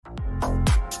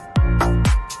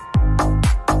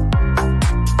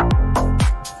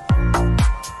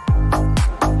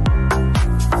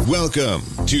Welcome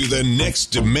to the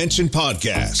Next Dimension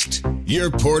Podcast,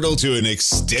 your portal to an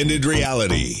extended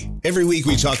reality. Every week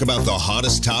we talk about the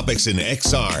hottest topics in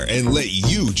XR and let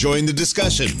you join the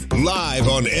discussion live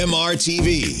on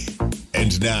MRTV.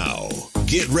 And now,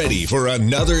 get ready for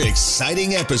another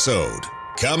exciting episode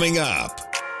coming up.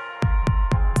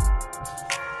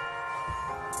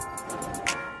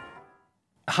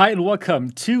 Hi and welcome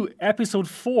to episode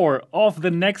 4 of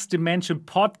the Next Dimension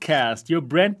Podcast, your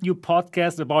brand new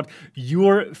podcast about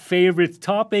your favorite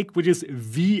topic, which is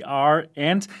VR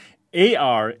and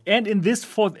AR. And in this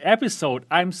 4th episode,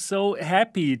 I'm so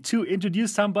happy to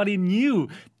introduce somebody new,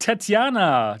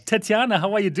 Tatiana. Tatiana,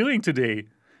 how are you doing today?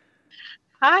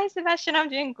 Hi, Sebastian. I'm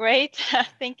doing great.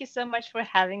 Thank you so much for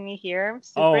having me here. I'm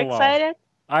super excited.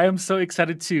 I am so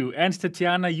excited too. And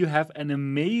Tatiana, you have an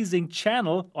amazing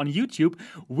channel on YouTube,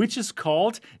 which is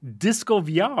called Disco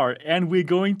VR. And we're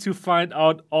going to find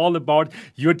out all about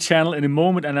your channel in a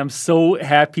moment. And I'm so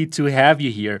happy to have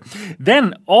you here.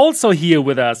 Then also here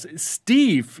with us,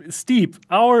 Steve. Steve,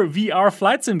 our VR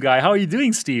flight sim guy. How are you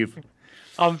doing, Steve?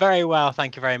 I'm very well,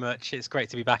 thank you very much. It's great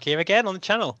to be back here again on the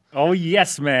channel. Oh,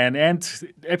 yes, man. And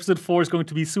episode 4 is going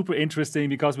to be super interesting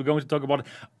because we're going to talk about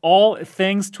all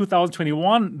things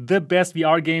 2021, the best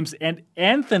VR games. And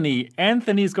Anthony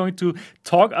is going to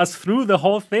talk us through the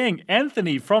whole thing.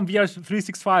 Anthony from VR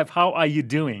 365, how are you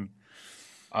doing?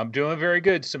 I'm doing very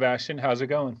good, Sebastian. How's it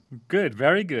going? Good,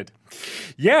 very good.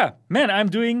 Yeah, man, I'm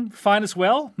doing fine as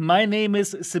well. My name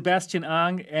is Sebastian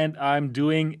Ang, and I'm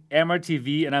doing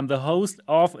MRTV, and I'm the host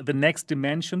of the Next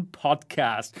Dimension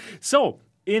Podcast. So,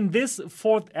 in this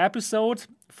 4th episode,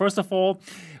 first of all,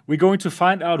 we're going to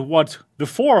find out what the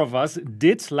 4 of us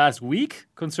did last week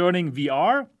concerning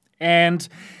VR, and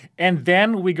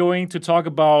then we're going to talk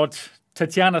about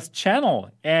Tatiana's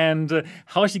channel and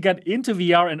how she got into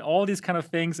VR and all these kind of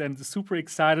things, and super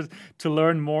excited to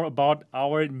learn more about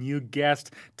our new guest,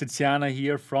 Tatiana,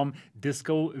 here from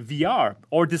Disco VR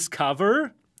or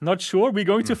Discover. Not sure. We're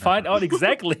going to find out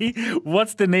exactly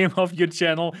what's the name of your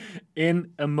channel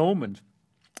in a moment.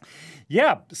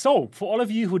 Yeah, so for all of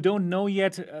you who don't know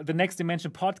yet, the Next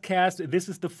Dimension Podcast, this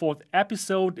is the 4th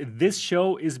episode. This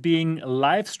show is being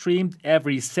live streamed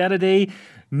every Saturday,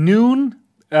 noon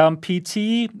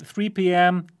PT, 3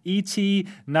 p.m. ET,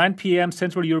 9 p.m.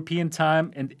 Central European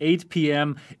Time, and 8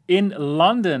 p.m. in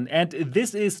London. And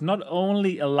this is not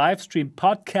only a live stream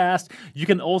podcast, you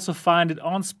can also find it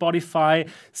on Spotify,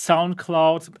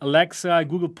 SoundCloud, Alexa,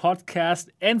 Google Podcast,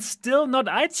 and still not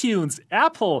iTunes.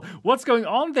 Apple, what's going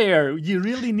on there? You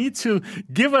really need to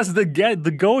give us the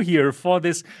go here for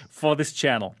this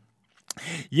channel.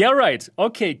 Yeah, right.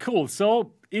 Okay, cool.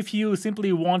 So if you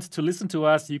simply want to listen to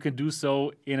us, you can do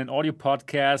so in an audio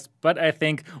podcast. But I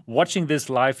think watching this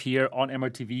live here on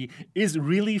MRTV is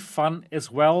really fun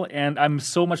as well. And I'm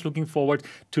so much looking forward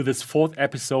to this 4th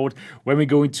episode when we're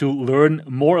going to learn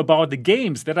more about the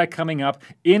games that are coming up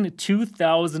in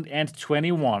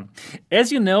 2021.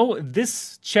 As you know,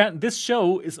 this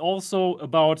show is also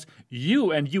about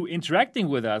you and you interacting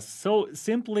with us. So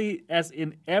simply as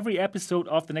in every episode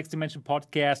of the Next Dimension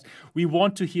Podcast, we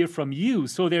want to hear from you.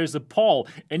 So there's a poll,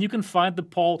 and you can find the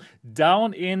poll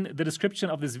down in the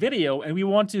description of this video. And we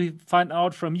want to find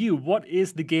out from you, what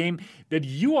is the game that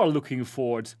you are looking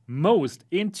forward most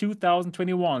in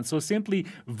 2021? So simply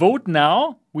vote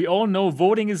now. We all know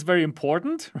voting is very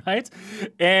important, right?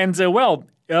 And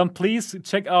please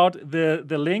check out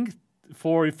the link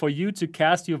for you to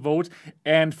cast your vote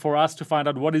and for us to find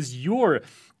out what is your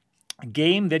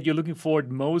game that you're looking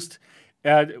forward most,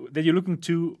 that you're looking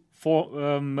to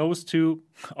for most to.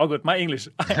 Oh, good, my English.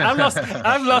 I've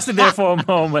lost it there for a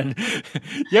moment.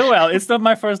 Yeah, well, it's not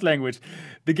my first language.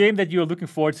 The game that you're looking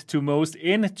forward to most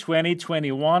in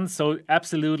 2021. So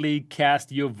absolutely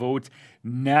cast your vote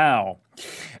now.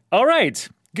 All right,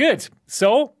 good.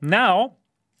 So now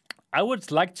I would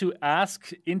like to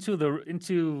ask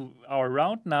into our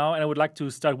round now, and I would like to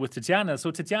start with Tatiana.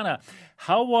 So, Tatiana,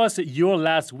 how was your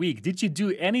last week? Did you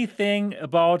do anything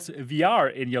about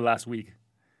VR in your last week?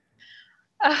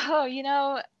 Oh,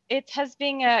 it has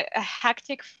been a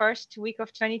hectic first week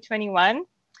of 2021.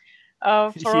 For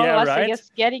all of us, I guess,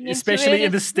 getting into especially it.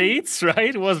 in the States,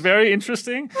 right? It was very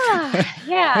interesting.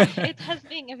 Yeah, it has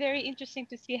been very interesting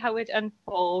to see how it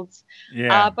unfolds.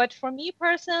 Yeah. But for me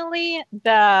personally,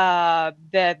 the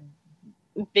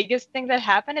biggest thing that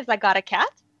happened is I got a cat.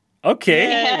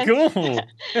 Okay, cool.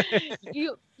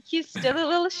 He's still a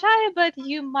little shy, but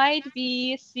you might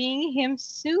be seeing him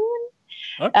soon.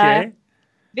 Okay.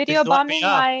 Video bombing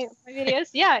my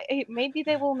videos. Yeah, maybe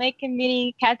they will make a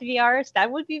mini cat VRs.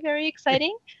 That would be very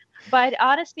exciting. But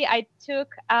honestly, I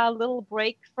took a little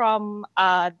break from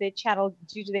the channel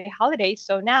due to the holidays.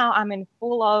 So now I'm in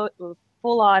full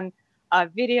on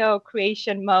video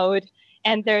creation mode,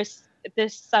 and there's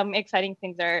some exciting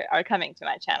things are coming to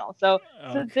my channel. So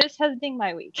this has been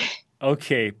my week.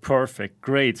 Okay, perfect.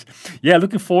 Great. Yeah,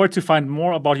 looking forward to find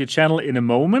more about your channel in a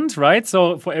moment, right?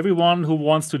 So for everyone who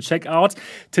wants to check out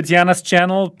Tatiana's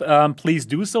channel, please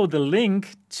do so. The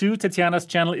link to Tatiana's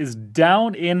channel is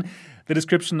down in the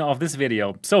description of this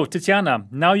video. So Tatiana,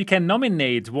 now you can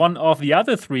nominate one of the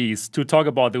other threes to talk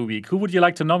about the week. Who would you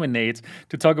like to nominate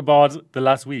to talk about the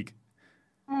last week?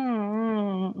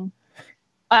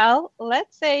 Well,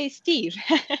 let's say Steve.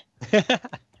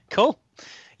 Cool.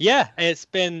 Yeah, it's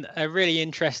been a really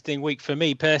interesting week for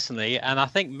me personally, and I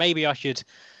think maybe I should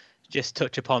just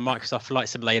touch upon Microsoft Flight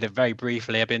Simulator very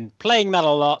briefly. I've been playing that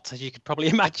a lot, as you could probably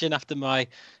imagine after my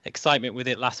excitement with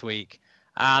it last week.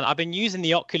 And I've been using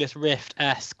the Oculus Rift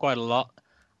S quite a lot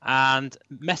and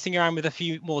messing around with a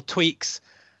few more tweaks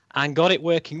and got it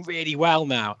working really well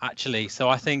now, actually. So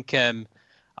I think,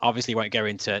 obviously won't go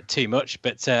into too much,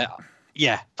 but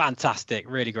yeah, fantastic,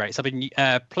 really great. So I've been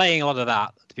playing a lot of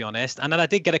that, to be honest. And then I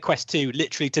did get a Quest 2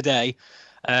 literally today.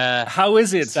 How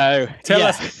is it? So tell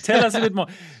us a bit more.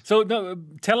 So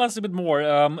tell us a bit more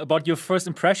about your first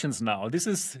impressions now. This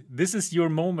is your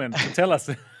moment to tell us.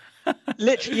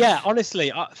 Literally, yeah,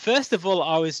 honestly, first of all,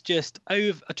 I was just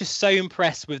so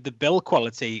impressed with the build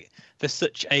quality for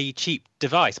such a cheap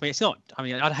device. I mean, it's not, I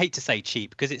mean, I'd hate to say cheap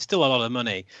because it's still a lot of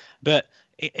money, but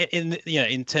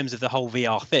in terms of the whole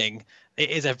VR thing, it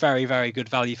is a very, very good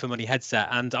value for money headset.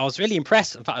 And I was really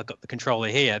impressed. In fact, I've got the controller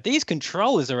here. These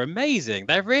controllers are amazing.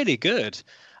 They're really good.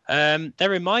 They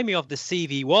remind me of the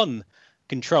CV1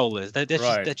 controllers. They're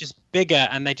just bigger,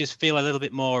 and they just feel a little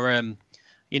bit more,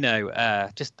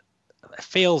 just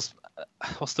feels,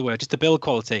 what's the word? Just the build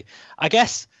quality. I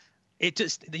guess it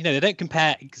just, they don't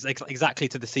compare exactly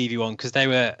to the CV1 because they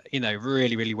were,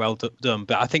 really, really well done.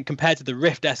 But I think compared to the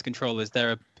Rift S controllers,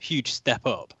 they're a huge step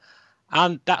up.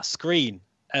 And that screen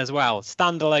as well,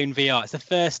 standalone VR. It's the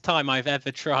first time I've ever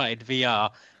tried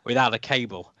VR without a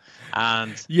cable.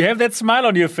 And you have that smile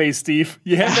on your face, Steve.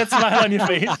 You have that smile on your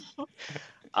face.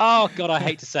 Oh God, I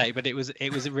hate to say it, but it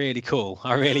was really cool.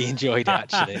 I really enjoyed it,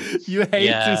 actually. You hate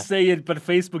to say it, but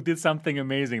Facebook did something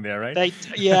amazing there, right?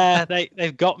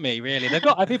 They've got me, really. They've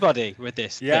got everybody with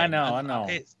this. Yeah, thing. I know.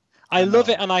 I love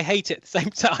it and I hate it at the same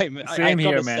time. Same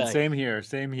here, man. Same here.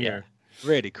 Yeah,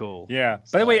 really cool. Yeah.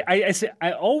 By the way,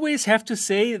 I always have to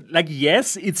say,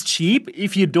 yes, it's cheap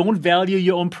if you don't value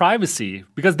your own privacy,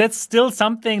 because that's still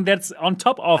something that's on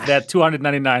top of that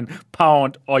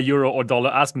 £299 or euro or dollar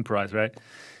asking price, right?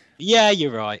 Yeah,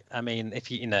 you're right. I mean,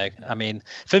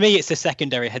 for me, it's a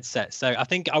secondary headset. So I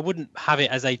think I wouldn't have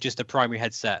it as just a primary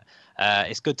headset.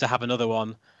 It's good to have another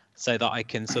one so that I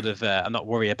can sort of, I'm not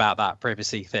worried about that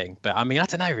privacy thing. But I mean, I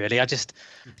don't know, really.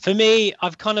 For me,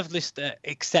 I've kind of just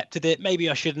accepted it. Maybe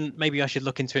I shouldn't. Maybe I should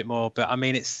look into it more. But I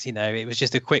mean, it's, it was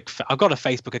just a quick, I've got a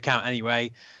Facebook account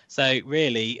anyway. So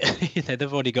really,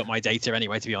 they've already got my data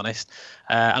anyway, to be honest.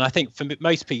 And I think for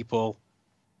most people,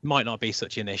 might not be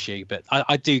such an issue, but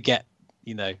I do get,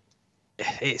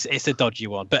 it's a dodgy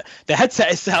one. But the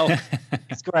headset itself,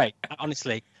 it's great,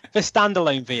 honestly. For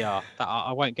standalone VR,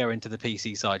 I won't go into the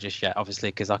PC side just yet, obviously,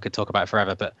 because I could talk about it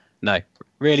forever. But no,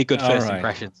 really good first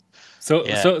impressions. So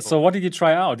what did you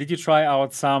try out? Did you try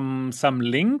out some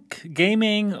Link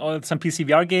gaming or some PC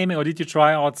VR gaming, or did you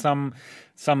try out some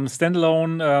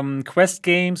standalone Quest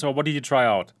games, or what did you try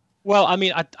out? Well, I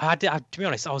mean, I did, to be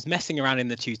honest, I was messing around in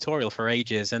the tutorial for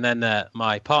ages, and then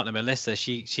my partner Melissa,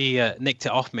 she nicked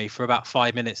it off me for about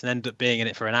 5 minutes and ended up being in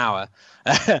it for an hour,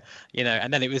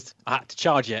 and then I had to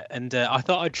charge it, and I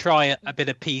thought I'd try a bit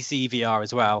of PC VR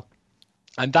as well,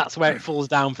 and that's where it falls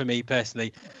down for me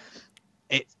personally.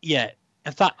 In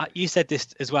fact, you said this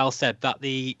as well, Seb, that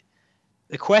the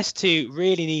Quest 2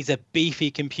 really needs a beefy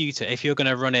computer if you're going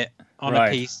to run it on a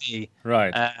PC.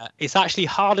 Right. It's actually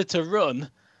harder to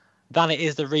run than it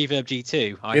is the Reverb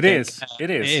G2.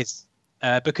 It is.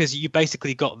 Because you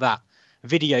basically got that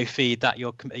video feed that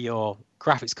your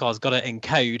graphics card's got to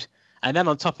encode, and then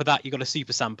on top of that you got to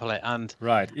super sample it. And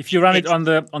right, if you run it on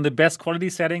the best quality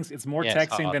settings, it's more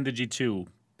taxing than the G2.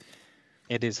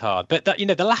 It is hard, but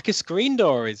the lack of screen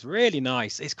door is really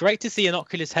nice. It's great to see an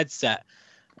Oculus headset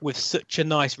with such a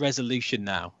nice resolution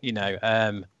now.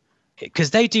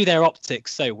 Because they do their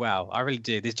optics so well. I really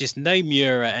do. There's just no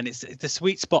Mura, and the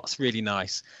sweet spot's really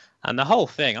nice. And the whole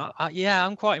thing,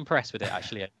 I'm quite impressed with it,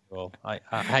 actually, overall. I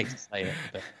hate to say it,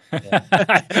 but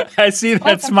yeah. I see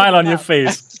that smile on your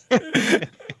face.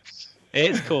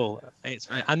 It's cool.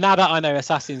 And now that I know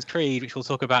Assassin's Creed, which we'll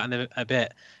talk about in a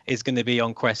bit, is going to be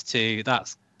on Quest 2,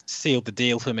 that's sealed the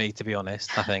deal for me, to be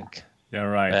honest, I think. Yeah,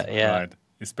 right. But, yeah. Right.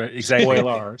 Exactly.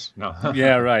 Spoilers. No.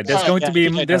 Yeah, right. There's going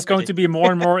to be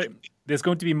more and more. There's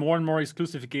going to be more and more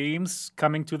exclusive games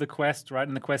coming to the Quest, right?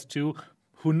 In the Quest 2,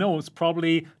 who knows?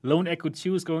 Probably Lone Echo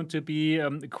 2 is going to be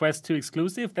Quest 2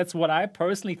 exclusive. That's what I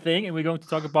personally think, and we're going to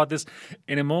talk about this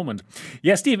in a moment.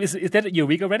 Yeah, Steve, is that your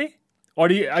week already, or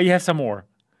do you have some more?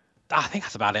 I think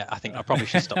that's about it. I think I probably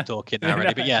should stop talking now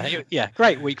already. But yeah,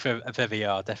 great week for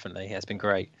VR, definitely. Yeah, it's been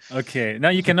great. Okay, now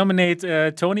you can nominate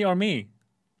Tony or me.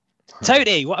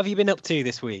 Tony, what have you been up to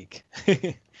this week?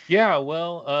 Yeah,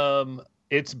 well,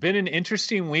 it's been an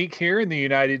interesting week here in the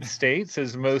United States,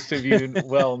 as most of you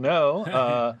well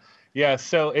know. Yeah,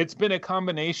 so it's been a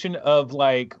combination of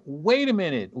like, wait a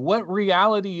minute, what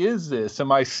reality is this?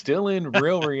 Am I still in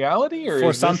real reality? Or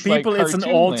for some people, it's an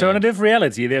alternative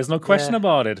reality. There's no question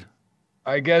about it.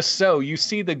 I guess so. You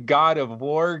see the God of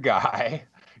War guy,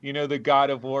 the God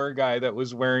of War guy that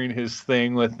was wearing his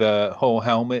thing with the whole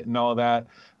helmet and all that.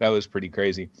 That was pretty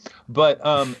crazy. But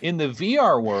in the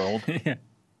VR world,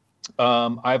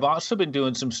 I've also been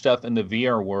doing some stuff in the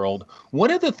VR world. One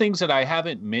of the things that I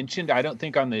haven't mentioned, I don't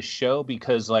think on this show,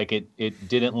 because like it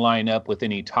didn't line up with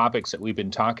any topics that we've been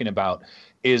talking about,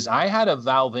 is I had a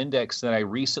Valve Index that I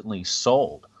recently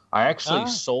sold. I actually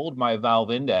sold my Valve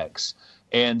Index.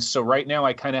 And so right now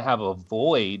I kind of have a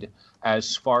void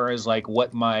as far as like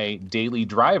what my daily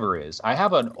driver is. I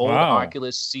have an old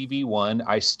Oculus CV1.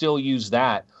 I still use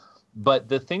that. But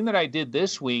the thing that I did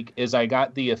this week is I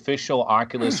got the official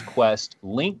Oculus Quest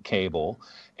link cable,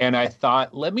 and I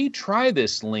thought, let me try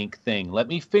this link thing. Let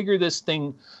me figure this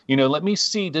thing, let me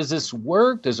see, does this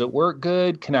work? Does it work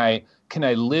good? Can I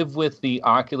live with the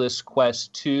Oculus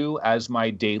Quest 2 as my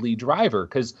daily driver?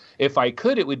 Because if I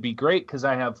could, it would be great, because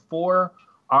I have 4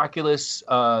 Oculus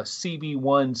CV1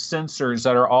 sensors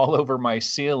that are all over my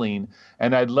ceiling,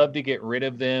 and I'd love to get rid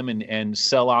of them and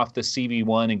sell off the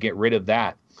CV1 and get rid of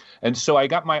that. And so I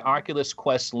got my Oculus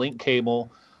Quest link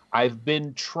cable. I've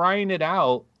been trying it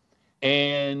out,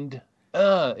 and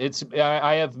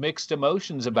I have mixed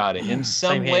emotions about it. In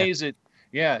some ways,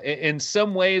 in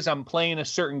some ways I'm playing a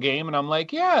certain game and I'm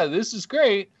like, yeah, this is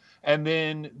great. And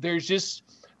then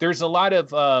there's a lot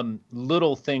of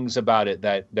little things about it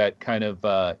that kind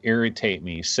of irritate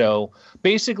me. So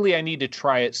basically, I need to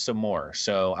try it some more.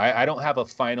 So I don't have a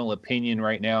final opinion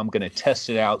right now. I'm going to test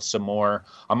it out some more.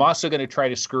 I'm also going to try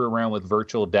to screw around with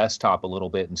virtual desktop a little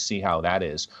bit and see how that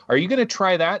is. Are you going to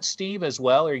try that, Steve, as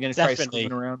well? Are you going to try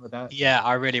screwing around with that? Yeah,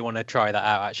 I really want to try that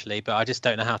out, actually, but I just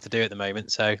don't know how to do it at the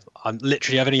moment. So I've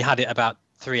only had it about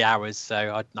 3 hours,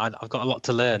 so I've got a lot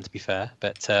to learn, to be fair.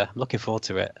 But I'm looking forward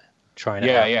to it. Trying it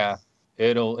out. Yeah.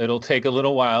 It'll take a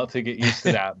little while to get used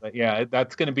to that, but yeah,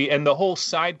 that's going to be, and the whole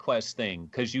side quest thing,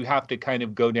 because you have to kind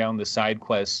of go down the side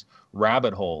quest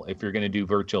rabbit hole if you're going to do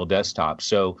virtual desktop.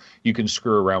 So you can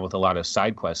screw around with a lot of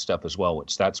side quest stuff as well,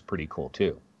 which that's pretty cool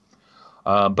too.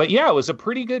 But yeah, it was a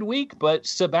pretty good week. But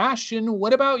Sebastian,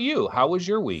 what about you? How was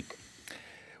your week?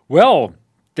 Well,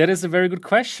 that is a very good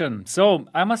question. So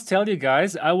I must tell you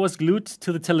guys, I was glued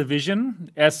to the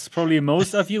television, as probably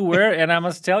most of you were, and I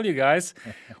must tell you guys,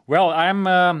 well, I'm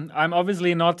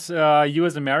obviously not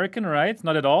U.S. American, right?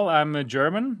 Not at all. I'm a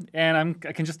German, and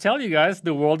I can just tell you guys,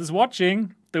 the world is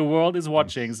watching. The world is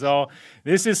watching. So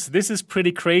this is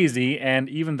pretty crazy. And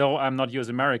even though I'm not U.S.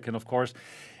 American, of course,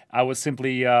 I was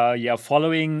simply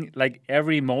following like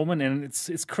every moment, and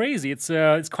it's crazy. It's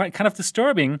quite kind of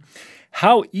disturbing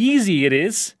how easy it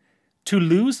is to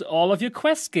lose all of your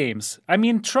Quest games. I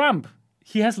mean, Trump,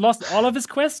 he has lost all of his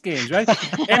Quest games, right?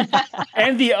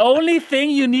 and the only thing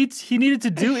he needed to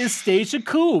do is stage a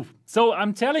coup. So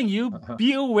I'm telling you,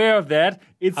 be aware of that.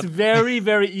 It's very,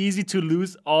 very easy to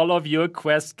lose all of your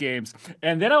Quest games.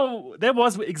 And that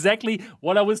was exactly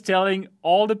what I was telling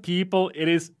all the people. It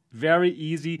is very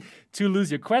easy to lose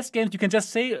your Quest games. You can just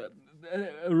say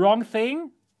a wrong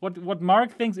thing, what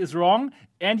Mark thinks is wrong,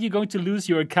 and you're going to lose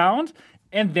your account,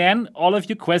 and then all of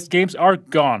your Quest games are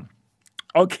gone.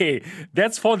 Okay,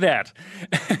 that's for that.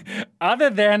 Other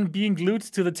than being glued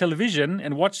to the television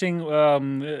and watching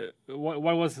what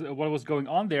was going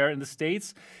on there in the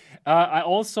States, I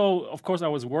also, of course, I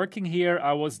was working here.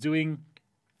 I was doing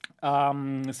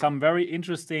some very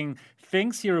interesting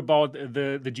things here about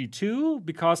the G2,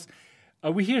 because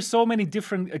we hear so many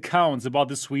different accounts about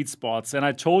the sweet spots, and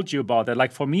I told you about that.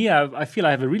 Like for me, I feel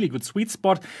I have a really good sweet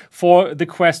spot for the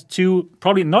Quest 2.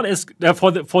 Probably not as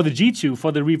for the G2,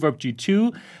 for the Reverb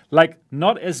G2, like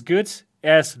not as good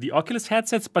as the Oculus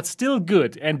headsets, but still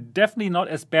good, and definitely not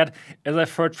as bad as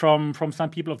I've heard from some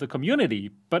people of the community.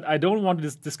 But I don't want to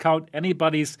discount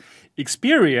anybody's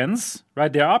experience,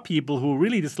 right? There are people who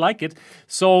really dislike it.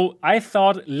 So I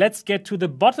thought, let's get to the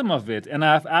bottom of it. And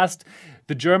I've asked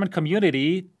the German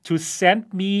community to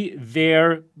send me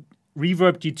their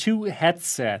Reverb G2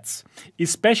 headsets,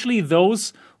 especially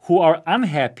those who are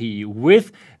unhappy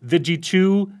with the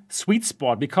G2 sweet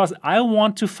spot, because I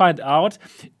want to find out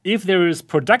if there is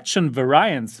production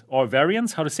variance or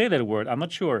variance, how to say that word, I'm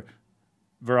not sure.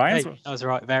 Variance? Hey, that was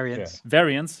right, variants. Yeah.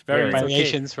 Variance.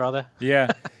 Variations, rather.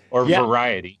 Yeah. Or Yeah.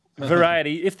 variety.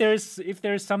 Variety. If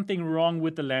there's something wrong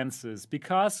with the lenses,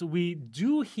 because we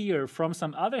do hear from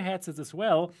some other headsets as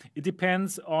well, it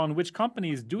depends on which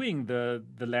company is doing the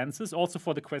lenses. Also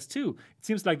for the Quest 2, it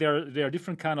seems like there are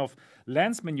different kind of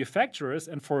lens manufacturers,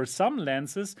 and for some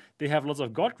lenses they have lots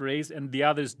of God rays, and the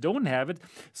others don't have it.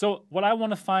 So what I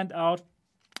want to find out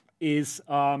is,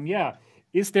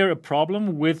 is there a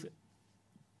problem with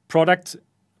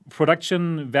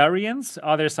production variants?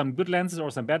 Are there some good lenses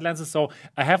or some bad lenses? So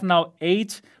I have now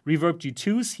 8 Reverb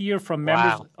G2s here from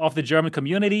members of the German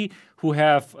community who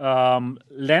have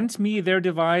lent me their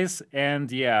device.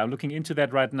 And yeah, looking into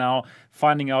that right now,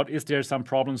 finding out is there some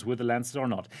problems with the lenses or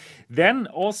not. Then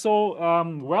also,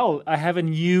 I have a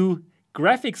new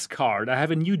graphics card. I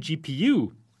have a new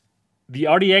GPU, the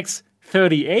RTX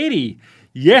 3080.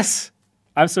 Yes,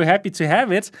 I'm so happy to have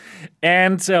it.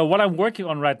 And what I'm working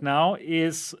on right now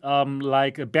is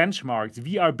like benchmarks,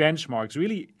 VR benchmarks,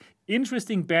 really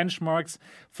interesting benchmarks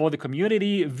for the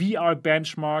community, VR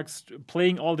benchmarks,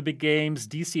 playing all the big games,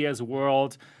 DCS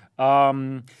World,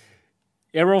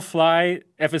 Aerofly,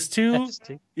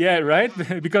 FS2. Yeah, right?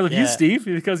 Because of you, Steve.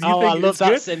 Because you think I love it's that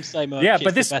good. sim so much. Yeah, it's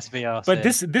but the best VR but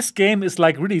sim. this game is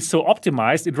like really so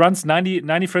optimized. It runs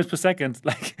 90 frames per second.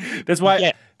 Like that's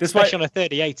why especially on a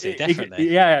 3080, definitely.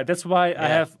 That's why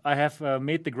I have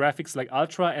made the graphics like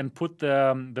ultra and put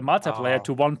the multiplayer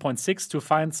to 1.6 to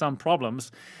find some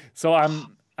problems. So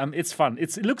it's fun.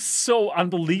 It looks so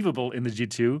unbelievable in the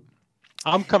G2.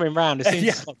 I'm coming round as soon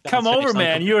as come over,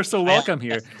 man. You're so welcome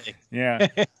here. Definitely. Yeah.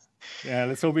 Yeah,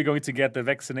 let's hope we're going to get the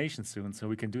vaccination soon so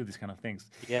we can do these kind of things.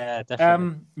 Yeah,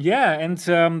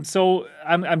 definitely. So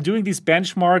I'm doing these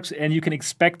benchmarks, and you can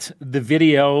expect the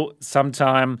video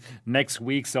sometime next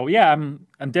week. So yeah,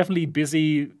 I'm definitely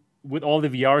busy with all the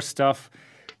VR stuff.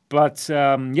 But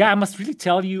I must really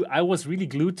tell you, I was really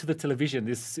glued to the television.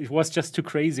 It was just too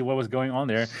crazy what was going on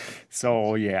there.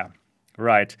 So yeah.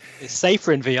 Right. It's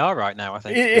safer in VR right now, I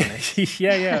think.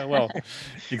 Yeah. Well,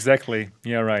 exactly.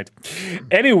 Yeah, right.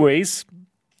 Anyways,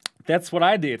 that's what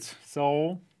I did.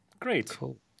 So great.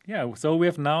 Cool. Yeah. So we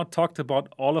have now talked about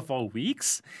all of our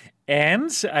weeks.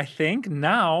 And I think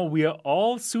now we are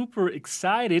all super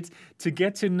excited to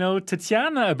get to know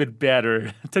Tatiana a bit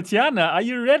better. Tatiana, are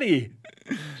you ready?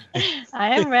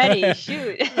 I am ready.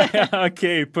 Shoot.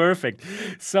 Okay, perfect.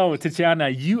 So, Tatiana,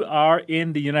 you are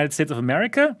in the United States of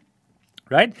America,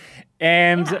 right?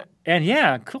 And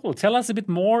cool. Tell us a bit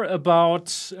more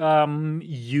about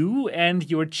you and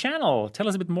your channel. Tell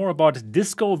us a bit more about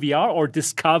Disco VR or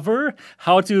Discover.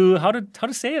 How to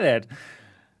say that?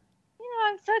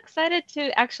 I'm so excited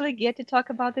to actually get to talk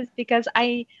about this because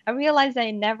I realized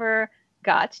I never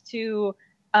got to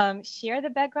share the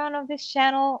background of this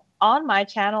channel on my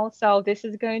channel. So this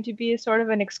is going to be sort of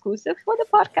an exclusive for the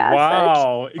podcast.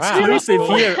 Wow. Exclusive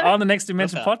here on the Next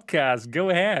Dimension podcast. Go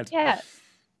ahead. Yeah.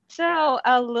 So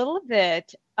a little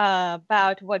bit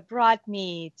about what brought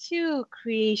me to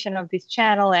creation of this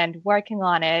channel and working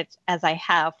on it as I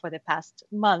have for the past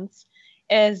months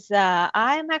is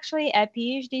I'm actually a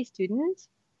PhD student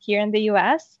here in the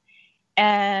US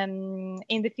and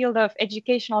in the field of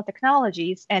educational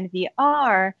technologies, and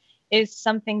VR is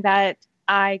something that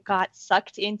I got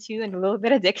sucked into and a little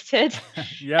bit addicted.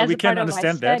 Yeah, we can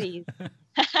understand that.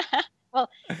 Well,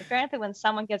 apparently when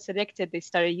someone gets addicted, they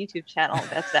start a YouTube channel.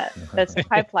 That's the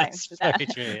pipeline. That's very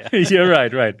true, yeah. You're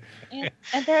right.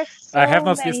 And there's so I have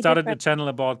not still many started different... a channel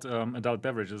about adult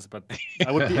beverages, but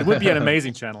it would be an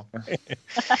amazing channel.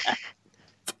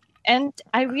 And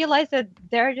I realized that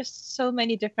there are just so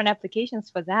many different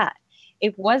applications for that.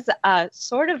 It was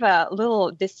sort of a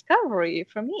little discovery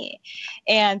for me.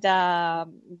 And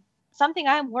something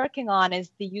I'm working on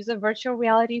is the use of virtual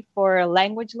reality for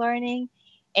language learning.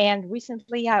 And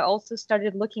recently, I also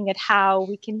started looking at how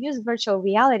we can use virtual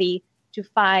reality to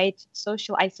fight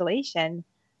social isolation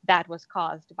that was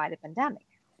caused by the pandemic.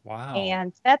 Wow.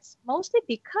 And that's mostly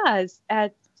because,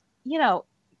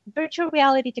 virtual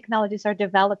reality technologies are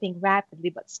developing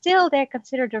rapidly, but still they're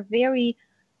considered a very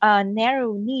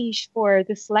narrow niche for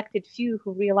the selected few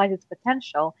who realize its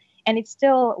potential. and it's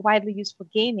still widely used for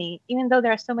gaming, even though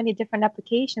there are so many different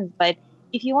applications. But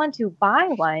if you want to buy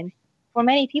one, for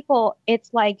many people,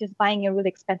 it's like just buying a really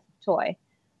expensive toy.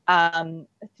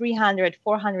 $300,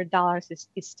 $400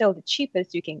 is still the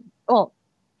cheapest you can, well,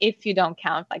 if you don't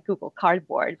count like Google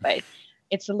Cardboard, but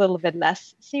it's a little bit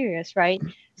less serious, right?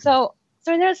 So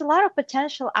there's a lot of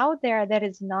potential out there that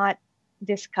is not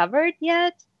discovered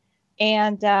yet.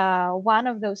 And one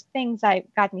of those things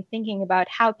got me thinking about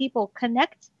how people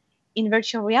connect in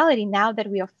virtual reality now that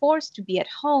we are forced to be at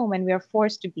home and we are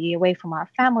forced to be away from our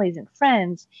families and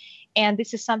friends. And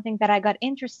this is something that I got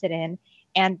interested in.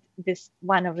 And this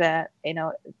one of the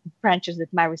branches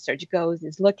that my research goes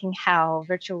is looking how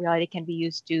virtual reality can be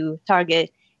used to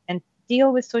target and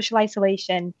deal with social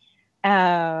isolation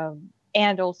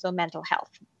and also mental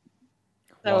health.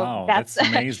 So wow, that's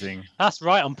amazing. That's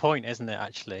right on point, isn't it?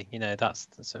 Actually, that's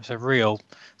a real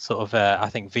sort of. I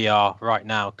think VR right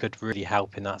now could really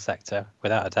help in that sector,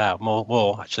 without a doubt,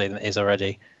 more actually than it is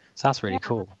already. So that's really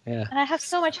cool. Yeah. And I have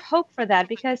so much hope for that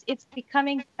because it's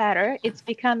becoming better. It's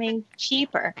becoming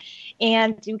cheaper,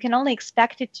 and you can only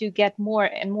expect it to get more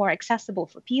and more accessible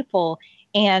for people.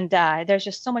 And there's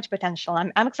just so much potential.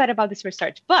 I'm excited about this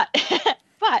research, but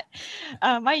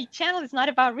my channel is not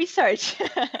about research.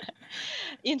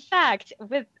 In fact,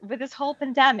 with this whole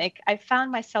pandemic, I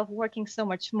found myself working so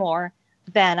much more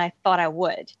than I thought I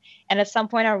would. And at some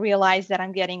point, I realized that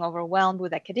I'm getting overwhelmed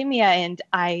with academia and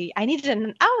I needed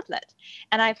an outlet.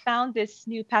 And I found this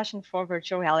new passion for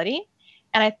virtual reality.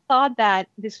 And I thought that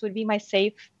this would be my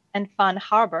safe and fun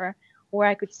harbor where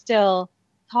I could still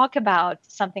talk about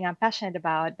something I'm passionate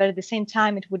about, but at the same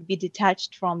time, it would be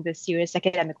detached from the serious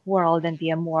academic world and be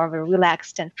a more of a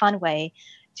relaxed and fun way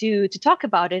to talk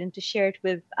about it and to share it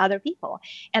with other people.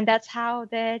 And that's how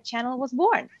the channel was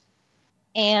born.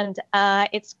 And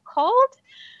it's called,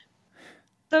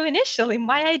 so initially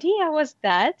my idea was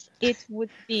that it would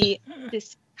be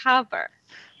Discover,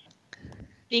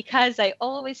 because I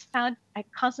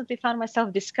constantly found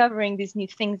myself discovering these new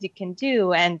things you can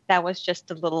do. And that was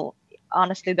just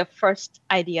honestly, the first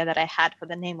idea that I had for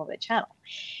the name of the channel.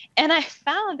 And I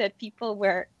found that people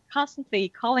were constantly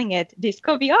calling it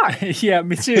Disco VR. Yeah,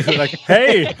 me too. Like,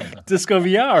 hey, Disco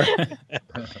VR.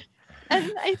 And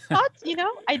I thought,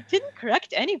 I didn't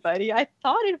correct anybody. I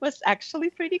thought it was actually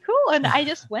pretty cool. And I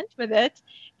just went with it.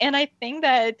 And I think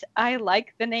that I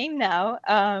like the name now.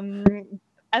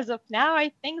 As of now,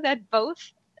 I think that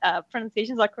both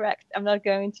pronunciations are correct. I'm not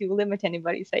going to limit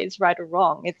anybody, say it's right or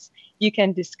wrong. You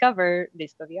can discover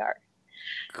Disco VR.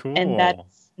 Cool. And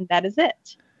that is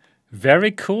it.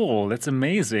 Very cool. That's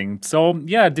amazing. So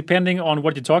yeah, depending on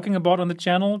what you're talking about on the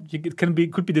channel, it could be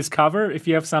Discover if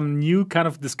you have some new kind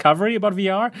of discovery about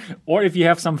VR, or if you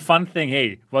have some fun thing.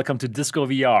 Hey, welcome to Disco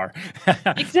VR.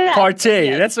 Exactly. Partay.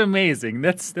 Yes. That's amazing.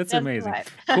 That's amazing. Right.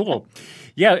 Cool.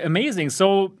 Yeah, amazing.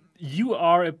 So you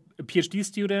are a PhD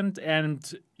student,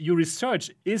 and your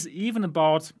research is even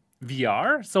about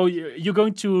VR. So you're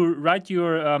going to write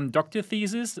your doctor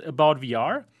thesis about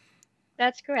VR.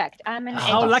 That's correct. I'm an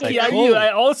How lucky educator. are you? I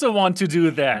also want to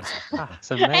do that. That's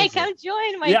amazing. Hey, come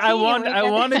join my Yeah, team. I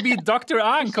want to be Dr.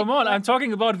 Ang. Come on, I'm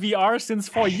talking about VR since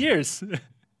 4 years.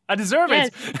 I deserve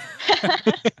it.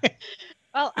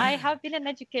 Well, I have been an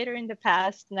educator in the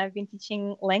past, and I've been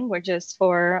teaching languages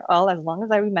for as long as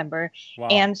I remember. Wow.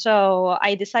 And so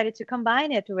I decided to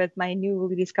combine it with my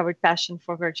newly discovered passion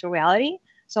for virtual reality.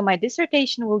 So my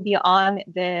dissertation will be on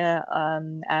the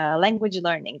language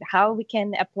learning, how we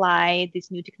can apply this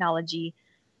new technology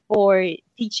for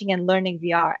teaching and learning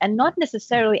VR, and not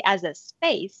necessarily as a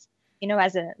space,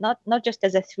 as a not just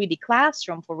as a 3D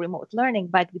classroom for remote learning,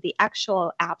 but with the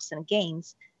actual apps and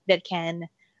games that can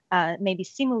maybe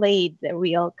simulate the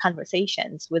real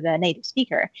conversations with a native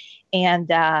speaker. And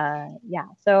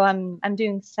so I'm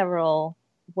doing several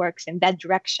works in that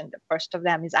direction. The first of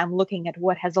them is I'm looking at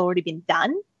what has already been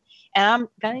done. And I'm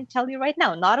going to tell you right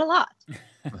now, not a lot.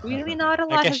 Really not a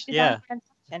lot has been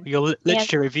done. Your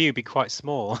literature review would be quite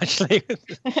small, actually.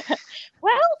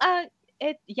 Well, I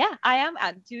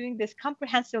am doing this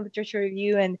comprehensive literature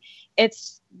review, and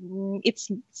it's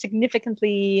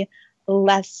significantly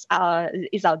less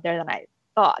is out there than I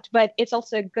thought. But it's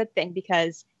also a good thing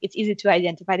because it's easy to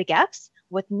identify the gaps,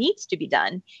 what needs to be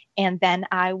done, and then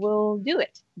I will do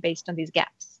it based on these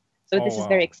gaps. So this is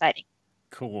very exciting.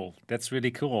 Cool. That's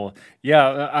really cool.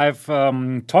 Yeah, I've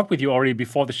talked with you already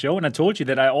before the show, and I told you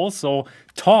that I also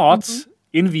taught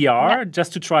in VR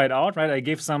just to try it out, right? I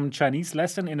gave some Chinese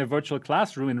lesson in a virtual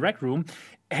classroom in Rec Room,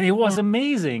 and it was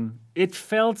amazing. It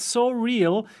felt so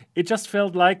real. It just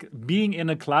felt like being in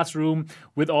a classroom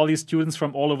with all these students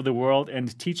from all over the world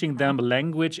and teaching them a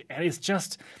language. And it's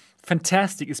just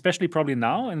fantastic, especially probably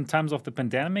now in times of the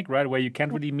pandemic, right, where you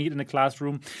can't really meet in a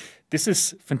classroom. This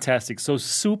is fantastic. So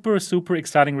super, super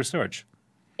exciting research.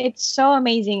 It's so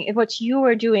amazing what you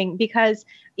are doing, because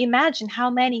imagine how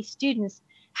many students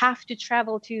have to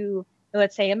travel to,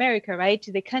 let's say, America, right,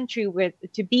 to the country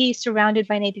to be surrounded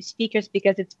by native speakers,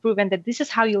 because it's proven that this is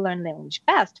how you learn language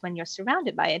best, when you're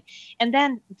surrounded by it. And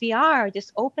then VR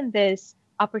just opened this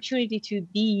opportunity to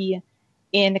be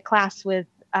in a class with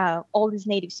all these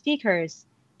native speakers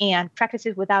and practice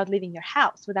it without leaving your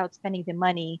house, without spending the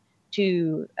money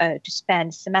to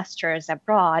spend semesters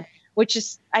abroad, which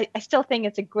is, I still think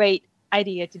it's a great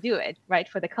idea to do it, right,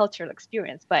 for the cultural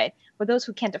experience. But for those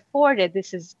who can't afford it,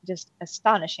 this is just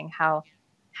astonishing how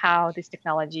this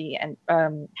technology and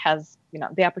has,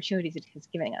 the opportunities it has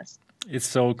given us. It's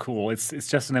so cool. It's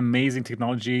just an amazing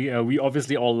technology. We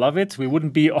obviously all love it. We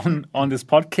wouldn't be on this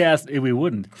podcast if we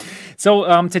wouldn't. So,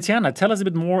 Tatiana, tell us a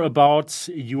bit more about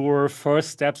your first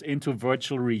steps into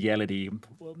virtual reality.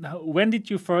 When did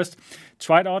you first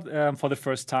try it out for the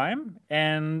first time,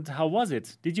 and how was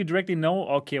it? Did you directly know,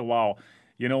 okay, wow,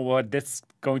 you know what, that's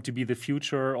going to be the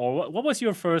future? Or what was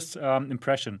your first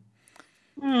impression?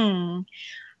 The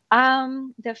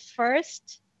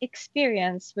first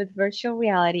experience with virtual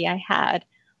reality I had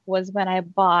was when I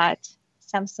bought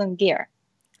Samsung Gear.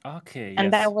 Okay.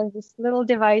 And that was this little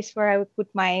device where I would put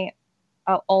my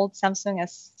old Samsung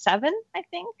S7, I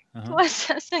think. It was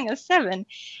Samsung S7.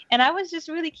 And I was just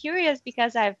really curious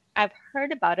because I've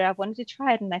heard about it. I wanted to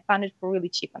try it, and I found it for really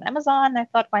cheap on Amazon. I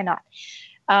thought, why not?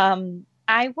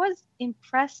 I was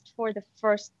impressed for the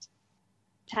first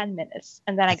 10 minutes,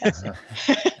 and then I got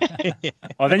sick.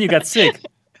 Oh, then you got sick.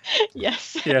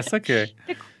 Yes. Yes, okay.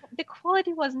 The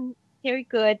quality wasn't very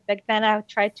good. Back then, I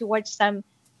tried to watch some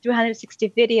 360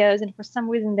 videos, and for some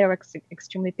reason, they were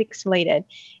extremely pixelated.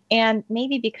 And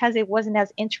maybe because it wasn't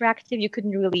as interactive, you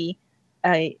couldn't really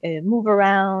move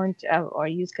around or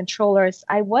use controllers.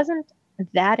 I wasn't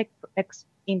that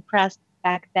impressed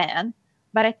back then,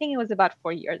 but I think it was about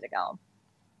 4 years ago.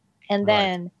 And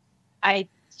then I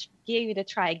gave it a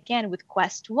try again with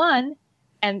Quest 1,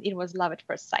 and it was love at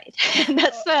first sight. And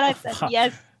that's when I said,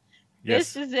 yes,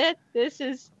 this is it. This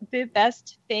is the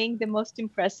best thing, the most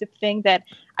impressive thing that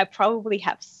I probably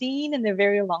have seen in a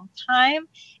very long time.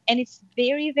 And it's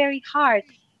very, very hard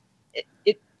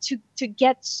to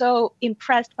get so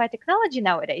impressed by technology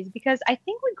nowadays, because I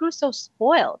think we grew so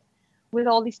spoiled with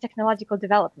all these technological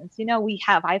developments. We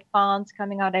have iPhones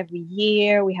coming out every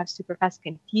year. We have super fast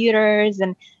computers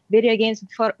and video games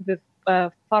with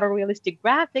photorealistic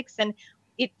graphics. And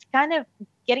it's kind of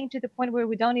getting to the point where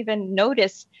we don't even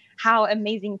notice how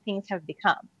amazing things have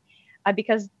become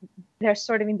because they're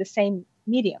sort of in the same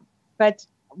medium. But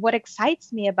what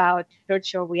excites me about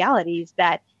virtual reality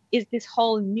is this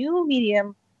whole new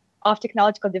medium of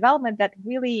technological development that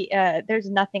really there's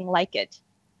nothing like it.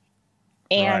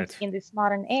 And in this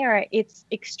modern era, it's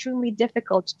extremely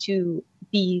difficult to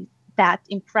be that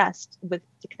impressed with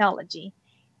technology.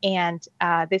 And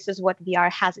this is what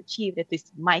VR has achieved, at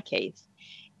least in my case.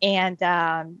 And,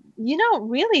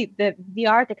 really, the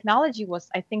VR technology was,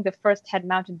 I think, the first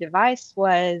head-mounted device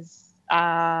was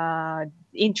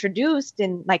introduced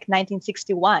in,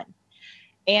 1961.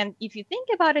 And if you think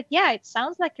about it, it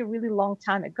sounds like a really long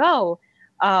time ago,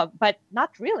 but not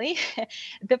really.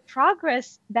 The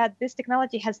progress that this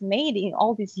technology has made in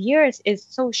all these years is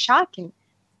so shocking.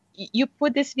 You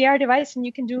put this VR device and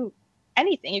you can do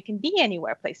anything. You can be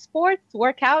anywhere, play sports,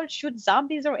 work out, shoot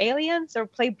zombies or aliens, or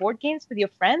play board games with your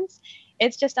friends.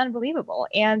 It's just unbelievable.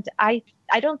 And I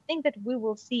don't think that we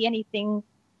will see anything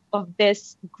of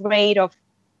this grade of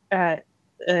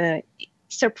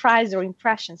surprise or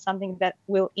impression, something that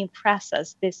will impress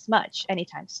us this much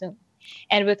anytime soon.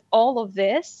 And with all of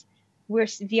this,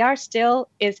 VR still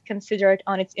is considered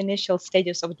on its initial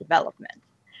stages of development.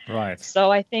 Right.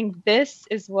 So I think this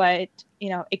is what,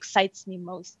 excites me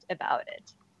most about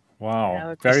it.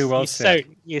 Wow. Very well said.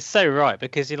 You're so right,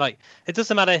 because you're like, it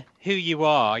doesn't matter who you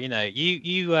are,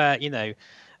 you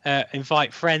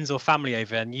invite friends or family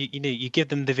over, and you give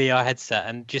them the VR headset,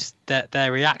 and just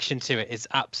their reaction to it is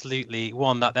absolutely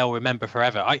one that they'll remember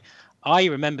forever. I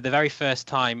remember the very first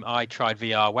time I tried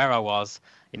VR, where I was,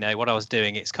 what I was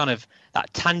doing. It's kind of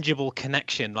that tangible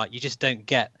connection, like you just don't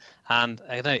get. And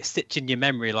I know it sits in your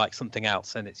memory like something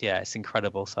else. And it's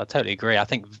incredible. So I totally agree. I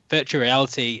think virtual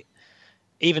reality,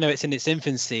 even though it's in its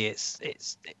infancy, it's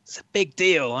a big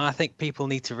deal. And I think people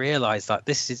need to realize that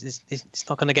it's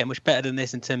not going to get much better than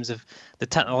this in terms of the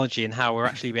technology and how we're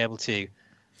actually be able to,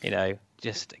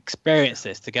 just experience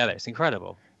this together. It's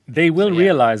incredible. They will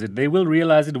realize it. They will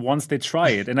realize it once they try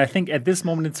it. And I think at this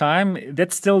moment in time,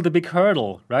 that's still the big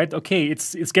hurdle, right? Okay,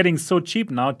 it's getting so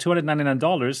cheap now,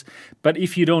 $299. But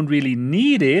if you don't really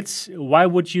need it, why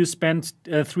would you spend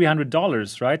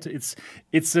 $300, right?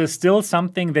 It's still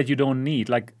something that you don't need.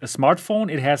 Like a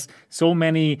smartphone, it has so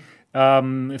many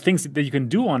things that you can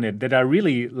do on it that are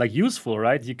really like useful,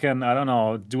 right? You can, I don't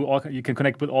know, you can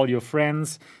connect with all your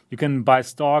friends, you can buy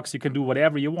stocks, you can do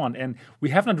whatever you want. And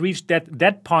we have not reached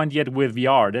that point yet with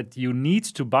VR, that you need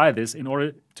to buy this in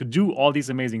order to do all these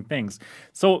amazing things.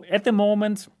 So at the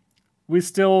moment, we're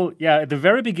still, at the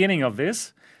very beginning of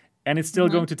this, and it's still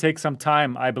going to take some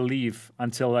time, I believe,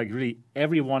 until like really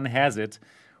everyone has it.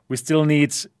 We still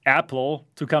need Apple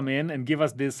to come in and give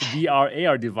us this VR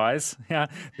AR device, that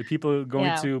people are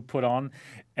going to put on.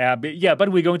 But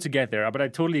we're going to get there. But I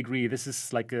totally agree. This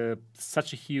is like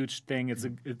such a huge thing.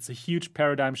 It's a huge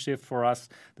paradigm shift for us,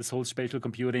 this whole spatial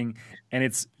computing, and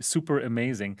it's super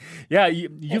amazing. Yeah,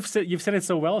 you've said it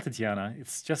so well, Tatiana.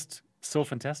 It's just so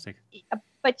fantastic.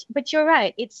 But you're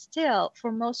right. It's still,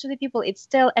 for most of the people, it's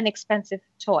still an expensive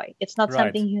toy. It's not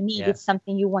something you need. It's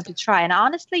something you want to try. And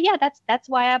honestly, that's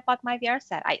why I bought my VR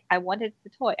set. I wanted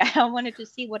the toy. I wanted to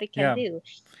see what it can do.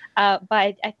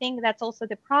 But I think that's also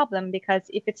the problem, because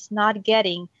if it's not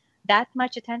getting that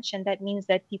much attention, that means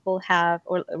that people have,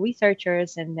 or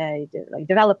researchers and like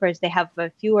developers, they have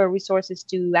fewer resources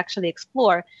to actually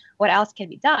explore what else can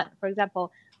be done. For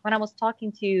example, when I was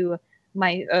talking to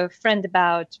my friend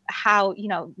about how,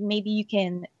 maybe you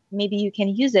can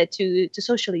use it to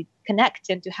socially connect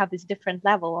and to have this different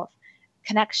level of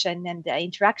connection and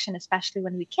interaction, especially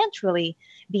when we can't really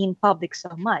be in public so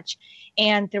much.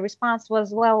 And the response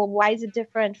was, well, why is it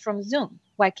different from Zoom?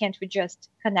 Why can't we just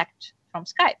connect from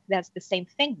Skype? That's the same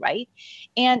thing, right?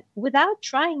 And without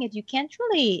trying it, you can't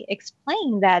really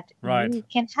explain that you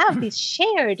can have these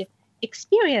shared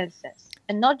experiences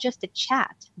and not just a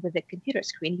chat with a computer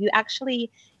screen. You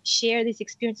actually share these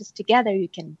experiences together. You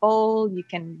can bowl, you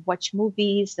can watch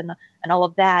movies and all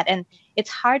of that. And it's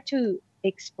hard to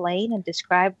explain and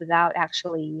describe without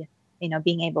actually,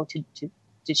 being able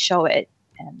to show it.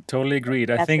 And totally agreed.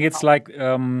 I think it's like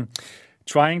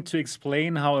trying to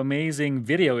explain how amazing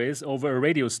video is over a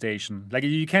radio station. Like,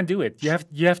 you can't do it. You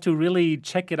have to really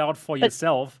check it out for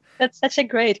yourself. That's such a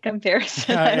great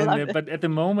comparison. I love it. But at the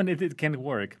moment, it can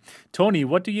work. Tony,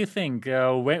 what do you think?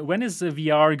 When is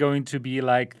VR going to be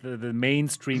like the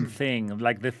mainstream thing,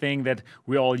 like the thing that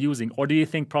we're all using? Or do you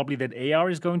think probably that AR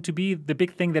is going to be the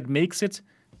big thing that makes it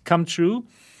come true?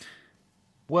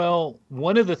 Well,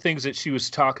 one of the things that she was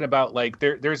talking about, like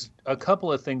there's a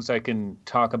couple of things I can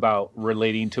talk about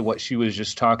relating to what she was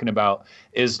just talking about,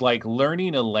 is like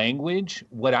learning a language.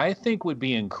 What I think would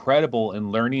be incredible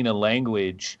in learning a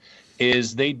language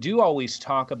is they do always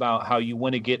talk about how you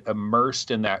want to get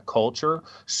immersed in that culture.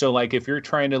 So like if you're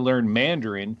trying to learn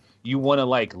Mandarin, you want to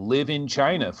like live in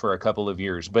China for a couple of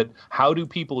years. But how do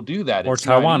people do that? Or it's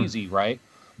Taiwan. not easy, right?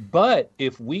 But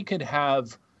if we could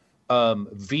have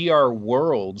VR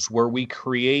worlds where we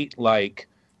create like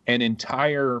an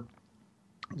entire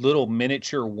little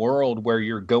miniature world where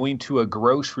you're going to a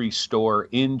grocery store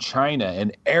in China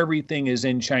and everything is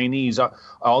in Chinese,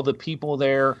 all the people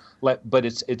there, but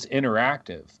it's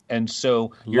interactive. And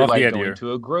so you're like going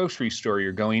to a grocery store,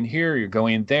 you're going here, you're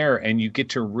going there, and you get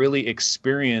to really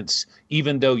experience,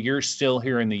 even though you're still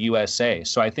here in the USA.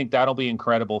 So I think that'll be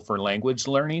incredible for language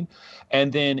learning.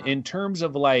 And then in terms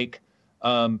of like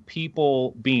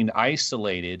people being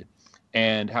isolated,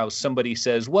 and how somebody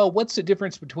says, well, what's the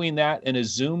difference between that and a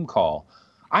Zoom call?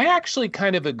 I actually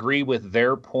kind of agree with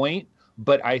their point,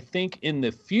 but I think in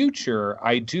the future,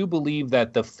 I do believe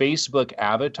that the Facebook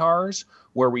avatars,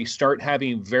 where we start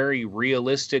having very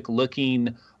realistic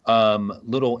looking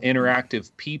little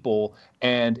interactive people,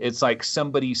 and it's like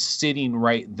somebody's sitting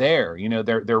right there,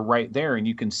 they're right there, and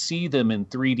you can see them in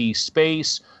 3D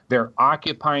space. They're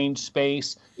occupying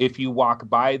space. If you walk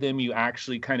by them, you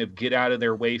actually kind of get out of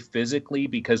their way physically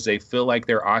because they feel like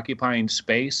they're occupying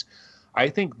space. I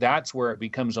think that's where it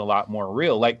becomes a lot more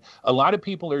real. Like a lot of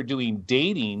people are doing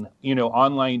dating,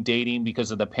 online dating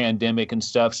because of the pandemic and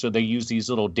stuff. So they use these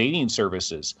little dating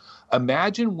services.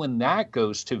 Imagine when that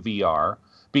goes to VR,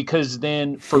 because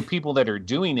then for people that are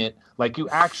doing it, like you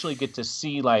actually get to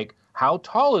see like, how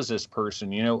tall is this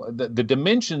person? The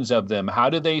dimensions of them. How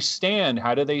do they stand?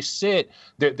 How do they sit?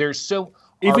 There's so...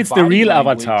 If it's the real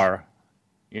avatar.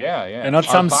 Yeah. And not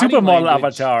some supermodel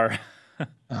avatar.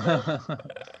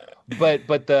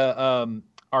 But the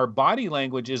our body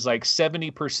language is like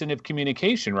 70% of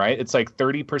communication, right? It's like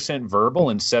 30% verbal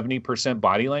and 70%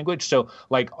 body language. So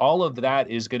like all of that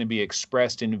is going to be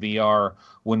expressed in VR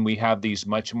when we have these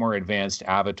much more advanced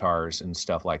avatars and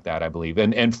stuff like that, I believe,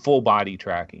 and full body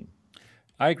tracking.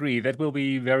 I agree. That will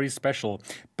be very special.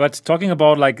 But talking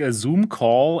about like a Zoom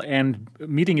call and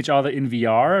meeting each other in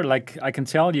VR, like I can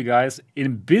tell you guys,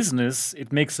 in business,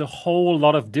 it makes a whole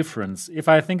lot of difference. If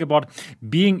I think about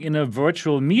being in a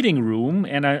virtual meeting room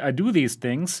and I do these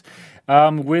things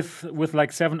with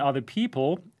like 7 other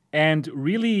people, and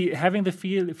really having the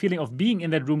feeling of being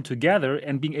in that room together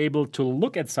and being able to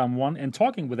look at someone and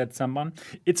talking with that someone,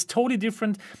 it's totally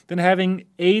different than having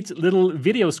 8 little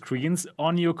video screens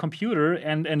on your computer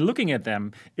and looking at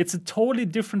them. It's a totally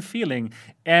different feeling.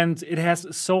 And it has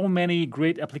so many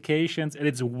great applications, and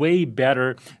it's way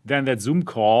better than that Zoom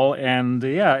call. And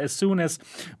yeah, as soon as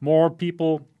more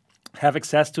people have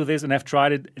access to this and have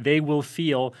tried it, they will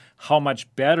feel how much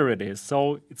better it is.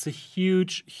 So it's a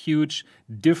huge, huge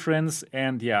difference.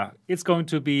 And yeah, it's going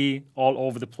to be all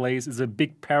over the place. It's a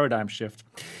big paradigm shift.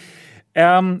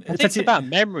 It's about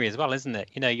memory as well, isn't it?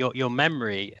 You know, your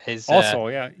memory is also,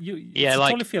 it's like, a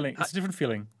totally feeling. It's a different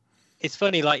feeling. It's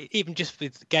funny, like even just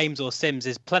with games or Sims,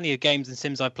 there's plenty of games and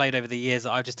Sims I've played over the years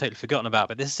that I've just totally forgotten about.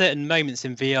 But there's certain moments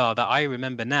in VR that I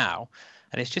remember now,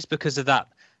 and it's just because of that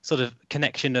sort of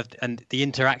connection and the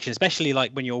interaction, especially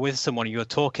like when you're with someone and you're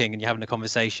talking and you're having a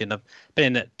conversation. I've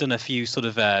done a few sort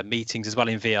of meetings as well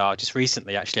in VR just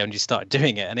recently, actually. I just started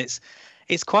doing it, and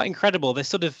it's quite incredible. There's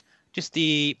sort of just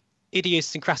the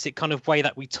idiosyncratic kind of way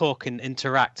that we talk and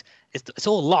interact. It's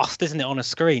all lost, isn't it, on a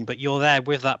screen? But you're there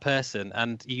with that person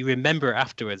and you remember it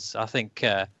afterwards. I think.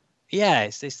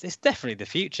 It's definitely the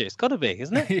future. It's got to be,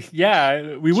 isn't it?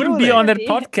 Yeah, we wouldn't be on that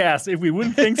podcast if we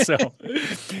wouldn't think so.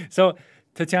 So,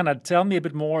 Tatiana, tell me a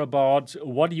bit more about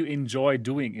what you enjoy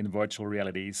doing in virtual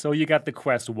reality. So you got the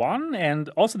Quest 1 and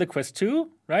also the Quest 2,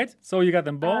 right? So you got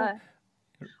them both?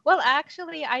 Well,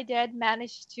 actually, I did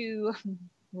manage to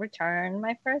return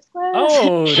my first Quest.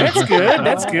 Oh, that's good.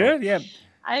 That's good. Yeah.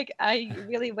 I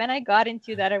really, when I got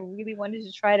into that, I really wanted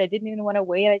to try it. I didn't even want to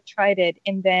wait. I tried it.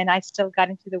 And then I still got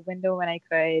into the window when I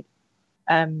could.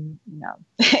 No.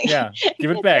 Yeah,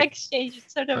 give it back. Exchange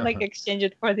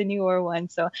it for the newer one.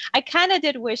 So I kind of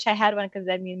did wish I had one, because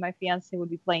that means my fiance would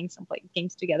be playing some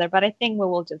games together. But I think we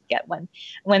will just get one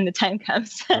when the time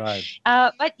comes. Right.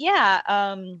 But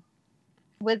yeah,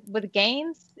 with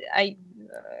games,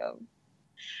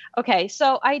 okay,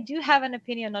 so I do have an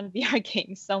opinion on VR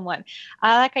games somewhat.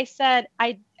 Like I said,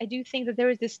 I do think that there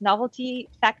is this novelty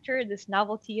factor, this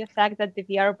novelty effect that the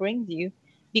VR brings you,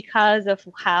 because of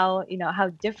how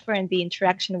different the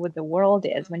interaction with the world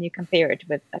is when you compare it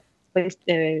with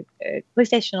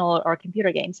PlayStation or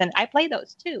computer games. And I play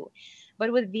those too.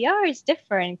 But with VR, it's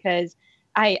different, because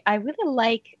I really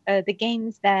like the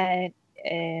games that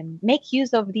make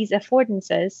use of these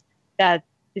affordances that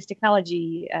this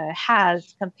technology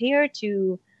has compared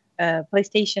to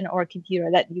PlayStation or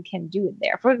computer that you can do in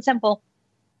there. For example,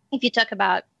 if you talk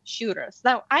about shooters.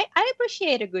 Now, I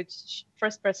appreciate a good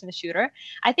first-person shooter.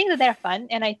 I think that they're fun,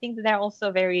 and I think that they're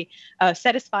also very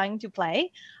satisfying to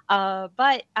play.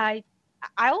 But I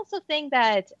also think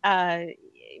that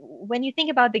when you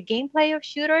think about the gameplay of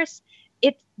shooters,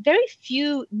 it's very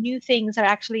few new things are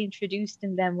actually introduced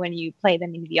in them when you play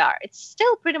them in VR. It's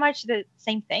still pretty much the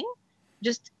same thing.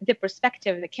 Just the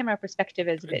perspective, the camera perspective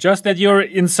is a bit... Just that you're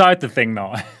inside the thing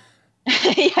now.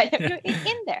 Yeah, you're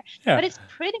in there. Yeah. But it's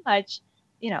pretty much,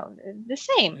 the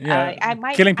same. Yeah,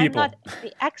 killing people. I'm not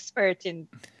the expert in...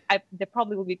 there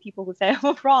probably will be people who say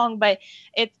I'm wrong, but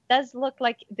it does look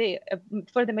like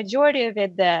for the majority of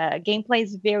it, the gameplay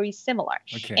is very similar.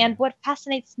 Okay. And what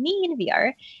fascinates me in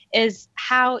VR is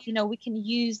how, we can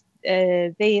use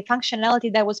the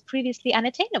functionality that was previously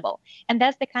unattainable. And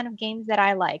that's the kind of games that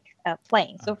I like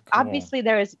playing. So cool. Obviously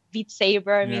there is Beat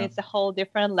Saber. I mean, it's a whole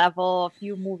different level of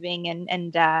you moving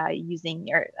and using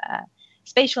your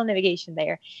spatial navigation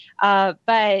there.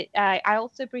 But I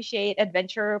also appreciate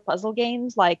adventure puzzle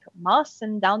games like Moss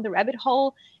and Down the Rabbit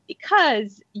Hole,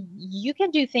 because you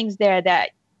can do things there that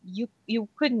you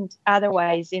couldn't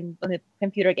otherwise in a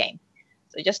computer game.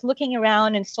 So just looking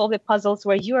around and solve the puzzles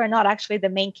where you are not actually the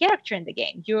main character in the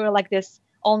game. You're like this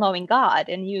all-knowing god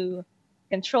and you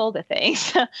control the things.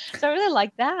 So I really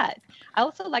like that. I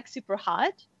also like Super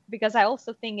Hot because I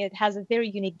also think it has a very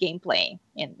unique gameplay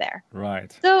in there.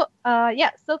 Right. So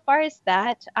so far as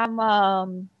that, I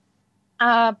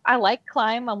like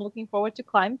Climb. I'm looking forward to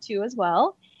Climb 2 as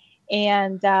well.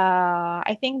 And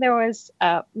I think there was,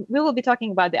 we will be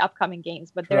talking about the upcoming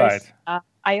games, but there's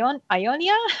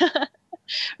Ionia.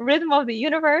 Rhythm of the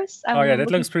Universe. Oh yeah,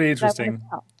 that looks pretty interesting.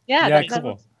 Yeah, Yeah, that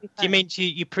cool. looks pretty Do you fun. mean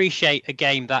you appreciate a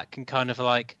game that can kind of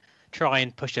like try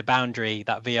and push a boundary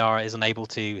that VR is unable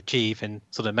to achieve in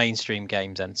sort of mainstream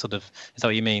games? And sort of, is that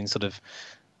what you mean? Sort of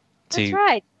That's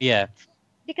right. Yeah.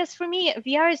 Because for me,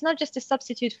 VR is not just a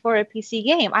substitute for a PC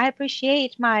game. I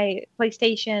appreciate my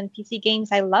PlayStation PC games.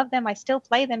 I love them. I still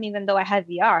play them even though I have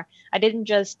VR. I didn't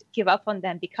just give up on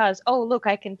them because, oh, look,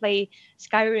 I can play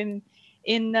Skyrim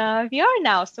in VR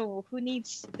now. So who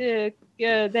needs the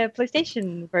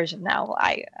PlayStation version now?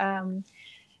 I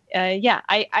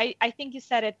think you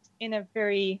said it in a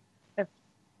very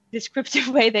descriptive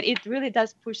way that it really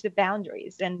does push the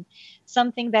boundaries, and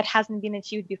something that hasn't been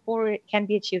achieved before can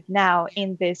be achieved now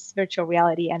in this virtual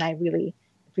reality, and I really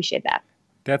appreciate that.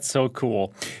 That's so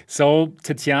cool. So,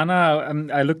 Tatiana,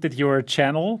 I looked at your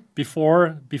channel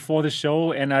before the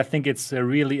show, and I think it's a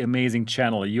really amazing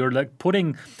channel. You're like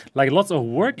putting like lots of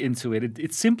work into it.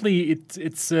 It's simply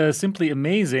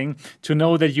amazing to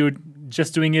know that you're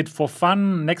just doing it for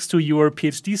fun next to your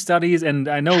PhD studies. And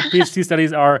I know PhD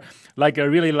studies are like a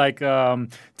really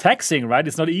taxing, right?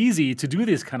 It's not easy to do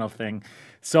this kind of thing.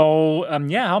 So,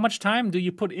 how much time do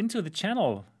you put into the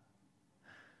channel?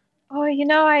 Oh,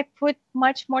 I put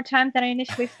much more time than I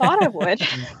initially thought I would.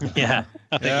 Yeah,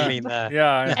 I think you mean that.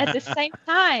 Yeah. At the same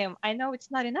time, I know it's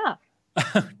not enough.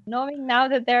 Knowing now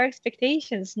that there are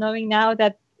expectations, knowing now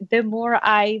that the more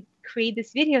I create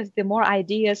these videos, the more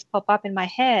ideas pop up in my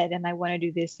head, and I want to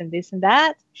do this and this and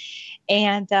that.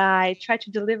 And I try to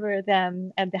deliver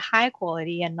them at the high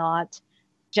quality and not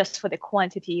just for the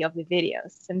quantity of the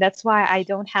videos. And that's why I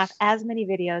don't have as many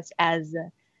videos as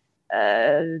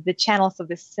the channels of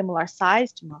this similar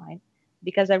size to mine,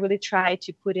 because I really try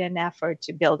to put in effort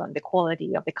to build on the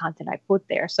quality of the content I put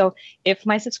there. So if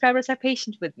my subscribers are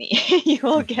patient with me, you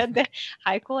will get the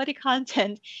high quality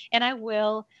content, and I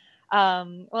will,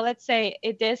 let's say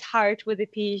it is hard with the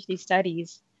PhD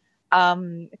studies,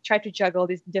 try to juggle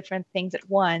these different things at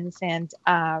once. And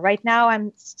right now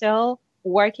I'm still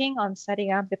working on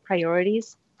setting up the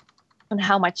priorities on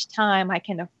how much time I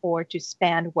can afford to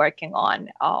spend working on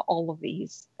all of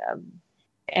these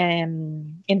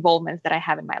involvements that I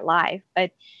have in my life.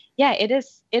 But yeah, it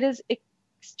is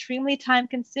extremely time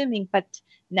consuming, but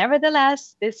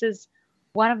nevertheless, this is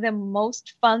one of the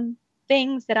most fun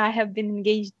things that I have been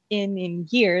engaged in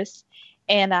years.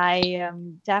 And I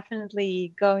am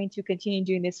definitely going to continue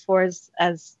doing this for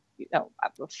as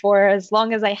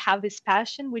long as I have this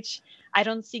passion, which I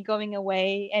don't see going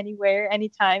away anywhere,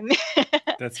 anytime.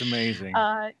 That's amazing.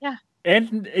 Yeah.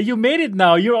 And you made it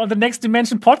now. You're on the Next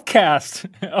Dimension podcast.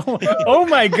 Oh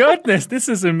my goodness. This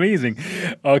is amazing.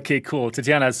 Okay, cool.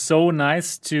 Tatiana, it's so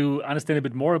nice to understand a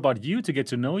bit more about you, to get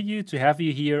to know you, to have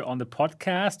you here on the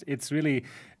podcast.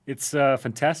 It's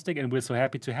fantastic, and we're so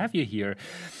happy to have you here.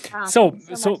 So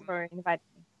much for inviting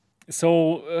me.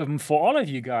 So for all of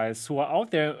you guys who are out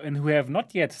there and who have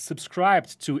not yet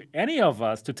subscribed to any of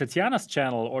us, to Tatiana's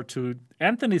channel or to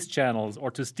Anthony's channels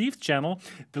or to Steve's channel,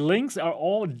 the links are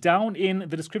all down in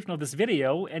the description of this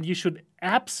video, and you should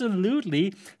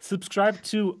absolutely subscribe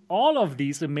to all of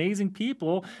these amazing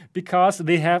people because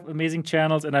they have amazing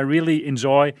channels, and I really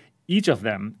enjoy each of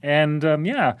them. And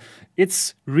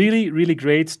it's really, really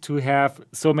great to have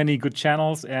so many good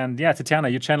channels. And yeah, Tatiana,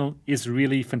 your channel is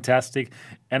really fantastic.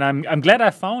 And I'm glad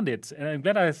I found it, and I'm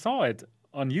glad I saw it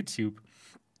on YouTube.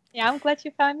 Yeah, I'm glad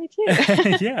you found me too.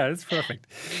 Yeah, it's perfect.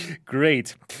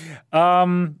 Great.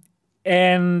 Another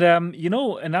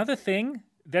thing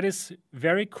that is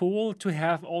very cool to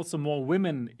have also more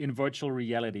women in virtual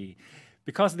reality,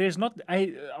 because there's not,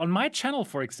 on my channel,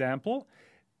 for example,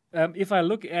 if I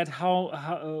look at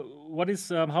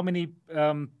how many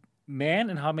men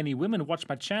and how many women watch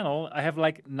my channel, I have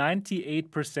like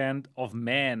 98% of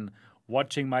men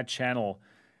watching my channel.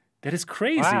 That is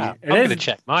crazy. Wow. I'm going to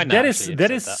check mine now.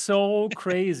 That is so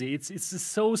crazy. It's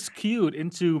so skewed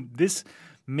into this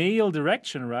male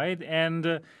direction, right?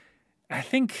 And I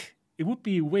think it would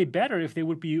be way better if there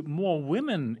would be more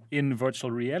women in virtual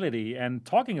reality and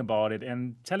talking about it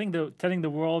and telling the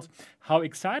world how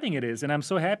exciting it is. And I'm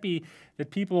so happy that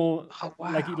people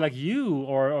like you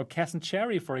or Cass and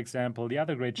Cherry, for example, the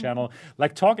other great channel,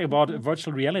 like talking about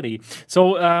virtual reality.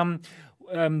 So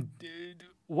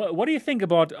what do you think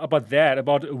about that,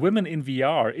 about women in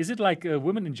VR? Is it like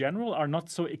women in general are not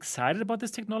so excited about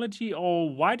this technology, or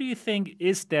why do you think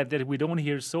is that we don't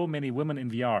hear so many women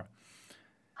in VR?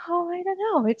 Oh, I don't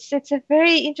know. It's a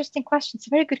very interesting question. It's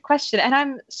a very good question. And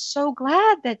I'm so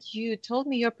glad that you told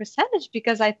me your percentage,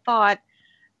 because I thought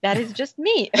That is just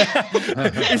me.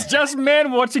 It's just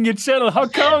men watching your channel. How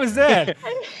come is that?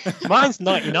 Mine's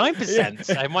 99%,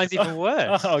 so mine's even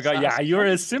worse. Oh god, yeah, you're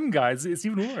a sim guy. It's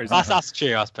even worse. That's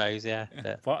true, I suppose. Yeah.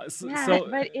 So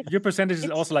your percentage is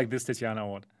also like this, Tatiana.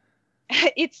 What?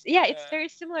 It's very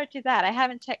similar to that. I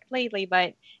haven't checked lately,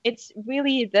 but it's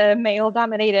really the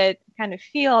male-dominated kind of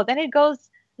field, and it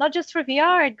goes not just for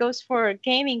VR; it goes for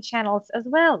gaming channels as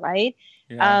well, right?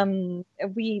 Yeah.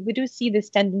 We do see this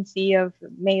tendency of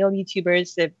male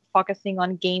YouTubers focusing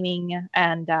on gaming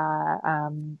and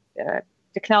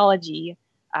technology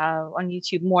on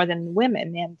YouTube more than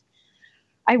women, and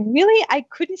I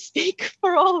couldn't speak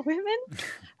for all women.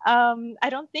 I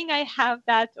don't think I have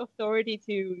that authority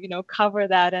to cover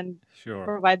that and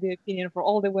provide the opinion for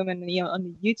all the women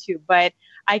on the YouTube. But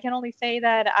I can only say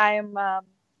that I am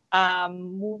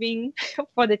moving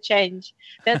for the change.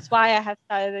 That's why I have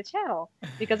started the channel,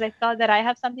 because I thought that I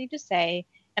have something to say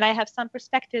and I have some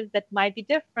perspectives that might be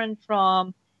different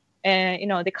from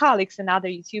the colleagues and other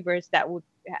YouTubers that would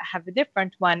have a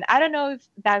different one. I don't know if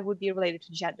that would be related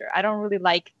to gender. I don't really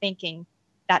like thinking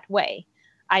that way.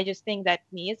 I just think that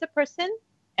me as a person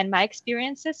and my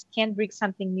experiences can bring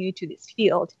something new to this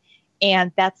field.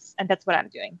 And that's what I'm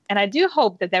doing. And I do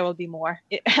hope that there will be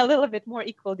a little bit more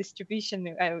equal distribution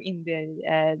in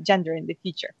the gender in the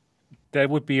future.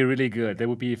 That would be really good. That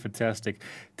would be fantastic.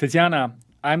 Tatiana,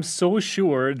 I'm so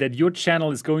sure that your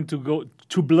channel is going to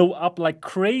blow up like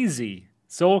crazy.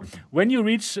 So when you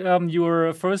reach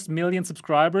your first 1 million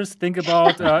subscribers, think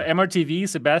about MRTV,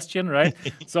 Sebastian, right?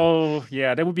 So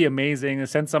yeah, that would be amazing.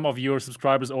 Send some of your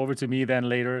subscribers over to me then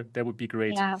later. That would be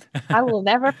great. Yeah, I will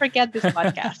never forget this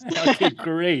podcast. Okay,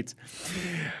 great.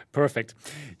 Perfect.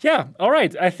 Yeah, all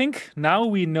right. I think now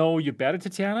we know you better,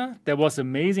 Tatiana. That was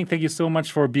amazing. Thank you so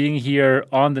much for being here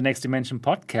on the Next Dimension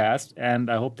podcast,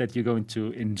 and I hope that you're going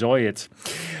to enjoy it.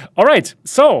 All right,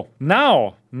 so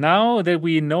now that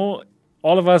we know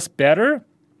all of us better,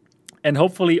 and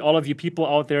hopefully all of you people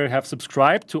out there have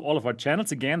subscribed to all of our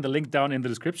channels. Again, the link down in the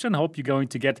description. Hope you're going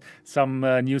to get some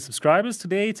new subscribers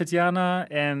today, Tatiana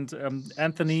and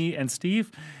Anthony and Steve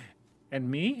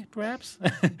and me, perhaps.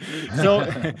 So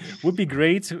would be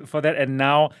great for that. And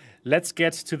now let's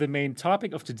get to the main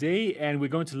topic of today, and we're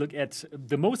going to look at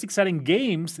the most exciting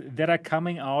games that are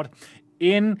coming out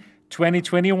in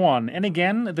 2021. And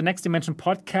again, the Next Dimension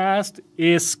podcast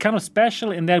is kind of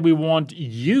special in that we want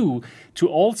you to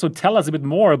also tell us a bit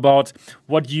more about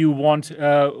what you want,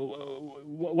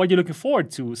 what you're looking forward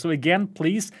to. So again,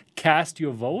 please cast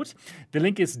your vote. The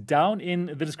link is down in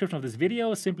the description of this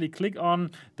video. Simply click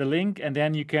on the link and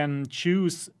then you can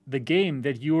choose the game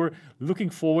that you're looking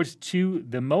forward to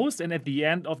the most. And at the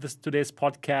end of today's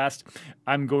podcast,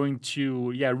 I'm going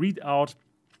to read out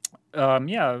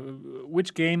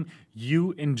which game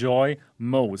you enjoy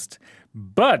most.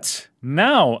 But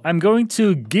now I'm going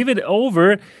to give it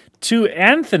over to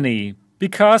Anthony,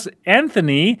 because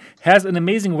Anthony has an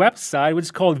amazing website which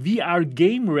is called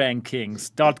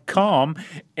vrgamerankings.com.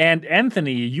 And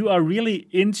Anthony, you are really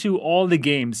into all the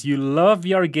games. You love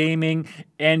VR gaming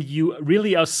and you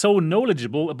really are so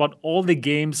knowledgeable about all the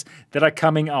games that are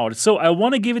coming out. So I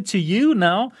want to give it to you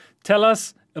now. Tell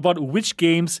us about which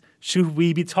games should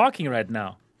we be talking right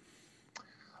now.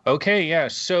 Okay, yeah.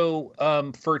 So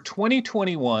for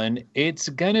 2021, it's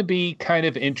going to be kind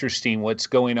of interesting what's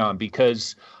going on,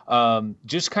 because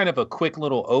just kind of a quick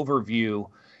little overview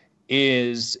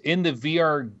is in the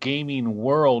VR gaming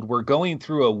world, we're going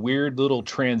through a weird little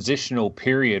transitional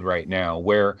period right now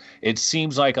where it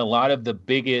seems like a lot of the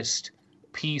biggest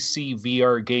PC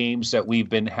VR games that we've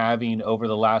been having over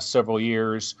the last several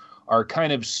years are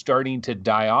kind of starting to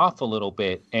die off a little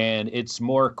bit, and it's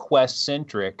more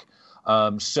Quest-centric.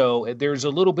 So there's a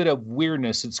little bit of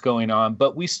weirdness that's going on,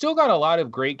 but we still got a lot of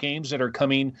great games that are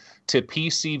coming to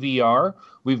PC VR.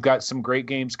 We've got some great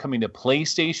games coming to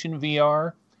PlayStation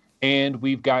VR, and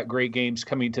we've got great games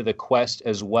coming to the Quest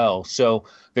as well. So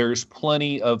there's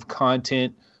plenty of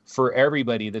content for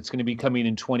everybody that's going to be coming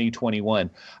in 2021.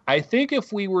 I think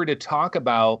if we were to talk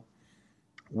about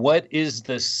what is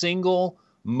the single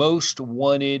most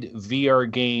wanted VR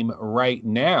game right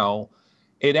now,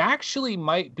 it actually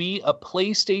might be a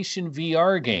PlayStation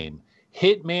VR game.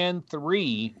 Hitman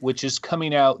 3, which is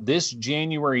coming out this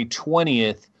January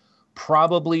 20th,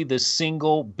 probably the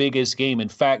single biggest game. In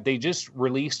fact, they just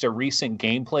released a recent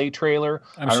gameplay trailer.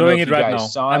 I'm showing it right now.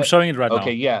 I'm showing it right now.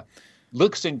 Okay, yeah.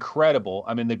 Looks incredible.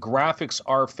 I mean, the graphics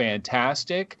are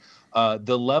fantastic.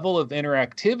 The level of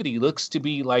interactivity looks to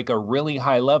be like a really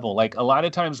high level. Like a lot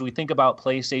of times we think about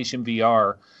PlayStation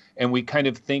VR and we kind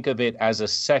of think of it as a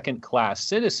second-class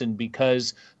citizen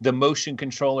because the motion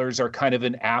controllers are kind of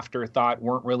an afterthought,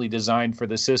 weren't really designed for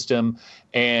the system,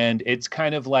 and it's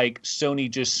kind of like Sony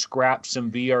just scrapped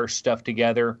some VR stuff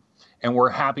together, and we're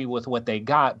happy with what they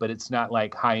got, but it's not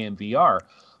like high-end VR.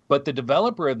 But the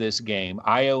developer of this game,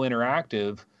 IO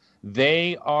Interactive,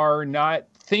 they are not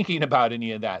thinking about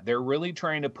any of that. They're really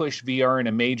trying to push VR in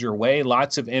a major way,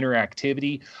 lots of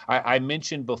interactivity. I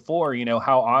mentioned before,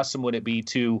 how awesome would it be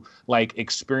to like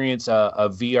experience a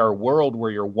VR world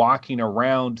where you're walking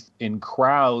around in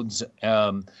crowds,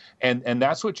 and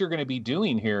that's what you're going to be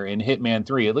doing here in Hitman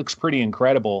 3. It looks pretty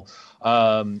incredible.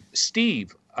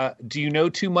 Steve, do you know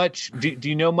too much? Do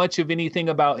you know much of anything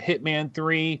about Hitman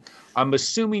 3? I'm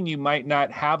assuming you might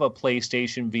not have a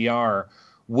PlayStation VR.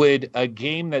 Would a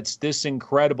game that's this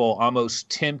incredible almost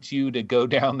tempt you to go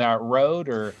down that road,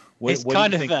 or what? It's what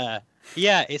kind do you of think?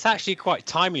 yeah. It's actually quite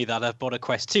timely that I've bought a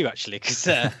Quest 2 actually, because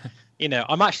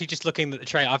I'm actually just looking at the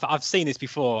trailer. I've seen this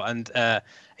before, and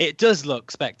it does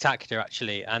look spectacular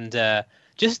actually, and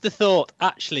just the thought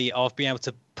actually of being able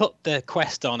to put the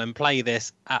Quest on and play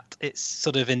this at its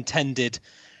sort of intended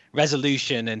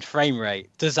resolution and frame rate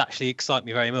does actually excite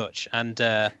me very much, and.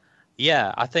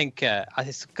 Yeah, I think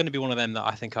it's going to be one of them that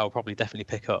I think I'll probably definitely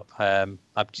pick up.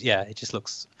 It just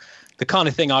looks the kind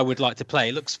of thing I would like to play.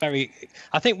 It looks very.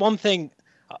 I think one thing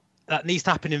that needs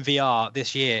to happen in VR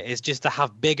this year is just to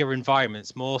have bigger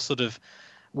environments, more sort of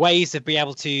ways of being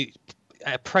able to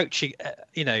approach,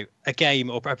 a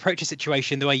game or approach a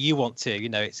situation the way you want to.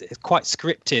 It's quite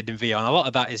scripted in VR, and a lot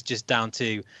of that is just down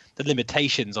to the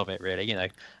limitations of it, really.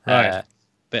 Right.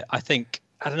 But I think.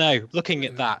 I don't know. Looking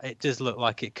at that, it does look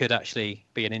like it could actually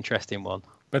be an interesting one.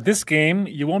 But this game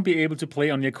you won't be able to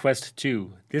play on your Quest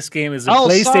 2. This game is a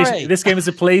PlayStation. PlayStation. This game is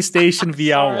a PlayStation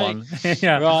VR one.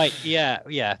 Yeah. Right.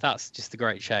 Yeah. That's just a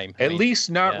great shame. At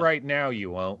least not right now. You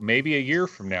won't. Maybe a year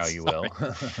from now you will.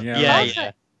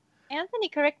 Yeah. Anthony,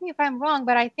 correct me if I'm wrong,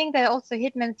 but I think that also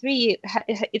Hitman 3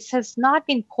 it has not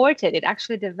been ported. It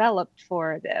actually developed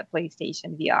for the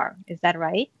PlayStation VR. Is that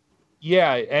right?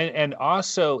 Yeah, and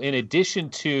also in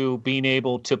addition to being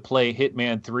able to play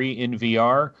Hitman 3 in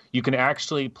VR, you can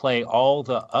actually play all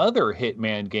the other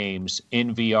Hitman games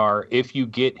in VR if you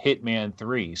get Hitman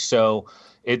 3. So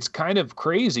it's kind of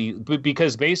crazy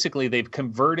because basically they've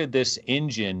converted this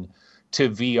engine to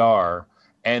VR,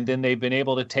 and then they've been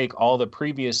able to take all the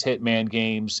previous Hitman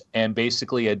games and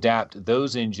basically adapt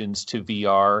those engines to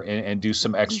VR and do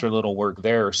some extra little work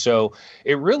there. So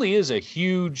it really is a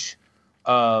huge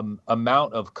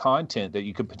amount of content that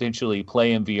you could potentially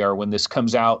play in VR when this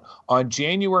comes out on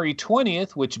January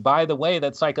 20th, which, by the way,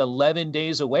 that's like 11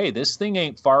 days away. This thing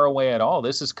ain't far away at all.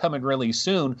 This is coming really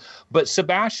soon. But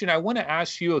Sebastian, I want to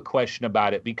ask you a question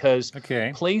about it because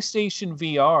PlayStation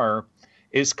VR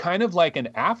is kind of like an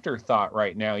afterthought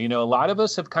right now. A lot of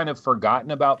us have kind of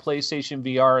forgotten about PlayStation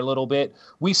VR a little bit.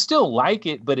 We still like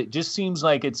it, but it just seems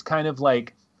like it's kind of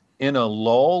like in a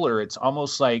lull, or it's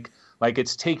almost like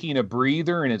it's taking a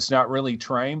breather and it's not really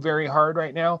trying very hard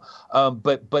right now.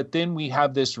 But then we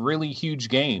have this really huge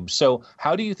game. So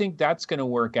how do you think that's going to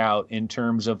work out in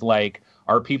terms of like,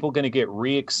 are people going to get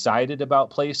re-excited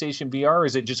about PlayStation VR? Or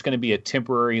is it just going to be a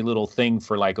temporary little thing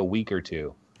for like a week or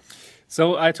two?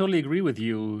 So I totally agree with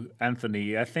you,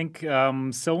 Anthony. I think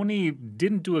Sony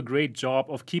didn't do a great job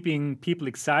of keeping people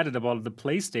excited about the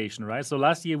PlayStation, right? So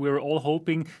last year we were all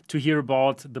hoping to hear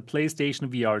about the PlayStation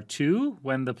VR 2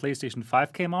 when the PlayStation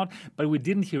 5 came out, but we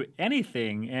didn't hear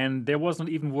anything, and there wasn't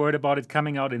even word about it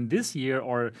coming out in this year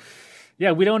or...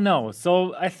 Yeah, we don't know.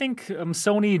 So I think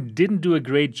Sony didn't do a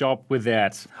great job with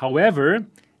that. However,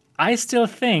 I still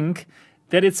think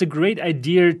that it's a great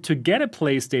idea to get a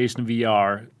PlayStation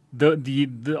VR.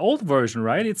 The old version,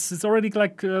 right? It's already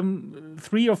like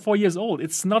 3 or 4 years old.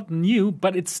 It's not new,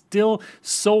 but it's still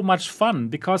so much fun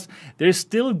because there's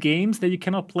still games that you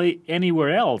cannot play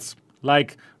anywhere else,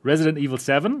 like Resident Evil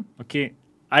 7. Okay,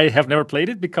 I have never played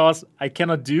it because I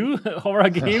cannot do horror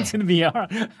games in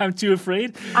VR. I'm too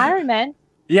afraid. Iron Man.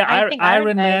 Yeah,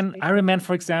 Iron Man,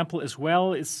 for example, as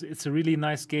well. It's a really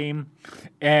nice game,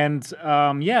 and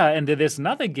and there's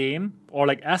another game, or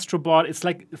like Astrobot. It's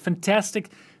like fantastic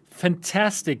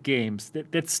games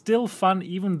that's still fun,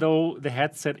 even though the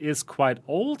headset is quite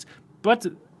old. But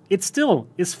it still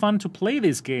is fun to play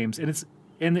these games,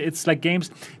 and it's like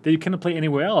games that you cannot play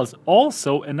anywhere else.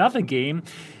 Also, another game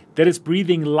that is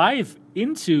breathing life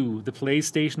into the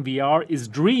PlayStation VR is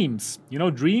Dreams.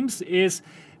 Dreams is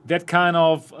that kind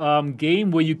of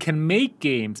game where you can make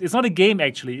games. It's not a game,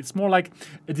 actually. It's more like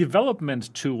a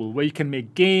development tool where you can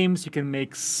make games, you can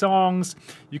make songs,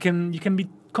 you can be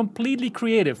completely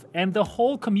creative, and the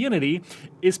whole community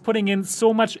is putting in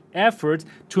so much effort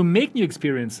to make new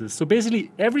experiences. So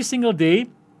basically, every single day,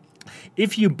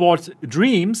 if you bought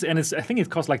Dreams, and I think it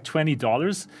costs like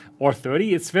 $20 or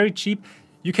 $30, it's very cheap.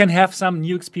 You can have some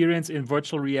new experience in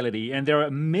virtual reality, and there are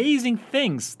amazing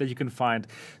things that you can find.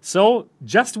 So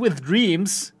just with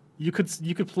Dreams, you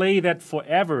could play that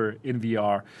forever in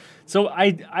VR. So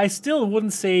I still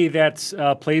wouldn't say that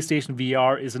PlayStation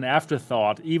VR is an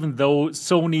afterthought, even though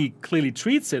Sony clearly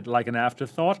treats it like an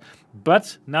afterthought.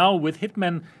 But now with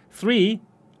Hitman 3,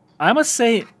 I must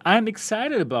say I'm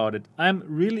excited about it. I'm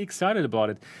really excited about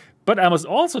it. But I must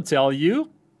also tell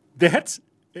you that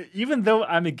even though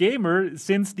I'm a gamer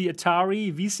since the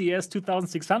Atari VCS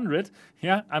 2600,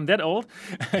 yeah, I'm that old,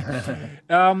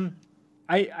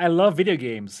 I love video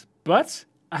games. But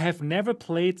I have never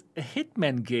played a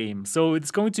Hitman game, so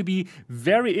it's going to be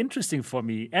very interesting for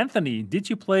me. Anthony, did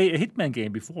you play a Hitman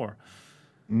game before?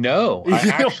 No, I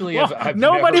actually have. I've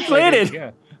Nobody never played it.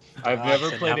 Yeah, I've never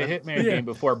played a Hitman game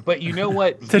before. But you know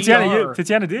what?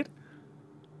 Tatiana did?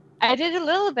 I did a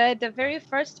little bit, the very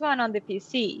first one on the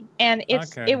PC, and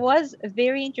it was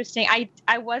very interesting.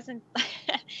 I wasn't,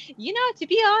 to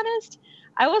be honest,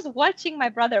 I was watching my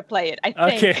brother play it, I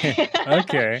think.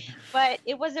 Okay. But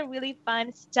it was a really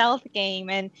fun stealth game,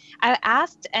 and I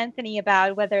asked Anthony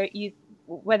about whether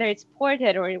it's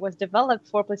ported or it was developed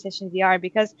for PlayStation VR,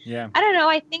 because I don't know,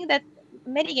 I think that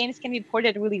many games can be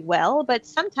ported really well, but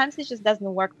sometimes it just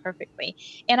doesn't work perfectly.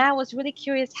 And I was really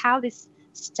curious how this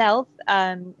stealth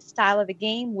style of the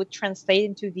game would translate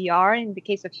into VR in the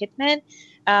case of Hitman,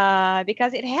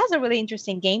 because it has a really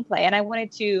interesting gameplay, and I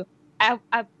wanted to. I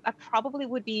probably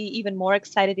would be even more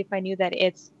excited if I knew that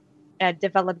it's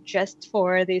developed just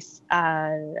for this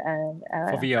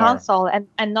VR console,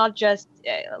 and not just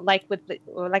like with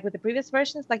the previous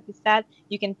versions. Like you said,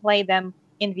 you can play them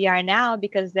in VR now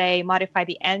because they modify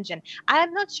the engine.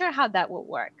 I'm not sure how that will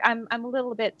work. I'm a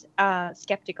little bit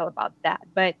skeptical about that,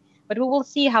 but we will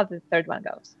see how the third one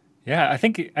goes. Yeah, I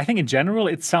think in general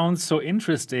it sounds so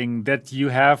interesting that you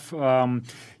have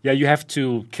you have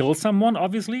to kill someone,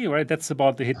 obviously, right? That's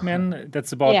about the Hitman.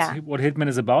 That's about what Hitman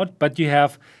is about. But you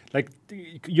have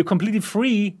you're completely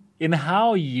free in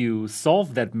how you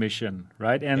solve that mission,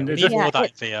 right? And we need more of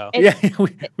that in VR.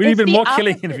 We need a bit more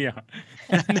killing in VR.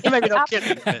 Maybe not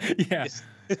killing, but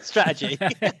it's strategy.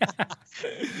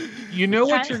 You know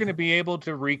what you're going to be able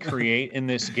to recreate in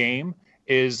this game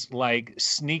is like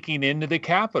sneaking into the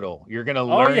Capitol. You're going to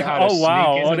learn how to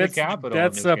sneak into the Capitol.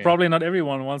 That's probably not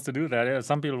everyone wants to do that. Yeah,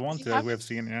 some people want to, we have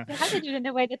seen. Yeah, you have to do it in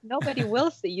a way that nobody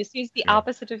will see. You see, it's the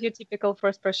opposite of your typical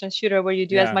first-person shooter where you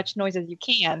do as much noise as you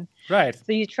can. Right.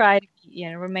 So you try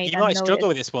to remain unnoticed. You might struggle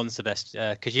with this one,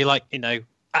 Sebastian, because you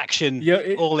action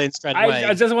all in straight away.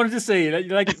 I just wanted to say,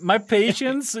 like my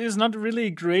patience is not really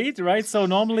great, right? So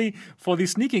normally for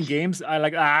these sneaking games,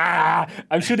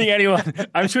 I'm shooting anyone.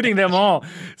 I'm shooting them all.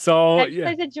 So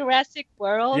like the Jurassic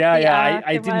World.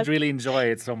 I didn't really enjoy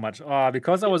it so much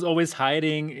because I was always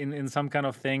hiding in some kind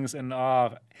of things, and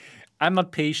I'm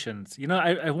not patient.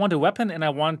 I want a weapon and I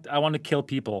want to kill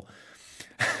people.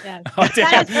 Yes.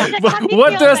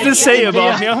 What does this say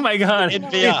about me? Oh my God. In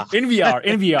VR.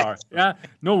 In VR. Yeah.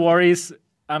 No worries.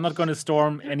 I'm not going to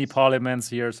storm any parliaments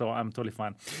here, so I'm totally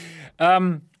fine.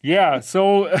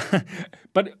 So,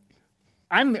 but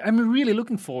I'm really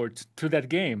looking forward to that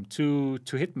game, to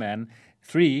Hitman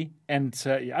 3, and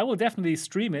I will definitely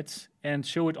stream it and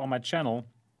show it on my channel.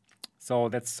 So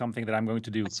that's something that I'm going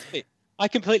to do. I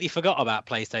completely forgot about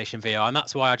PlayStation VR, and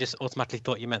that's why I just automatically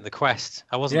thought you meant the Quest.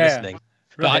 I wasn't listening.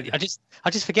 But I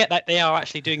just forget that they are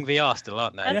actually doing VR still,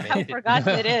 aren't they? That's how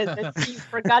forgotten it is. You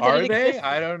forgot are it they? existed.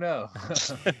 I don't know.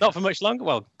 Not for much longer.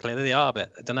 Well, clearly they are,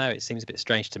 but I don't know. It seems a bit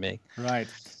strange to me. Right.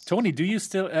 Tony,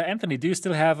 Anthony, do you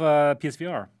still have a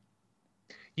PSVR?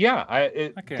 Yeah,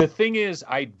 the thing is,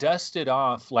 I dust it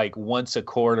off like once a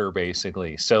quarter,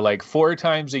 basically. So like 4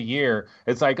 times a year,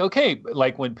 it's like, okay,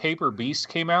 like when Paper Beast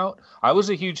came out, I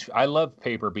love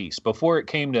Paper Beast. Before it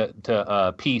came to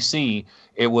PC,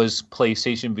 it was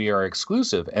PlayStation VR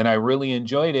exclusive, and I really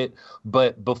enjoyed it.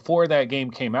 But before that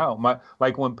game came out,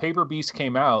 when Paper Beast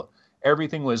came out,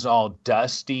 everything was all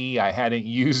dusty. I hadn't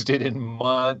used it in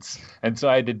months, and so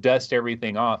I had to dust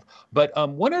everything off. But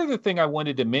one other thing I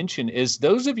wanted to mention is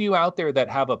those of you out there that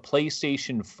have a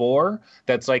PlayStation 4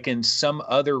 that's like in some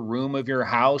other room of your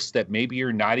house that maybe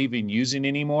you're not even using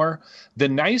anymore, the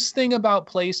nice thing about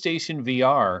PlayStation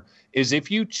VR is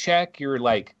if you check your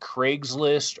like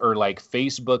Craigslist or like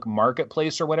Facebook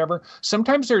Marketplace or whatever,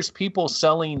 sometimes there's people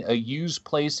selling a used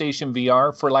PlayStation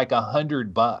VR for like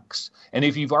 $100. And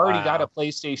if you've already got a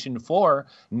PlayStation 4,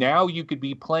 now you could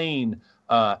be playing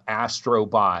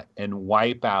Astrobot and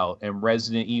Wipeout and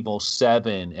Resident Evil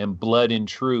 7 and Blood and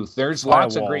Truth. There's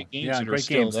lots of great games that are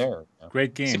still there.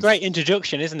 Great games. It's a great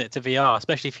introduction, isn't it, to VR,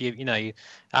 especially if you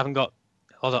haven't got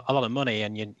a lot of money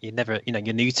and you never,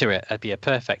 you're new to it. It'd be a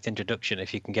perfect introduction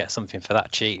if you can get something for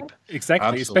that cheap. Exactly.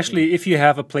 Absolutely. Especially if you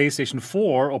have a PlayStation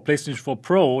 4 or PlayStation 4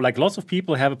 Pro. Like lots of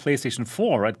people have a PlayStation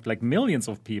 4, right? Like millions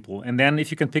of people. And then if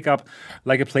you can pick up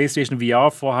like a PlayStation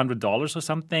VR for $100 or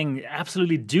something,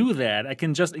 absolutely do that. I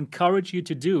can just encourage you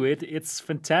to do it. It's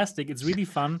fantastic. It's really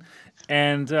fun.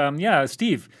 And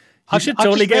Steve, you should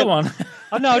totally get one.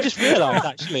 Oh no, I just realized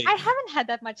actually. I haven't had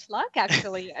that much luck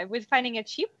actually with finding a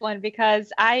cheap one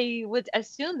because I would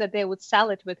assume that they would sell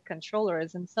it with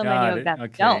controllers, and so many of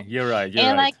them don't. You're right. No,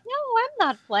 I'm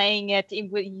not playing it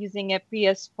using a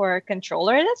PS4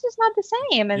 controller. That's just not the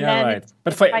same. And then right.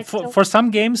 But for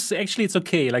some games, actually, it's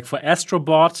okay. Like for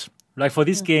Astrobot, like for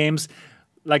these games.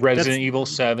 Like Resident Evil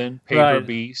 7, Paper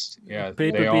Beast. Yeah,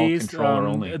 they all controller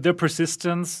only. The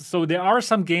Persistence. So there are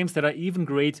some games that are even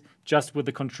great just with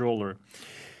the controller.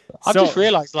 I've just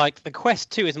realized, like, the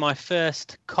Quest 2 is my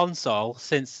first console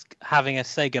since having a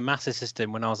Sega Master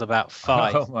System when I was about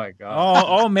 5. Oh, my God.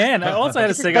 Oh man. I also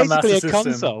had a Sega Master System. It's basically a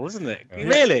console, isn't it?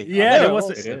 Really? Yeah, it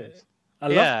was. I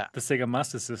love Yeah. the Sega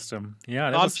Master System. Yeah,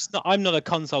 I'm not a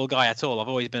console guy at all. I've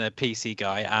always been a PC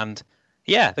guy. And,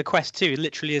 yeah, the Quest 2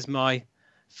 literally is my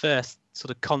first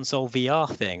sort of console VR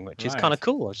thing, which is kind of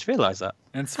cool. I just realized that.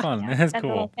 It's fun. It's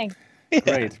cool. Yeah.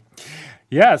 Great.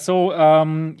 Yeah. So,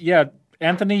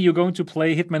 Anthony, you're going to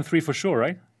play Hitman 3 for sure,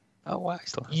 right? Oh, wow.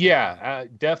 Yeah,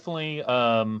 definitely.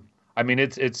 I mean,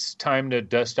 it's time to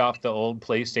dust off the old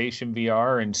PlayStation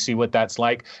VR and see what that's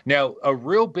like. Now, a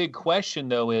real big question,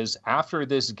 though, is after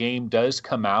this game does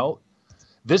come out,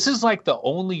 this is like the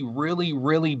only really,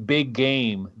 really big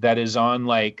game that is on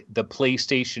like the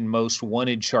PlayStation Most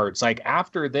Wanted charts. Like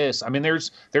after this, I mean,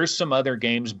 there's some other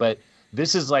games, but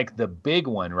this is like the big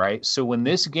one, right? So when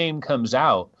this game comes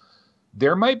out,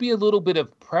 there might be a little bit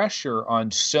of pressure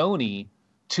on Sony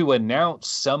to announce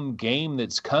some game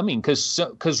that's coming.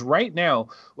 Because right now,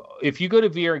 if you go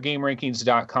to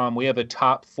VRGameRankings.com, we have a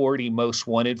top 40 most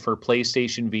wanted for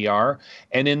PlayStation VR.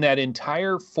 And in that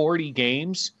entire 40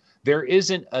 games, there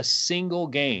isn't a single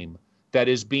game that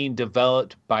is being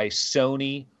developed by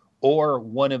Sony or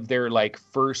one of their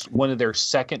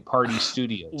second party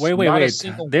studios. Wait.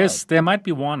 There might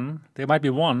be one.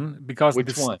 Because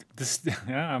which one?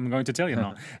 I'm going to tell you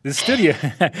now. The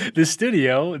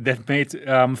studio that made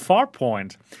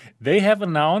Farpoint, they have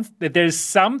announced that there's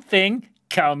something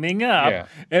coming up,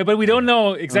 but we don't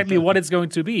know exactly what it's going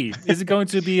to be. Is it going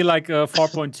to be like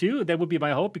Farpoint 2? That would be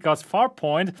my hope, because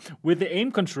Farpoint with the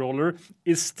aim controller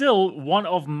is still one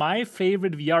of my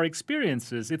favorite VR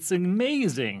experiences. It's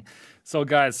amazing. So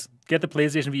guys, get the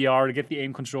PlayStation VR, get the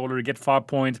aim controller, get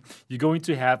Farpoint. You're going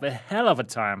to have a hell of a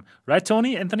time. Right,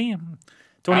 Anthony?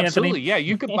 Absolutely, yeah.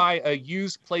 You could buy a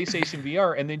used PlayStation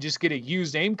VR and then just get a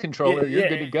used aim controller. You're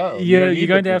good to go. You're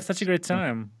going to have such a great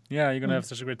time. Yeah, you're going to have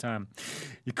such a great time.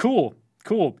 Cool.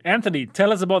 Anthony,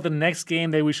 tell us about the next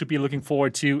game that we should be looking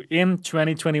forward to in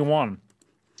 2021.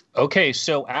 Okay,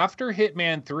 so after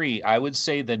Hitman 3, I would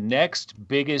say the next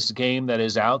biggest game that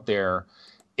is out there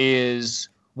is,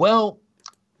 well,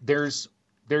 there's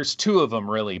two of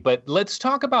them really, but let's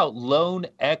talk about Lone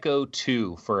Echo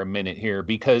 2 for a minute here,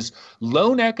 because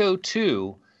Lone Echo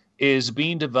 2 is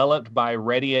being developed by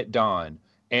Ready at Dawn.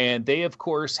 And they, of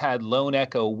course, had Lone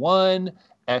Echo 1,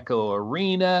 Echo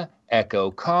Arena,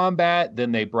 Echo Combat.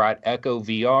 Then they brought Echo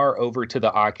VR over to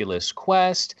the Oculus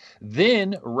Quest.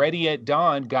 Then Ready at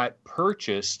Dawn got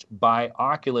purchased by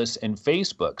Oculus and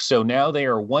Facebook. So now they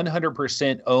are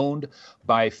 100% owned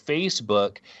by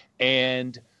Facebook.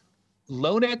 And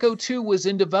Lone Echo 2 was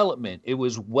in development. It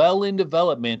was well in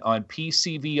development on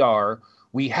PC VR.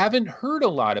 We haven't heard a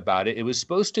lot about it. It was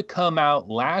supposed to come out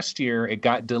last year. It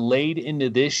got delayed into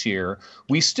this year.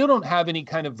 We still don't have any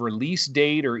kind of release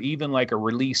date or even like a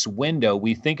release window.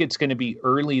 We think it's going to be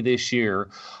early this year.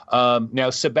 Now,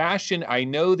 Sebastian, I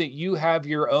know that you have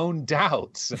your own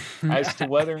doubts as to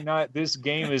whether or not this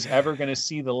game is ever going to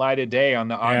see the light of day on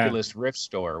the Oculus Rift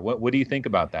store. What do you think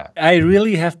about that? I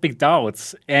really have big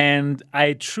doubts, and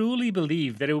I truly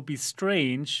believe that it would be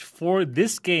strange for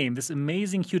this game, this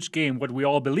amazing, huge game, what we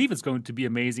all believe is going to be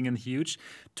amazing and huge,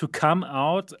 to come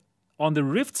out on the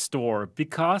Rift store,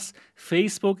 because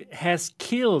Facebook has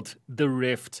killed the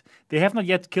Rift. They have not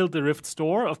yet killed the Rift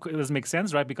store. Of course, it doesn't make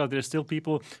sense, right? Because there's still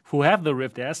people who have the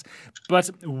Rift S. But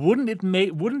wouldn't it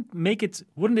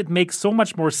make so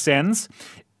much more sense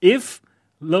if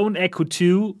Lone Echo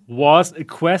 2 was a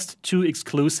Quest 2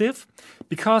 exclusive?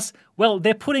 Because, well,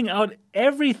 they're putting out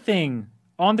everything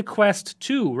on the Quest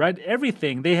 2, right?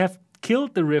 Everything. They have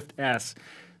killed the Rift S.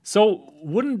 So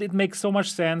wouldn't it make so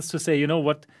much sense to say, you know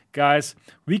what, guys,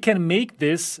 we can make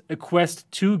this a Quest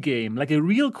 2 game, like a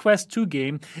real Quest 2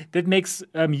 game that makes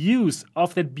use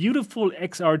of that beautiful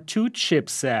XR2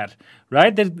 chipset,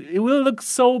 right? That it will look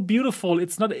so beautiful.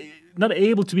 It's not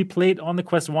able to be played on the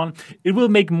Quest 1. It will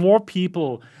make more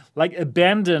people like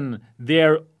abandon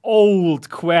their old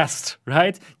Quest,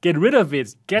 right? Get rid of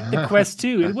it. Get the Quest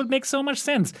 2. It would make so much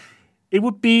sense. It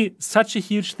would be such a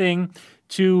huge thing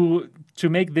to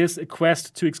make this a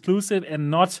Quest 2 exclusive and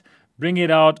not bring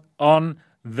it out on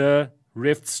the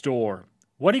Rift store.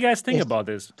 What do you guys think about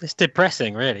this? It's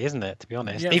depressing, really, isn't it, to be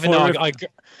honest? Yeah, even though I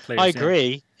players,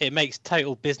 agree, it makes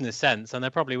total business sense, and they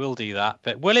probably will do that.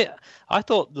 But will it? I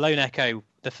thought Lone Echo,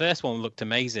 the first one, looked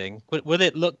amazing. Will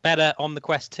it look better on the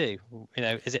Quest 2? You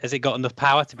know, has it got enough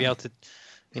power to be able to...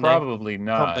 Probably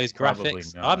not. Those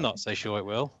graphics. I'm not so sure it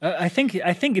will. I think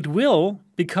it will,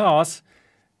 because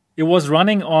it was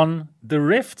running on the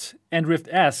Rift and Rift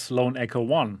S Lone Echo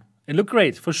 1. It looked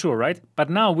great, for sure, right? But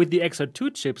now with the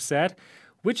XR2 chipset,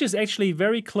 which is actually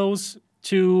very close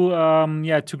to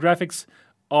graphics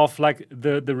of like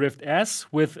the Rift S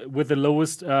with the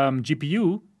lowest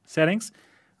GPU settings,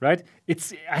 right?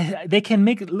 They can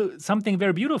make something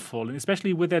very beautiful, and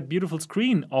especially with that beautiful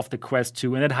screen of the Quest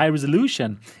 2 and that high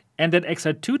resolution and that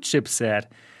XR2 chipset.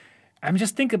 I'm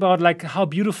just thinking about like how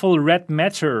beautiful Red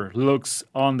Matter looks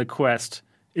on the Quest.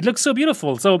 It looks so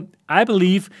beautiful. So I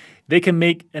believe they can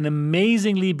make an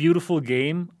amazingly beautiful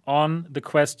game on the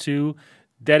Quest 2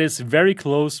 that is very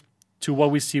close to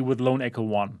what we see with Lone Echo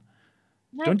 1.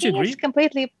 Don't you agree? It's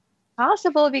completely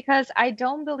possible, because I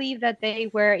don't believe that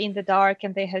they were in the dark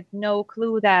and they had no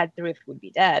clue that the Rift would be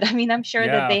dead. I mean, I'm sure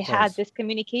that they had this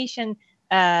communication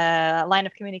line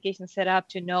of communication set up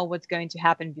to know what's going to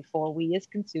happen before we as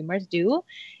consumers do.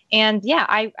 And yeah,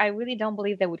 I really don't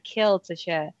believe they would kill such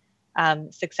a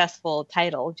successful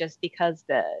title just because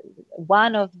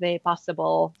one of the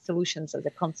possible solutions of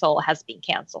the console has been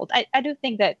canceled. I do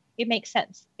think that it makes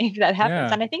sense if that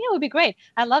happens, and I think it would be great.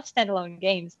 I love standalone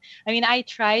games. I mean, I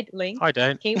tried Link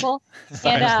Cable,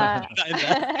 and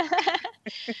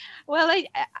well,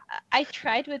 I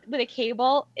tried with a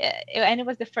cable, and it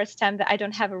was the first time that I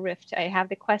don't have a Rift. I have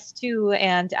the Quest 2,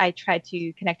 and I tried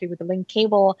to connect it with the Link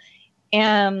Cable,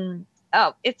 and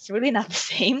it's really not the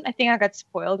same. I think I got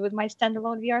spoiled with my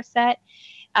standalone VR set.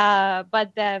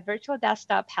 But the virtual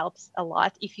desktop helps a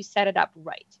lot if you set it up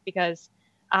right, because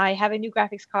I have a new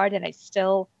graphics card and it's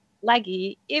still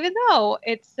laggy, even though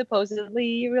it's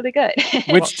supposedly really good.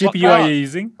 Which GPU are you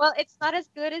using? Well, it's not as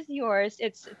good as yours.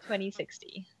 It's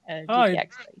 2060. GTX GTX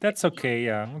 2060. That's okay.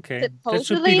 Yeah, okay. Supposedly That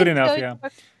should be good enough. Yeah.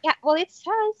 Yeah. Well, it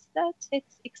says that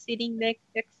it's exceeding the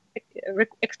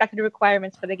expected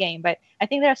requirements for the game, but I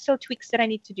think there are still tweaks that I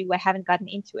need to do. I haven't gotten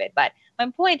into it, but my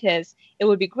point is, it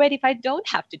would be great if I don't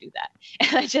have to do that,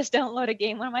 and I just download a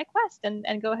game on my Quest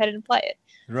and go ahead and play it.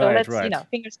 Right, so let's,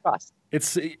 fingers crossed.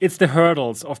 It's the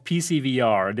hurdles of PC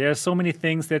VR. There are so many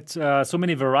things so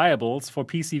many variables for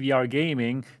PC VR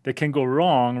gaming that can go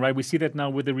wrong, right? We see that now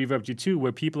with the Reverb G2,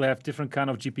 where people have different kind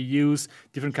of GPUs,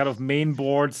 different kind of main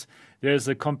boards. There's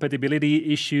a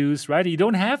compatibility issues, right? You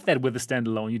don't have that with the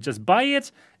standalone. You just buy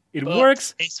it, it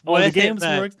works, all the games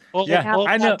work.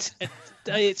 I know.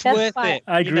 It's worth it.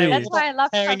 I agree. That's why I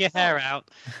love tearing your hair out,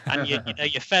 and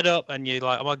you're fed up, and you're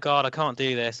like, oh my god, I can't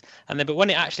do this. And then, but when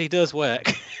it actually does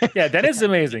work, yeah, that is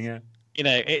amazing. Yeah,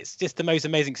 it's just the most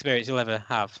amazing experience you'll ever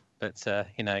have. But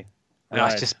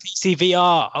that's just PC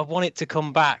VR. I want it to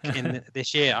come back in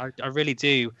this year. I really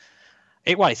do.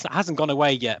 It hasn't gone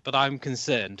away yet, but I'm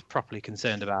properly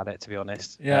concerned about it, to be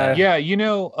honest. Yeah.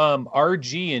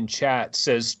 RG in chat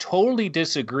says, totally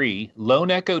disagree.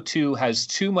 Lone Echo 2 has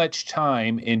too much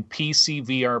time in PC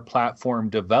VR platform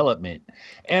development.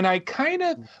 And I kind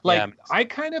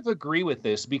of agree with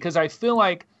this, because I feel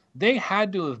like they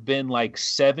had to have been like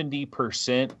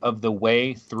 70% of the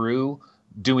way through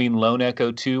doing Lone Echo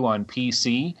 2 on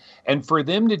PC, and for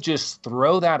them to just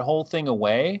throw that whole thing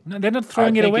away, no, they're not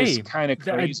throwing it away. It's kind of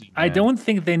crazy. I don't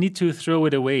think they need to throw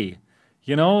it away.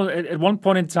 At one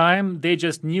point in time, they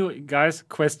just knew, guys,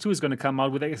 Quest 2 is going to come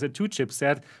out with the XR2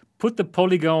 chipset, put the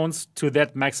polygons to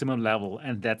that maximum level,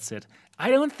 and that's it.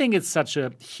 I don't think it's such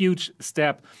a huge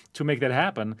step to make that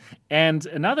happen. And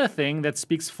another thing that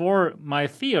speaks for my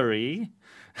theory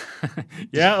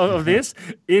of this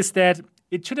is that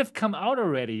it should have come out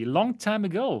already a long time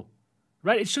ago,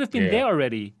 right? It should have been there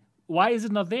already. Why is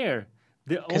it not there?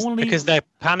 Because they're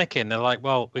panicking. They're like,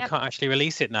 well, we can't actually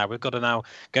release it now. We've got to now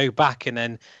go back and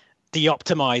then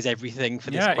de-optimize everything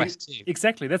for this Quest 2.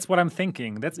 Exactly. That's what I'm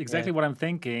thinking. That's exactly what I'm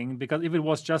thinking. Because if it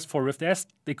was just for Rift S,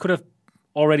 they could have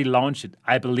already launched it,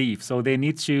 I believe. So they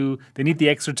need the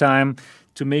extra time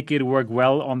to make it work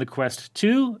well on the Quest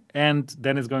 2, and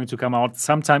then it's going to come out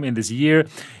sometime in this year.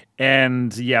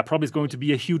 And yeah, probably it's going to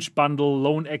be a huge bundle,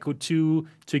 Lone Echo 2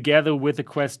 together with the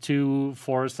Quest 2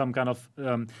 for some kind of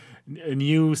a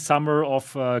new summer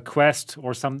of Quest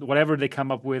or whatever they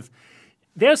come up with.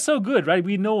 They're so good, right?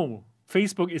 We know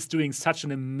Facebook is doing such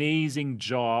an amazing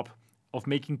job of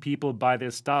making people buy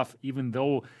their stuff, even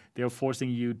though they're forcing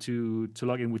you to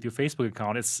log in with your Facebook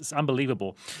account. It's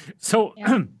unbelievable. So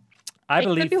I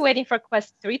believe... could be waiting for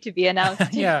Quest 3 to be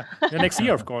announced. Yeah, the next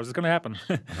year, of course. It's going to happen.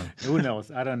 Who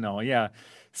knows? I don't know. Yeah.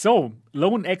 So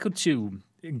Lone Echo 2,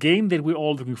 a game that we're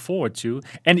all looking forward to.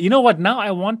 And you know what? Now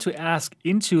I want to ask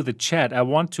into the chat,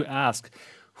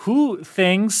 who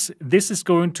thinks this is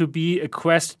going to be a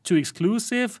Quest 2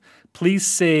 exclusive? Please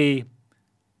say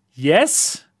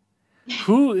yes.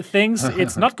 Who thinks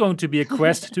it's not going to be a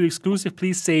Quest 2 exclusive?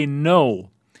 Please say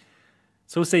no.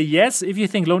 So say yes if you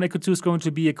think Lone Echo 2 is going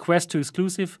to be a Quest 2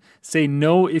 exclusive. Say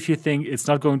no if you think it's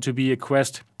not going to be a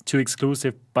Quest 2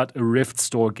 exclusive, but a Rift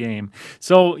Store game.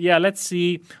 So yeah, let's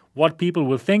see what people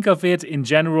will think of it in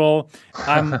general.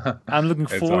 I'm looking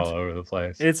forward. It's all over the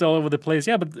place. It's all over the place.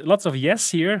 Yeah, but lots of yes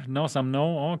here. No, some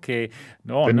no. Okay.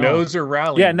 No, the no's are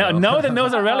rallying. Yeah, no, the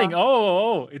no's are rallying.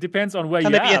 Oh, it depends on where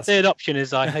Can you there be ask. a third option?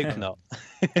 Is I hope not.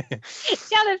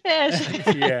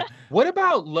 Jellyfish. Yeah. What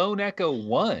about Lone Echo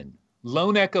 1?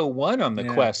 Lone Echo 1 on the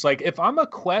Quest. Like, if I'm a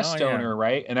Quest owner,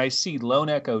 right, and I see Lone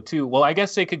Echo 2, well, I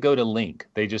guess they could go to Link.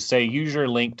 They just say, use your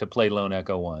Link to play Lone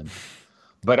Echo 1.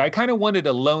 But I kind of wanted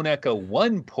a Lone Echo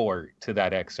 1 port to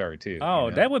that XR2. Oh,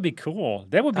 that would be cool.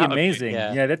 That would be amazing.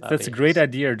 That's a great nice.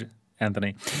 idea,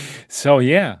 Anthony. So,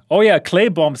 yeah. Oh, yeah, Clay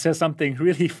Bomb says something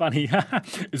really funny.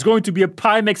 It's going to be a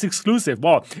Pimax exclusive.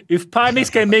 Wow. If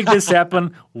Pimax can make this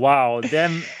happen, wow,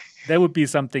 then... that would be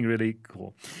something really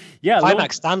cool. Yeah,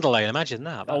 Pimax standalone. Imagine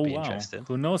that. That'd be interesting.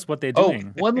 Who knows what they're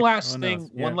doing? One last thing.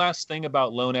 Yeah. One last thing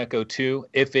about Lone Echo 2.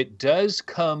 If it does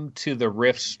come to the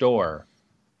Rift Store,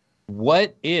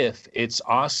 what if it's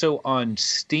also on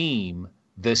Steam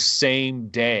the same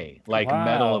day, like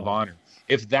Medal of Honor?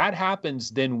 If that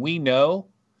happens, then we know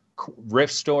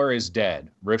Rift Store is dead.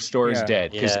 Rift Store is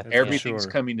dead because everything's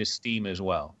coming to Steam as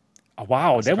well.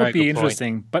 Wow, that would be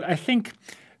interesting. But I think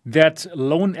that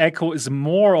Lone Echo is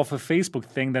more of a Facebook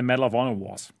thing than Medal of Honor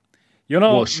was. You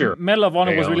know, well, sure. Medal of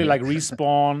Honor was really like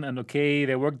Respawn, and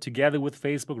they worked together with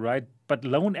Facebook, right? But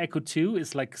Lone Echo 2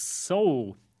 is like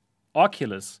so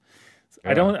Oculus.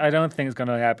 Yeah. I don't think it's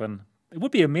gonna happen. It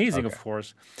would be amazing, of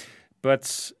course,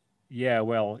 but yeah,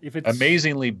 well, if it's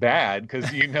amazingly bad, because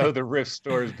the Rift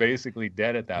Store is basically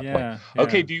dead at that point.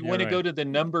 Okay, do you want to go to the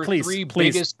number 3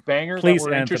 biggest banger that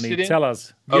we're interested in? Tell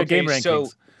us. Game rankings. So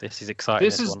this is exciting.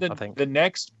 This is the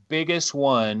next biggest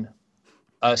one.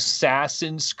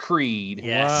 Assassin's Creed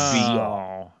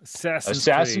VR.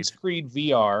 Assassin's Creed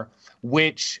VR,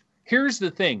 which, here's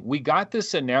the thing. We got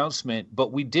this announcement,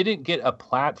 but we didn't get a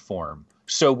platform.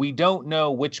 So we don't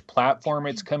know which platform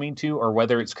it's coming to or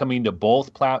whether it's coming to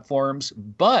both platforms.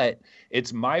 But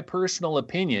it's my personal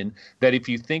opinion that if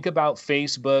you think about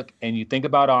Facebook and you think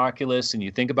about Oculus and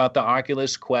you think about the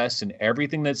Oculus Quest and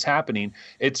everything that's happening,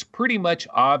 it's pretty much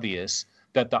obvious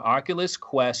that the Oculus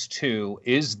Quest 2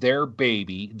 is their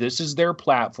baby. This is their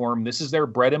platform. This is their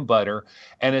bread and butter.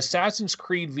 And Assassin's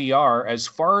Creed VR, as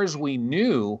far as we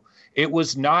knew, it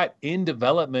was not in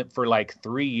development for like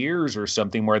 3 years or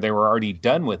something where they were already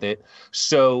done with it.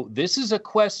 So this is a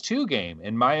Quest 2 game,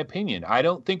 in my opinion. I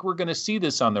don't think we're going to see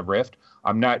this on the Rift.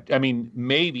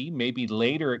 Maybe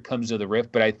later it comes to the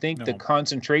Rift, but I think the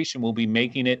concentration will be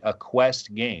making it a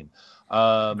Quest game.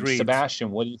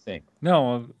 Sebastian, what do you think?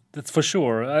 No, that's for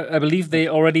sure. I believe they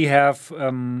already have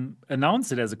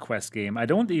announced it as a Quest game. I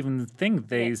don't even think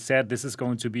they said this is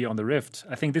going to be on the Rift.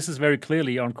 I think this is very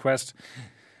clearly on Quest.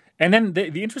 And then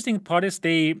the interesting part is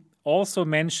they also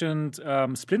mentioned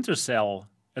Splinter Cell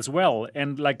as well.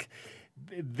 And like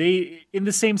they, in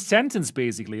the same sentence,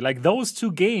 basically, like those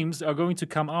two games are going to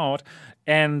come out.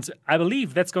 And I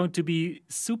believe that's going to be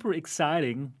super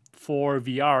exciting for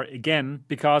VR again,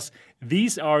 because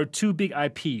these are two big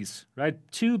IPs, right?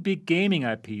 Two big gaming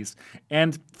IPs.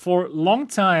 And for a long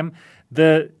time,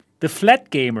 the flat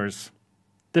gamers,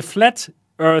 the flat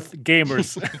Earth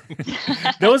gamers,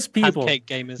 those people,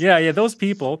 gamers. Those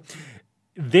people,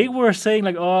 they were saying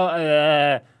like,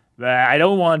 I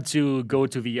don't want to go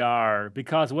to VR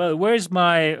because, well, where's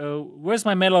my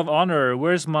Medal of Honor?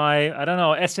 Where's my,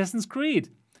 Assassin's Creed?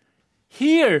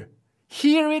 Here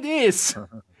it is.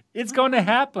 It's going to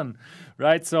happen,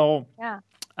 right? So Yeah.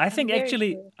 I think very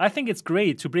actually, curious. I think it's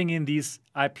great to bring in these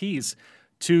IPs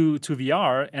to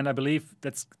VR, and I believe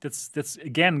that's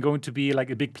again going to be like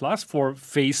a big plus for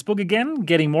Facebook again,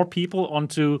 getting more people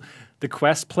onto the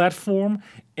Quest platform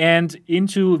and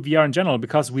into VR in general,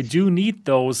 because we do need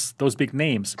those big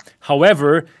names.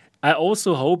 However, I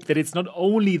also hope that it's not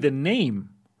only the name,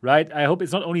 right? I hope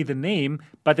it's not only the name,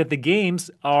 but that the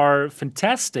games are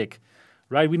fantastic,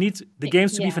 right? We need the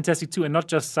games to be Yeah. fantastic too, and not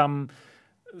just some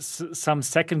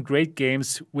second-grade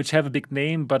games which have a big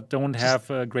name but don't have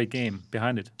a great game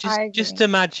behind it. I Just agree.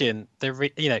 imagine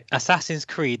Assassin's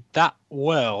Creed, that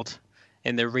world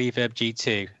in the Reverb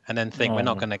G2, and then think we're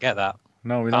not Oh. going to get that.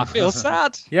 No, we I don't. feel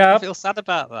sad. Yeah. I feel sad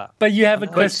about that. But you have a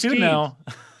But Quest 2 Steve- now.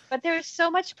 But there is so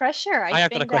much pressure. I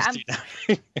have got a think that question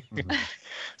now.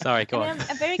 Sorry, go on.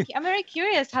 I'm very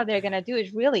curious how they're gonna do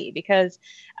it really, because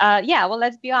well,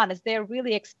 let's be honest, they're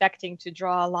really expecting to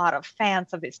draw a lot of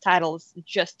fans of these titles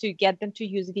just to get them to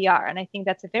use VR, and I think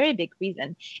that's a very big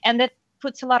reason, and that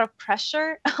puts a lot of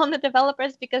pressure on the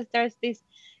developers because there's these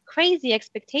crazy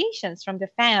expectations from the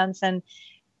fans, and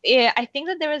I think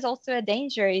that there is also a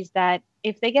danger is that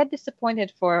if they get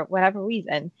disappointed for whatever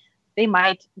reason, they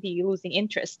might be losing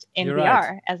interest in You're VR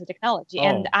right. as a technology. Oh.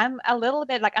 And I'm a little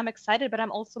bit I'm excited, but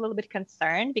I'm also a little bit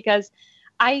concerned because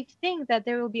I think that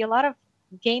there will be a lot of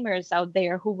gamers out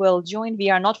there who will join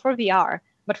VR, not for VR,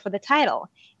 but for the title.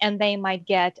 And they might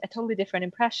get a totally different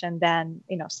impression than,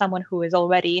 someone who is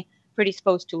already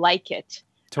predisposed to like it.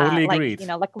 Totally like, agreed.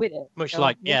 Like with it. Much So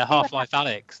like, we'll see what Half-Life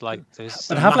Alyx. Like, there's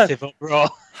some Half-Life- massive uproar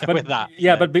with that.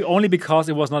 Yeah, but only because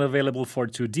it was not available for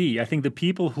 2D. I think the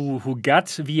people who got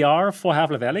VR for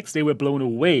Half-Life Alyx, they were blown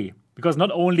away. Because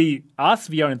not only us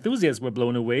VR enthusiasts were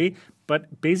blown away,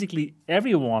 but basically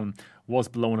everyone was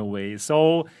blown away.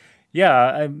 So,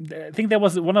 yeah, I think that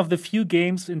was one of the few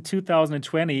games in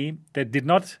 2020 that did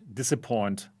not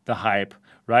disappoint the hype,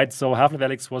 right? So Half-Life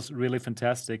Alyx was really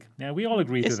fantastic. Yeah, we all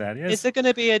agree to that. Yes. Is there going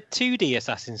to be a 2D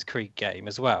Assassin's Creed game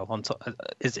as well? On top,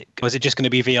 was it just going to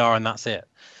be VR and that's it?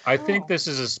 I think this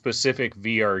is a specific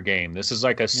VR game. This is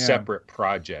like a separate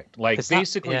project. Like Is that-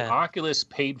 basically yeah. Oculus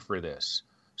paid for this.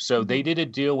 So they did a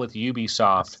deal with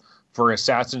Ubisoft for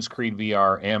Assassin's Creed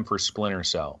VR and for Splinter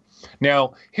Cell.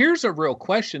 Now, here's a real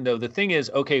question though. The thing is,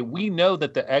 okay, we know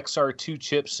that the XR2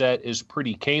 chipset is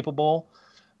pretty capable,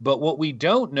 but what we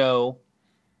don't know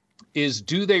is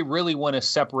do they really want to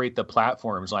separate the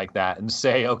platforms like that and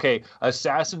say, okay,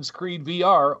 Assassin's Creed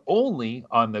VR only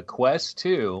on the Quest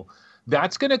 2?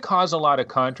 That's going to cause a lot of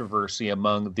controversy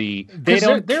among the... They 'cause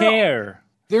don't there- care.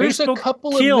 There's Facebook a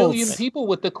couple kills. of million people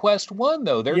with the Quest 1,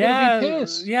 though. They're Yeah, going to be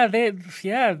pissed.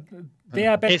 they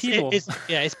are bad It's, people.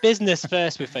 it's business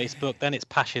first with Facebook, then it's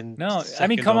passion. No, I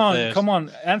mean, second come or on, third. come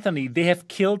on, Anthony. They have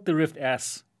killed the Rift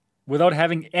S without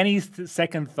having any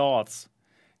second thoughts.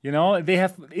 They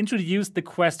have introduced the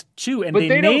Quest 2, and But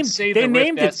they don't named say they the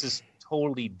named Rift it. S is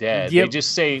totally dead. Yep. They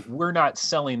just say, we're not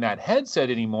selling that headset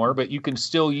anymore, but you can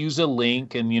still use a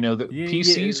link, and, the Yeah,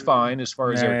 PC's yeah. fine as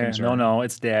far as they're concerned. No,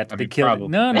 it's dead. I They mean, killed probably. it.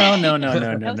 No, No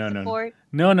no. support.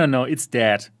 No, it's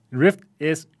dead. Rift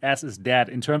S is dead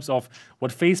in terms of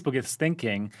what Facebook is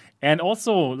thinking. And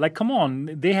also, come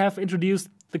on, they have introduced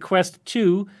the Quest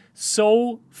 2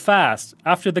 so fast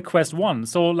after the Quest 1.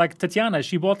 So, Tatiana,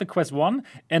 she bought the Quest 1,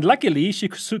 and luckily she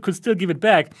could still give it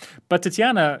back. But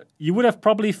Tatiana, you would have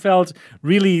probably felt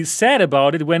really sad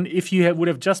about it if you would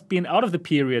have just been out of the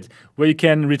period where you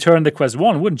can return the Quest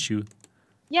 1, wouldn't you?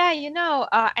 Yeah,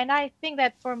 and I think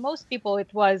that for most people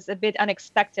it was a bit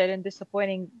unexpected and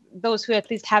disappointing. Those who at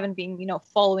least haven't been,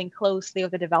 following closely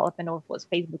of the development of what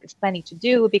Facebook is planning to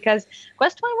do, because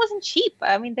Quest 1 wasn't cheap.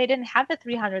 I mean, they didn't have the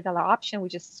 $300 option,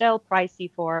 which is still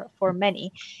pricey for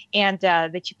many, and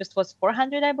the cheapest was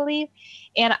 $400, I believe.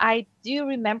 And I do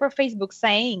remember Facebook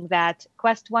saying that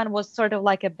Quest 1 was sort of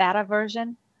like a beta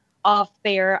version of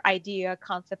their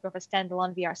concept of a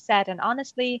standalone VR set. And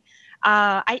honestly,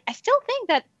 I still think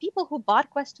that people who bought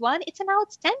Quest 1, it's an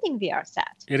outstanding VR set.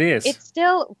 It is. It's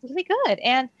still really good.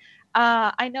 And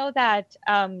I know that,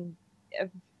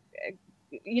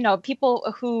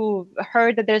 people who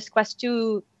heard that there's Quest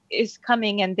 2 is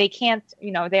coming and they can't,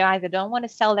 they either don't want to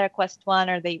sell their Quest 1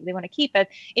 or they want to keep it.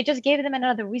 It just gave them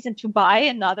another reason to buy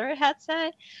another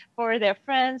headset for their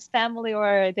friends, family,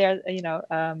 or their,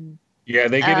 Yeah,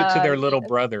 they get it to their little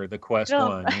brother, the Quest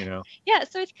little- 1, Yeah,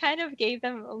 so it kind of gave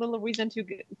them a little reason to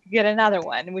get another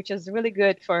one, which is really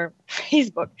good for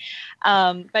Facebook.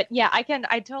 But yeah,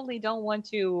 I totally don't want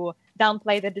to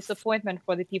downplay the disappointment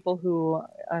for the people who,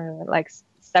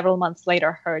 several months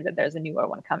later, heard that there's a newer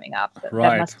one coming up. That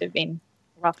Right. must have been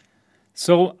rough.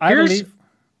 So I Here's- believe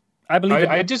I believe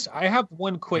I have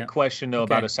one quick question though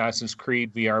Okay. about Assassin's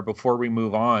Creed VR before we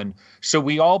move on. So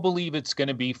we all believe it's going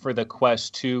to be for the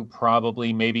Quest 2,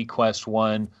 probably, maybe Quest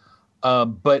 1.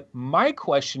 But my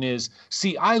question is,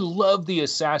 see, I love the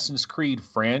Assassin's Creed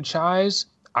franchise.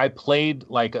 I played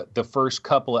like the first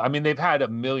couple. I mean, they've had a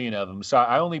million of them, so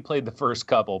I only played the first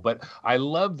couple. But I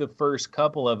love the first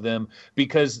couple of them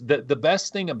because the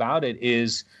best thing about it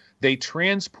is they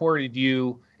transported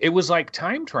you. It was like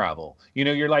time travel. You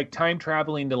know, you're like time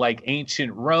traveling to like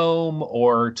ancient Rome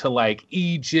or to like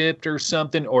Egypt or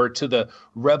something, or to the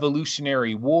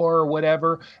Revolutionary War or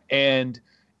whatever. And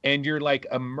you're like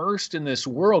immersed in this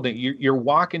world, and you're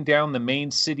walking down the main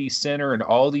city center, and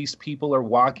all these people are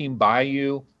walking by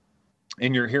you,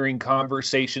 and you're hearing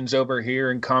conversations over here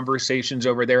and conversations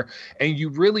over there, and you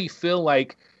really feel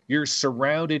like you're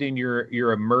surrounded and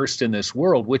you're immersed in this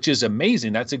world, which is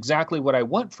amazing. That's exactly what I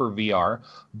want for VR.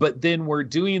 But then we're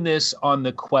doing this on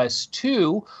the Quest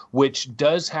 2, which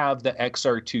does have the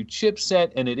XR2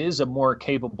 chipset, and it is a more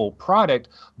capable product,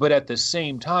 but at the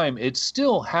same time, it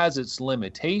still has its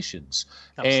limitations.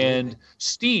 Absolutely. And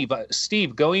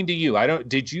Steve, going to you,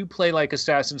 did you play like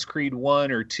Assassin's Creed 1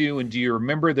 or 2, and do you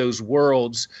remember those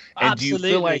worlds? And Absolutely, do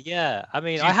you feel like, yeah. I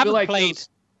mean, do you I feel haven't like played. those-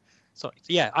 Sorry,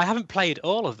 yeah, I haven't played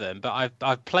all of them, but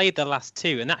I've played the last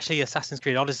two, and actually Assassin's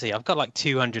Creed Odyssey, I've got like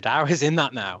 200 hours in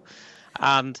that now,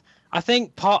 and I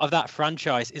think part of that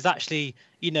franchise is actually,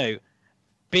 you know,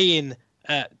 be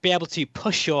able to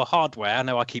push your hardware. I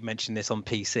know I keep mentioning this on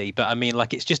PC, but I mean,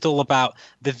 like, it's just all about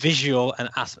the visual and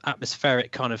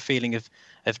atmospheric kind of feeling of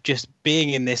just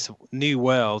being in this new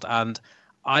world, and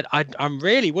I'm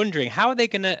really wondering how are they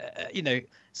going to, you know,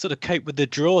 sort of cope with the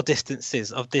draw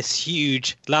distances of this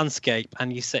huge landscape.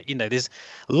 And you say, you know, there's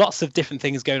lots of different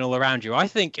things going all around you. I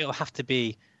think it'll have to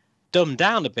be dumbed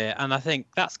down a bit, and I think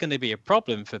that's going to be a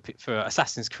problem for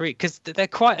Assassin's Creed, because they're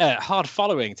quite a hard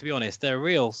following, to be honest. They're a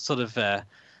real sort of,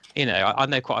 you know, I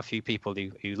know quite a few people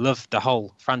who love the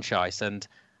whole franchise, and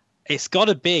it's got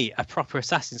to be a proper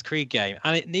Assassin's Creed game,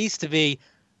 and it needs to be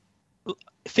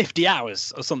 50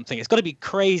 hours or something. It's got to be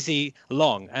crazy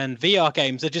long, and VR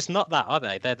games are just not that, are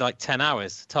they? They're like 10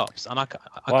 hours tops, and I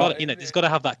got, you know, it's got to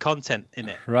have that content in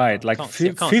it. Right, like I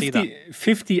can't see that.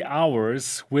 50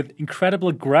 hours with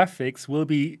incredible graphics will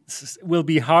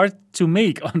be hard to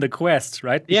make on the Quest,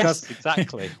 right? Yes,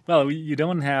 exactly. Well, you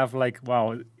don't have like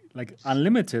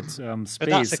unlimited But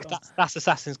space. that's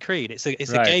Assassin's Creed. It's a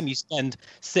Right. game you spend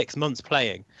 6 months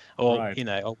playing, or Right. you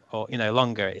know, or you know,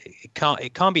 longer. It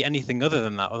can't be anything other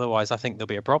than that. Otherwise, I think there'll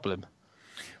be a problem.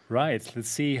 Right. Let's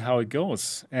see how it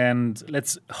goes. And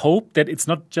let's hope that it's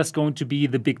not just going to be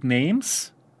the big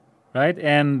names, right?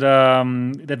 And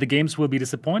that the games will be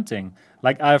disappointing.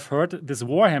 Like I've heard this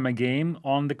Warhammer game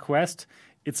on the Quest,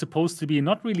 it's supposed to be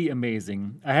not really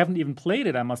amazing. I haven't even played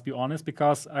it, I must be honest,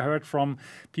 because I heard from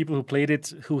people who played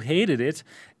it who hated it.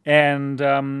 And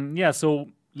so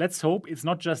let's hope it's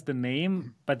not just the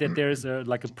name, but that there is a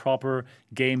proper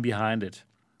game behind it.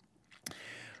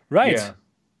 Right. Yeah.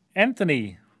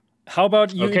 Anthony, how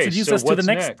about you Okay, introduce so us to the what's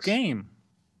next next? game?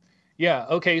 Yeah.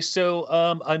 Okay. So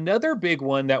another big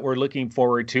one that we're looking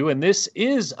forward to, and this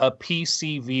is a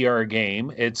PC VR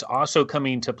game. It's also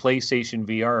coming to PlayStation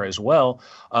VR as well.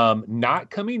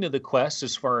 Not coming to the Quest,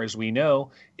 as far as we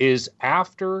know, is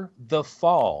After the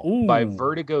Fall by Ooh.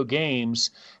 Vertigo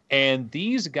Games, and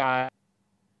these guys.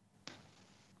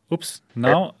 Oops!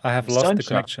 Now I have lost the Sunshine.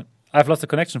 connection. I've lost the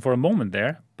connection for a moment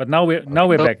there, but now we're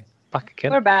back. Back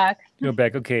again. We're back. You're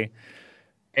back. Okay.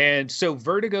 And so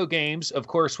Vertigo Games, of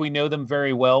course, we know them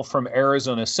very well from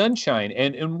Arizona Sunshine.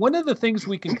 And one of the things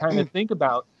we can kind of think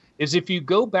about is if you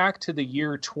go back to the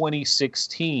year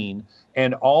 2016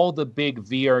 and all the big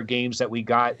VR games that we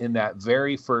got in that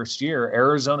very first year,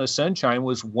 Arizona Sunshine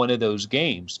was one of those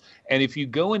games. And if you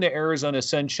go into Arizona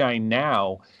Sunshine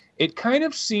now, it kind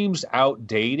of seems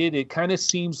outdated. It kind of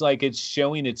seems like it's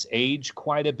showing its age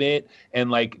quite a bit,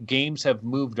 and like games have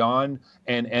moved on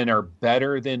and are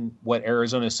better than what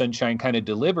Arizona Sunshine kind of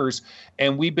delivers.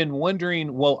 And we've been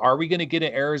wondering, well, are we going to get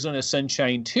an Arizona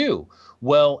Sunshine 2?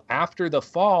 Well, After the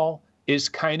Fall is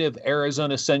kind of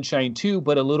Arizona Sunshine 2,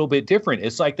 but a little bit different.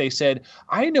 It's like they said,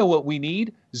 I know what we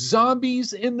need,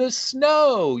 zombies in the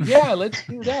snow. Yeah, let's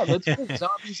do that. Let's put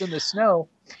zombies in the snow.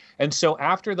 And so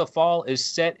After the Fall is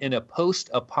set in a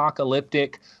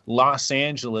post-apocalyptic Los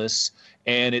Angeles,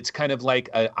 and it's kind of like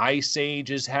an ice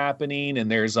age is happening, and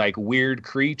there's like weird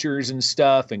creatures and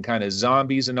stuff and kind of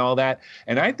zombies and all that.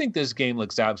 And I think this game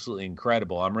looks absolutely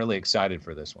incredible. I'm really excited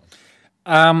for this one.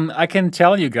 I can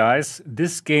tell you guys,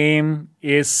 this game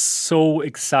is so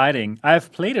exciting.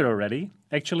 I've played it already.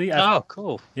 Actually, Oh,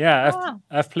 cool. yeah, Wow.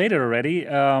 I've played it already,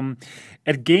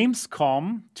 at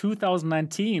Gamescom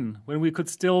 2019, when we could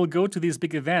still go to these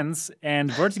big events,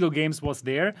 and Vertigo Games was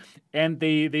there, and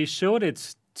they showed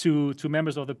it to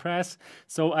members of the press.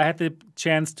 So I had the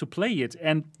chance to play it.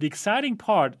 And the exciting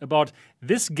part about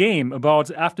this game,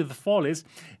 about After the Fall, is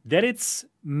that it's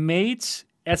made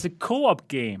as a co-op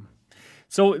game.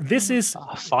 So this is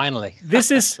finally.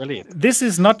 This is brilliant. This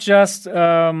is not just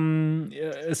a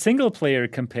single-player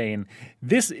campaign.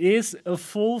 This is a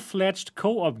full-fledged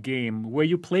co-op game where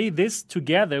you play this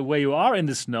together, where you are in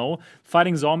the snow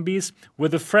fighting zombies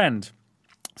with a friend.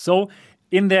 So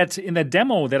in that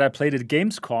demo that I played at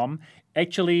Gamescom,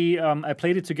 actually, I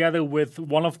played it together with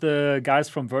one of the guys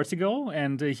from Vertigo,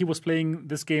 and he was playing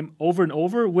this game over and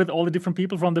over with all the different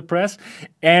people from the press.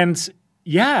 And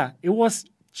yeah, it was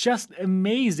just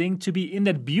amazing to be in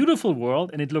that beautiful world,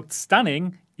 and it looked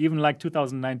stunning, even like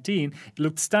 2019. It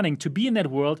looked stunning to be in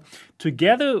that world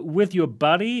together with your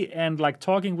buddy and like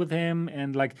talking with him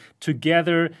and like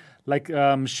together like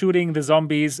shooting the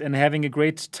zombies and having a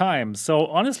great time. So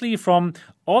honestly, from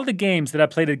all the games that I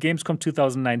played at Gamescom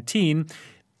 2019,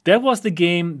 that was the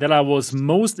game that I was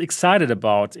most excited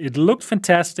about. It looked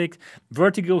fantastic.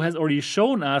 Vertigo has already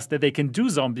shown us that they can do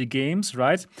zombie games,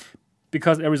 right?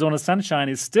 Because Arizona Sunshine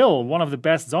is still one of the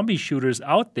best zombie shooters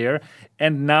out there.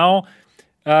 And now,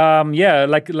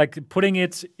 like putting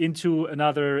it into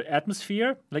another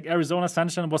atmosphere. Like Arizona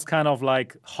Sunshine was kind of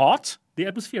like hot, the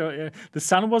atmosphere. The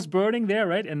sun was burning there,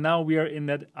 right? And now we are in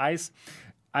that ice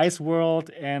world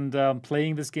and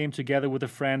playing this game together with a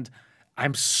friend.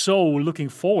 I'm so looking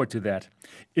forward to that.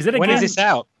 Is it when is this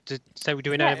out? So we're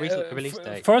doing a recent release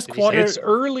date. First quarter. It's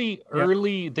early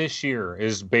this year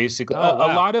is basically a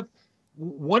lot of.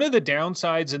 One of the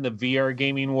downsides in the VR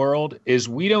gaming world is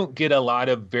we don't get a lot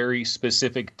of very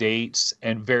specific dates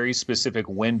and very specific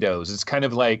windows. It's kind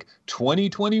of like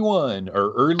 2021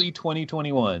 or early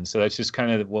 2021. So that's just kind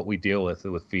of what we deal with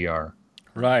VR.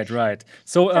 Right.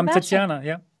 So, Tatiana,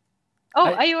 yeah.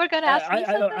 Oh, you were going to ask me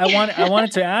something? I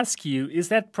wanted to ask you, is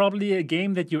that probably a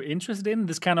game that you're interested in?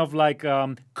 This kind of like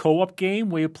co-op game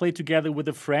where you play together with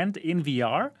a friend in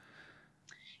VR?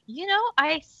 You know,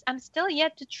 I'm still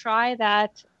yet to try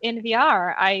that in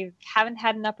VR. I haven't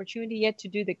had an opportunity yet to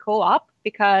do the co-op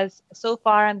because so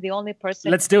far I'm the only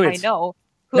person Let's do it. I know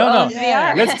who owns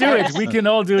VR. Let's do it. We can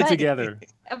all do it together.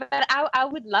 But I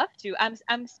would love to.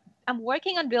 I'm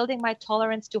working on building my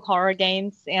tolerance to horror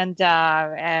games and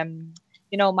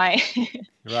my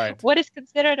right. What is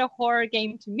considered a horror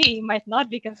game to me might not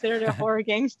be considered a horror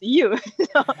game to you.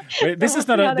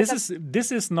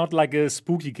 This is not like a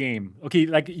spooky game. Okay,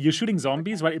 like you're shooting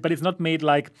zombies, right? But it's not made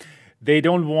like they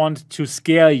don't want to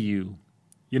scare you.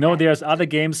 You know, there's other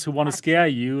games who want to scare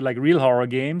you, like real horror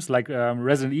games, like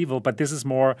Resident Evil. But this is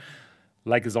more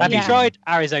like a zombie. Have you tried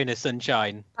Arizona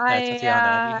Sunshine,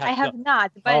 Tatiana? I have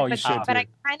not, but I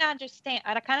kind of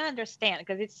understand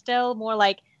because it's still more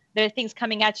like there are things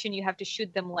coming at you and you have to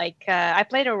shoot them. Like I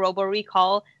played a Robo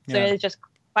Recall, so it's just a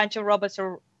bunch of robots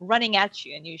are running at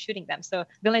you and you're shooting them. So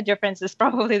the only difference is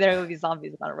probably there will be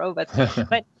zombies, not robots.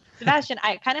 But Sebastian,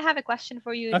 I kind of have a question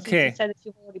for you. Okay. Since you said that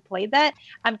you've already played that.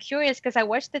 I'm curious because I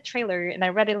watched the trailer and I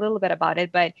read a little bit about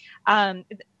it, but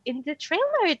in the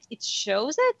trailer it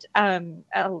shows it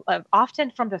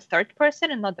often from the third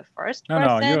person and not the first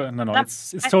person. No.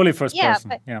 It's totally first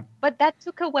person. But that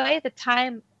took away the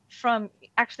time from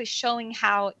actually showing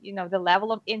how the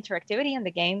level of interactivity in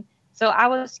the game. So I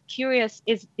was curious: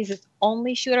 is it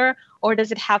only shooter, or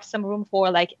does it have some room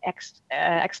for like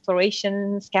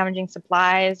exploration, scavenging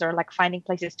supplies, or like finding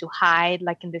places to hide,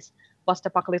 like in this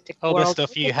post-apocalyptic world? All the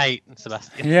stuff you hate,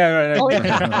 Sebastian. Yeah, right. Or is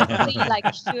it only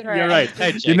like shooter? You're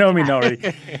right. You know me,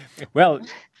 Nori. Well,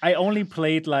 I only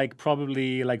played like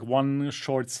probably like one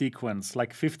short sequence,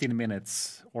 like 15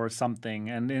 minutes or something,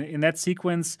 and in that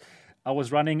sequence, I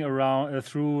was running around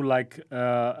through like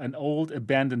an old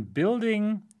abandoned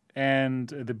building. And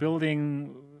the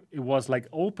building, it was like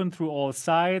open through all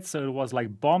sides, so it was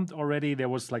like bombed already. There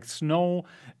was like snow,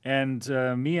 and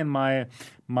me and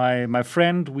my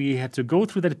friend, we had to go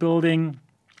through that building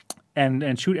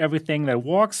and shoot everything that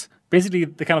walks. Basically,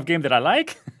 the kind of game that I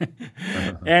like.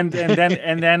 and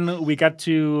then we got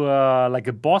to like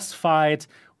a boss fight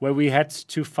where we had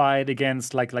to fight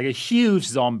against like a huge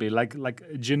zombie, like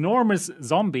ginormous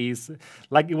zombies.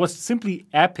 Like it was simply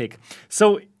epic.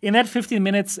 So in that 15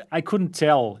 minutes, I couldn't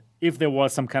tell if there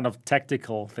was some kind of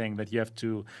tactical thing that you have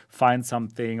to find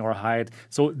something or hide.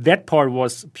 So that part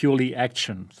was purely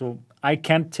action. So I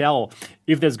can't tell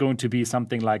if there's going to be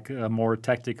something like more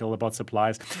tactical about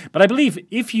supplies. But I believe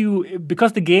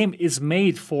because the game is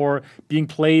made for being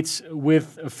played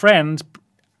with a friend,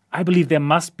 I believe there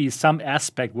must be some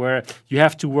aspect where you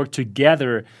have to work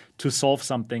together to solve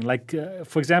something. Like,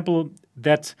 for example,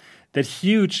 that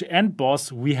huge end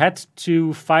boss, we had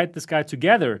to fight this guy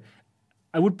together.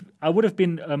 I would have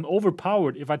been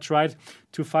overpowered if I tried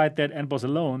to fight that end boss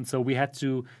alone. So we had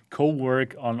to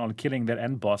co-work on killing that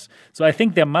end boss. So I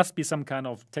think there must be some kind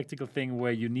of tactical thing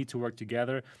where you need to work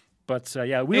together. But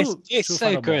it's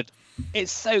so good.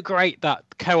 It's so great that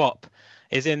co-op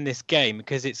is in this game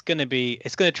because it's going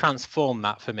to transform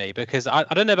that for me. Because I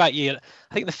don't know about you,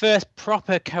 I think the first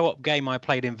proper co-op game I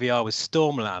played in VR was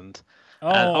Stormland.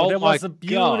 Oh, that was a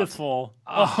beautiful,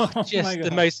 just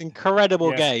the most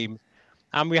incredible game.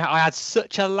 And I had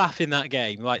such a laugh in that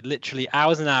game, like literally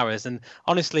hours and hours. And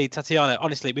honestly, Tatiana,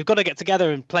 we've got to get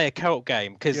together and play a co-op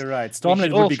game because you're right.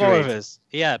 Stormland would be great. All 4 of us,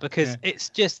 because it's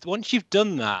just once you've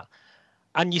done that,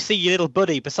 and you see your little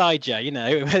buddy beside you,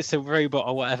 it's a robot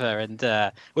or whatever, and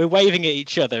we're waving at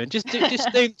each other and just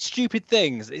doing stupid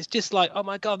things. It's just like, oh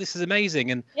my god, this is amazing.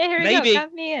 And here maybe we go,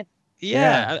 count me in.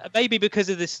 Maybe because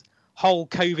of this whole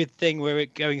COVID thing we're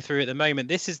going through at the moment,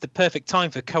 this is the perfect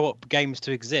time for co-op games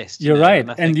to exist. You're right,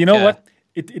 and you know what?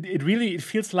 It really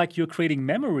feels like you're creating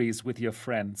memories with your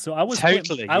friend. So I was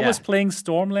was playing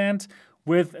Stormland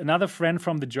with another friend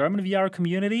from the German VR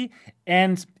community,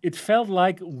 and it felt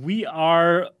like we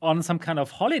are on some kind of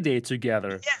holiday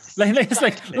together. Yes, it's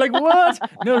like what?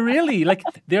 No, really. Like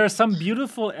there are some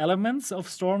beautiful elements of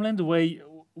Stormland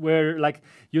where like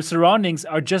your surroundings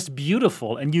are just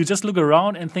beautiful, and you just look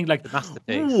around and think like,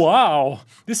 wow,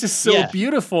 this is so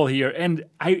beautiful here. And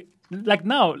I like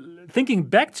now thinking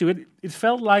back to it, it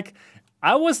felt like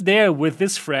I was there with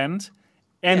this friend.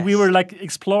 And we were like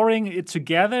exploring it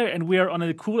together, and we are on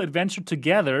a cool adventure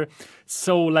together.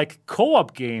 So like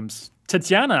co-op games,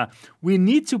 Tatiana, we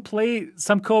need to play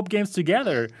some co-op games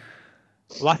together.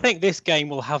 Well, I think this game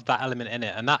will have that element in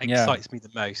it, and that excites me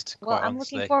the most. Well, I'm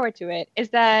looking forward to it. Is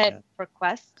that for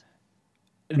Quest?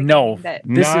 No,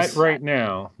 not right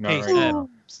now. Not right now.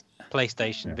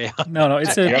 PlayStation VR. No,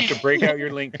 it's you have to break out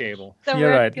your link cable. So you're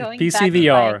right. PC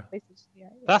VR.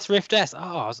 That's Rift S.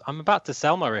 Oh, I'm about to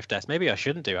sell my Rift S. Maybe I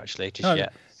shouldn't do actually just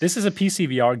yet. This is a PC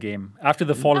VR game. After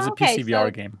the Fall is a PC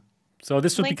VR game. So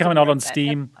this would be coming out on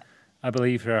Steam, I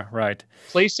believe. Right.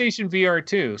 PlayStation VR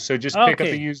too. So just pick up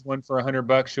a used one for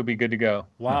 $100. You'll be good to go.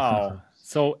 Wow.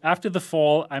 So after the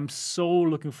Fall, I'm so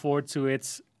looking forward to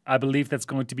it. I believe that's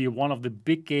going to be one of the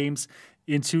big games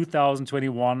in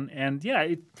 2021. And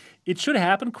it should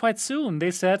happen quite soon.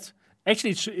 They said.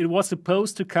 Actually, it was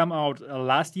supposed to come out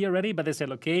last year already, but they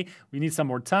said, okay, we need some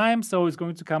more time, so it's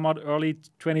going to come out early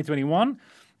 2021.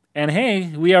 And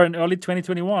hey, we are in early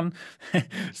 2021,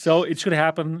 so it should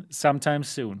happen sometime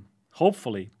soon,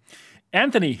 hopefully.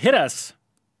 Anthony, hit us.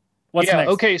 What's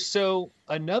next? Okay, so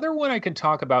another one I can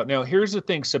talk about. Now, here's the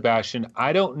thing, Sebastian.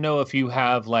 I don't know if you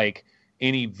have like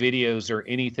any videos or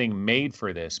anything made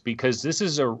for this, because this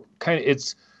is a kind of,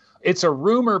 it's a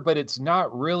rumor, but it's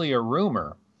not really a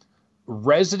rumor.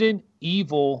 Resident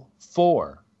Evil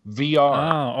 4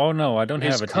 VR. Oh no, I don't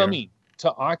have it. Is coming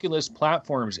to Oculus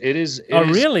platforms. It is.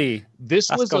 Really? This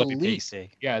was a leak. PC.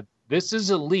 Yeah, this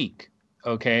is a leak.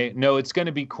 Okay, no, it's going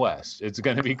to be Quest. It's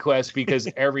going to be Quest because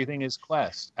everything is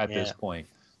Quest at this point.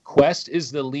 Quest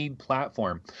is the lead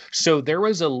platform. So there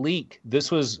was a leak. This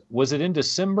was it in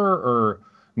December or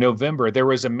November? There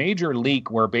was a major leak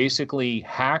where basically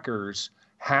hackers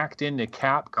hacked into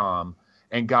Capcom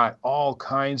and got all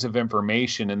kinds of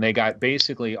information, and they got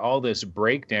basically all this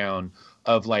breakdown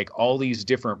of like all these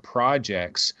different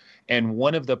projects. And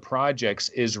one of the projects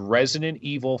is Resident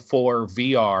Evil 4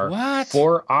 VR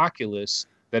for Oculus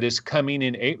that is coming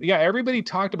in. Everybody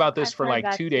talked about this for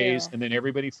like 2 days, and then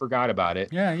everybody forgot about it.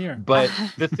 Yeah. But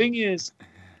the thing is,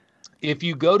 if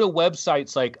you go to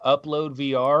websites like Upload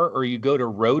VR or you go to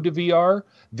Road to VR,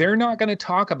 they're not going to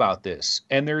talk about this.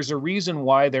 And there's a reason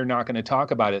why they're not going to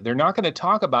talk about it. They're not going to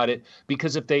talk about it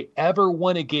because if they ever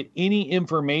want to get any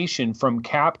information from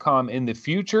Capcom in the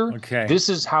future, this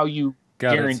is how you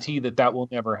guarantee that will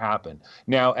never happen.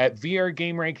 Now, at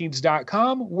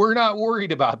VRGameRankings.com, we're not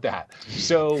worried about that.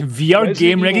 So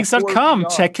VRGameRankings.com,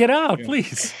 check it out,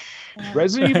 please.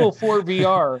 Resident Evil 4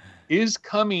 VR is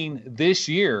coming this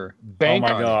year. Bank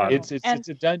on it. It's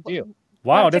a done deal.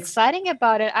 Wow, what's exciting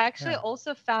about it, I actually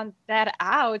also found that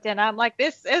out, and I'm like,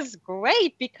 this is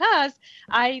great, because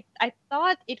I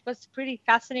thought it was pretty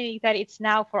fascinating that it's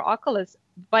now for Oculus,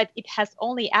 but it has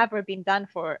only ever been done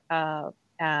for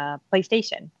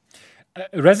PlayStation.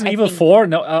 Resident Evil 4,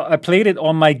 no, I played it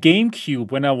on my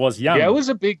GameCube when I was young. Yeah, it was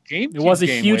a big GameCube. It was a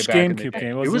huge GameCube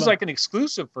game. It was like an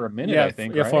exclusive for a minute, I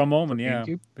think. Yeah, for a moment, for yeah.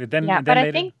 GameCube. But then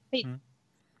I think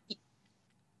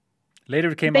Later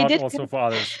it came They out did also for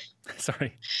others.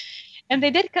 Sorry. And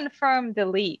they did confirm the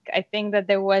leak. I think that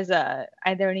there was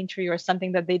either an interview or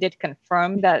something that they did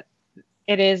confirm that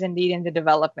it is indeed in the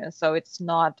development. So it's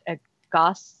not a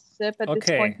gossip at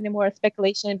this point anymore, a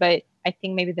speculation, but I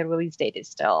think maybe the release date is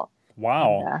still.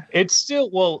 Wow. It's still,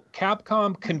 well,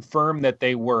 Capcom confirmed that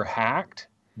they were hacked,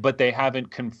 but they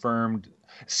haven't confirmed.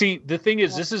 See, the thing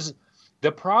is,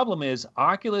 the problem is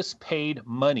Oculus paid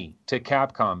money to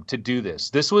Capcom to do this.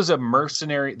 This is a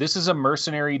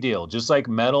mercenary deal, just like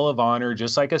Medal of Honor,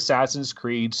 just like Assassin's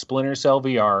Creed, Splinter Cell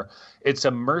VR. It's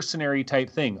a mercenary type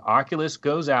thing. Oculus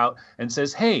goes out and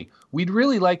says, hey, we'd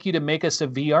really like you to make us a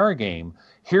VR game.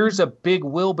 Here's a big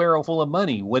wheelbarrow full of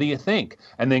money. What do you think?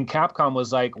 And then Capcom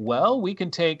was like, well, we can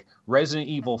take Resident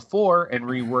Evil 4 and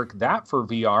rework that for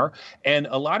VR. And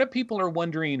a lot of people are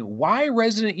wondering, why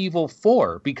Resident Evil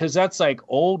 4? Because that's like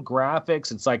old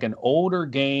graphics. It's like an older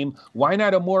game. Why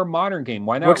not a more modern game?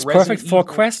 Why not Works perfect for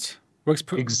Quest?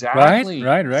 Exactly.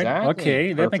 Right. Exactly.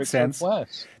 Okay, that makes sense.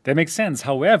 That makes sense.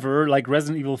 However, like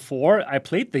Resident Evil 4, I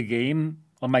played the game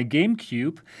on my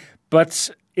GameCube, but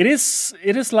it is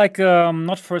like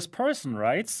not first person,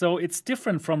 right? So it's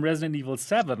different from Resident Evil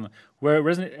 7, where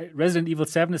Resident Evil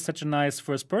 7 is such a nice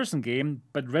first person game,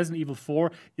 but Resident Evil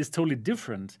 4 is totally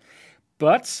different.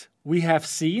 But we have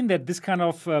seen that this kind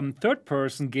of third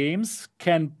person games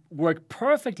can work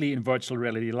perfectly in virtual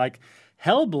reality, like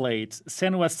Hellblade,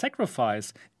 Senua's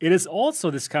Sacrifice. It is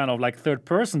also this kind of like third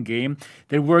person game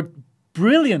that worked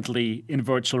brilliantly in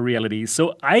virtual reality.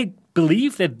 So I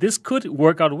believe that this could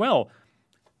work out well.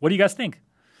 What do you guys think?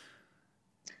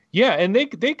 Yeah, and they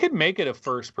could make it a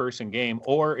first-person game,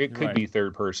 or it could be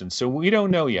third-person. So we don't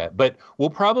know yet, but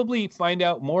we'll probably find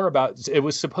out more about. It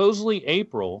was supposedly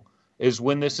April is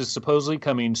when this is supposedly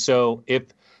coming. So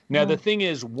the thing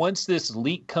is, once this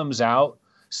leak comes out,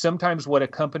 sometimes what a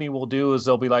company will do is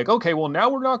they'll be like, okay, well, now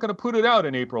we're not going to put it out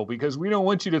in April because we don't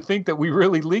want you to think that we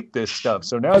really leaked this stuff.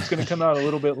 So now it's going to come out a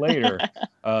little bit later.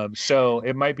 So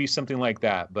it might be something like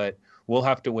that, but we'll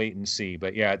have to wait and see.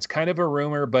 But yeah, it's kind of a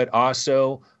rumor, but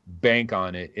also bank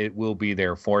on it. It will be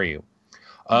there for you.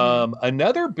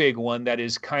 Another big one that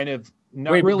is kind of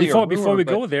not really a rumor, before we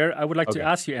go there, I would like to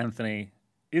ask you, Anthony,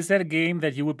 is that a game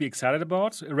that you would be excited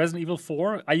about? Resident Evil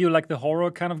 4? Are you like the horror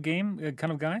kind of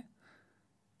guy?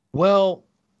 Well,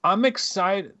 I'm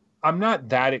excited. I'm not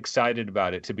that excited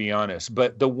about it, to be honest.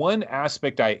 But the one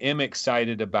aspect I am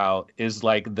excited about is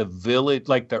like the village,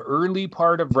 like the early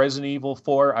part of Resident Evil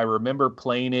 4. I remember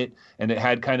playing it and it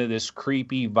had kind of this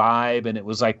creepy vibe and it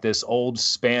was like this old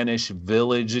Spanish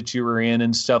village that you were in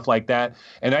and stuff like that.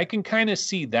 And I can kind of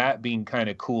see that being kind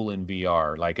of cool in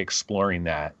VR, like exploring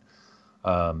that.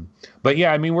 But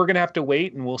yeah, I mean, we're going to have to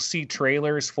wait and we'll see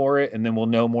trailers for it and then we'll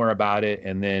know more about it.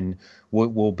 And then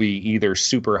we'll be either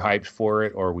super hyped for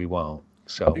it or we won't.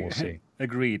 So we'll see.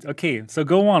 Agreed. Okay, so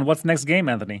go on. What's the next game,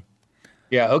 Anthony?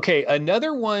 Yeah, okay.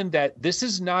 Another one that this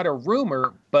is not a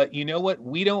rumor, but you know what?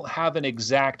 We don't have an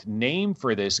exact name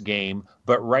for this game,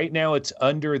 but right now it's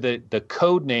under the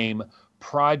code name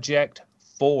Project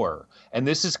 4. And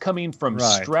this is coming from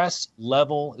Stress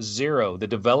Level Zero, the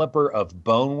developer of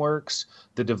Boneworks,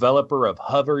 the developer of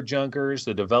Hover Junkers,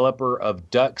 the developer of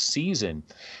Duck Season.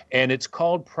 And it's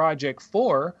called Project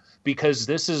 4 because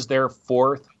this is their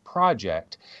fourth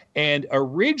project. And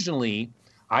originally,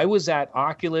 I was at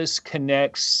Oculus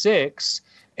Connect 6,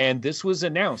 and this was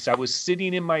announced. I was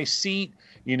sitting in my seat.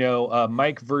 You know,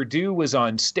 Mike Verdu was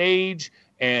on stage,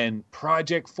 and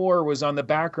Project 4 was on the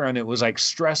background. It was like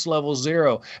Stress Level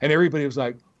Zero. And everybody was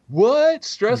like, what?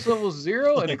 Stress Level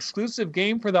Zero? An exclusive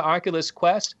game for the Oculus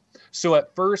Quest? So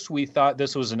at first we thought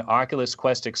this was an Oculus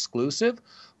Quest exclusive,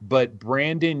 but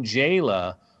Brandon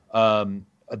Jayla,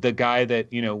 the guy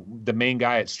that, you know, the main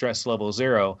guy at Stress Level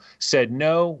Zero, said,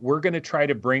 no, we're going to try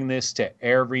to bring this to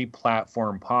every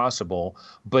platform possible,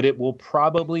 but it will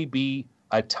probably be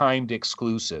a timed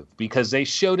exclusive because they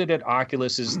showed it at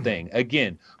Oculus's thing.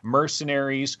 Again,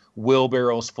 mercenaries,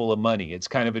 wheelbarrows full of money. It's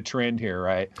kind of a trend here,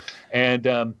 right? And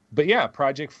but yeah,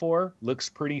 Project 4 looks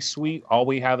pretty sweet. All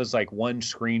we have is like one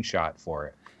screenshot for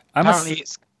it. Apparently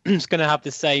it's going to have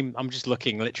the same, I'm just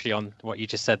looking literally on what you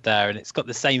just said there, and it's got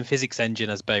the same physics engine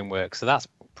as Boneworks, so that's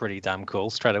pretty damn cool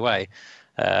straight away.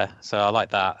 So I like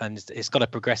that, and it's got a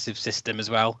progressive system as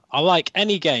well. I like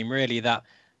any game really that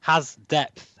has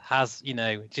depth, has, you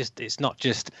know, just it's not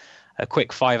just a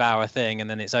quick 5-hour thing and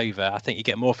then it's over. I think you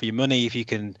get more for your money if you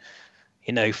can,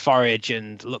 you know, forage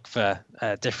and look for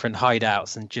different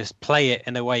hideouts and just play it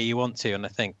in a way you want to. And I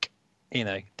think, you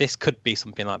know, this could be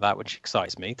something like that, which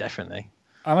excites me, definitely.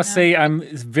 I must say I'm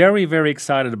very, very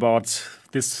excited about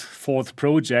this fourth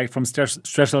project from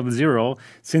Stress Level Zero,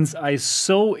 since I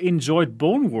so enjoyed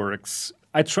Boneworks.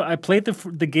 I played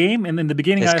the game, and in the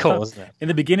beginning, It's cool, isn't it? In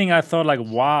the beginning, I thought like,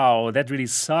 wow, that really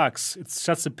sucks. It's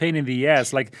just a pain in the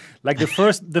ass. Like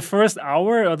the first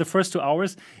hour or the first 2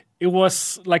 hours, it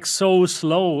was like so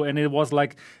slow, and it was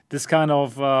like this kind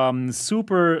of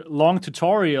super long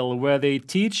tutorial where they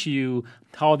teach you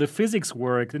how the physics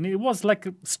work, and it was like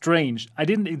strange. I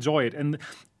didn't enjoy it, and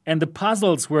the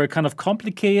puzzles were kind of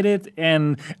complicated,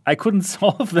 and I couldn't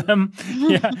solve them.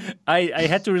 Yeah, I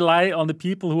had to rely on the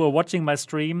people who were watching my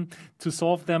stream to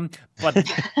solve them. But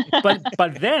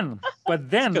then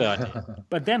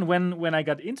when I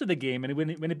got into the game, and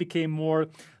when it became more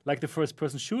like the first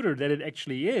person shooter that it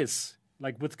actually is,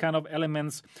 like with kind of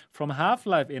elements from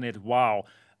Half-Life in it, wow,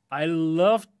 I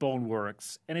loved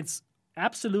Boneworks, and it's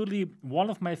absolutely one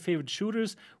of my favorite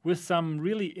shooters with some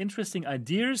really interesting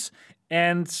ideas.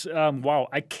 And wow,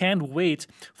 I can't wait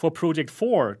for Project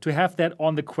 4 to have that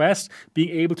on the Quest, being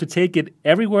able to take it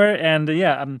everywhere.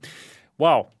 And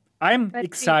wow, I'm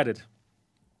excited.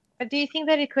 But do you think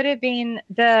that it could have been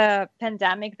the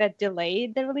pandemic that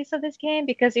delayed the release of this game?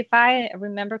 Because if I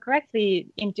remember correctly,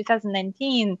 in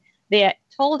 2019, they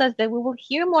told us that we will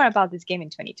hear more about this game in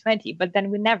 2020, but then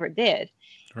we never did.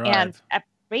 Right. And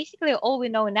basically all we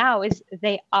know now is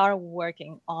they are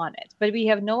working on it, but we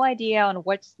have no idea on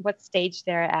what stage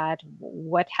they're at,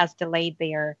 what has delayed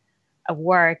their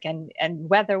work, and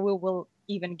whether we will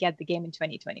even get the game in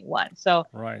 2021. So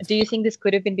do you think this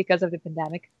could have been because of the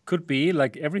pandemic? Could be.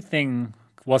 Like everything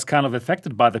was kind of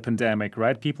affected by the pandemic,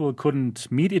 right? People couldn't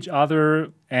meet each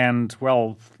other, and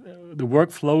well, the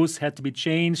workflows had to be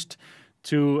changed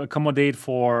to accommodate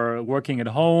for working at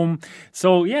home.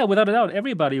 So yeah, without a doubt,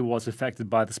 everybody was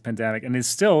affected by this pandemic, and it's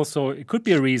still, so it could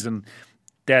be a reason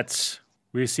that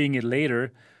we're seeing it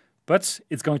later, but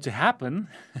it's going to happen.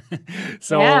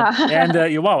 So,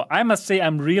 wow, I must say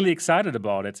I'm really excited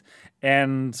about it.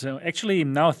 And actually,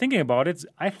 now thinking about it,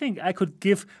 I think I could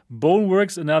give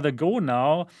Boneworks another go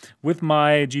now with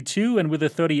my G2 and with the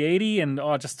 3080, and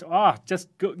just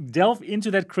go delve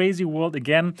into that crazy world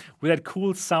again with that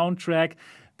cool soundtrack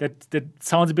that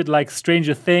sounds a bit like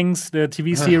Stranger Things, the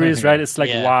TV series, right? It's like,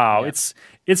 wow,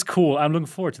 it's cool. I'm looking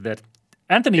forward to that.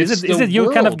 Anthony, is it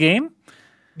your kind of game?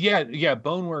 Yeah,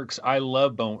 Boneworks. I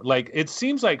love Like, it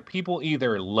seems like people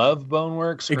either love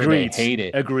Boneworks or they hate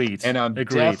it. Agreed. And I'm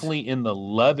definitely in the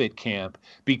love it camp,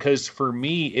 because for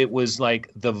me, it was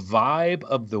like the vibe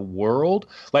of the world.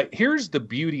 Like, here's the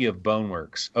beauty of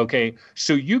Boneworks. Okay,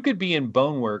 so you could be in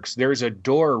Boneworks. There's a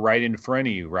door right in front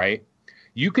of you, right?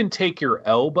 You can take your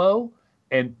elbow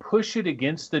and push it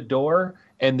against the door,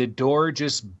 and the door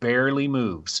just barely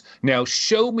moves. Now,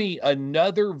 show me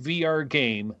another VR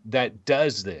game that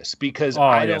does this, because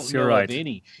I don't know of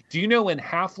any. Do you know in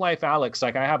Half-Life Alyx,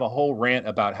 like I have a whole rant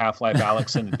about Half-Life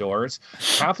Alyx and the doors.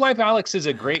 Half-Life Alyx is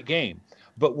a great game,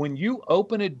 but when you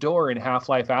open a door in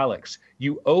Half-Life Alyx,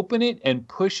 you open it and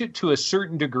push it to a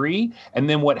certain degree, and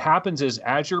then what happens is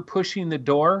as you're pushing the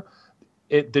door,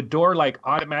 the door like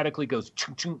automatically goes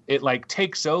chung, chung, it like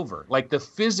takes over. Like the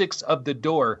physics of the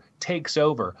door takes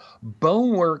over.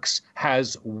 Boneworks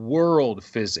has world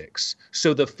physics.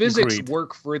 So the physics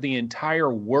work for the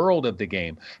entire world of the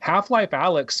game. Half-Life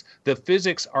Alyx, the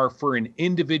physics are for an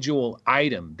individual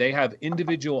item. They have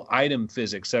individual item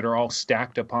physics that are all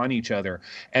stacked upon each other.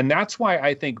 And that's why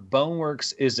I think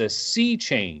Boneworks is a sea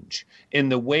change in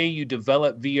the way you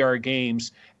develop VR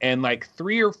games. And like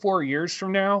 3 or 4 years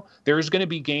from now, there's going to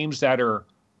be games that are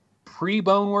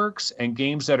pre-Boneworks and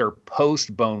games that are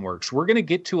post-Boneworks. We're going to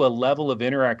get to a level of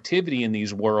interactivity in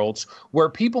these worlds where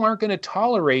people aren't going to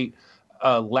tolerate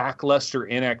lackluster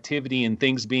inactivity and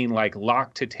things being like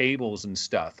locked to tables and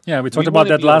stuff. Yeah, we talked about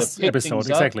that last episode.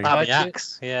 Exactly.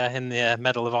 In the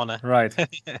Medal of Honor. Right.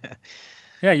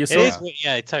 Yeah, you saw.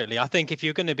 Yeah, totally. I think if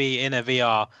you're going to be in a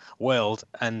VR world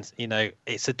and, you know,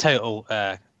 it's a total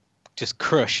just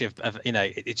crush of you know,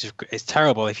 it's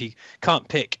terrible if you can't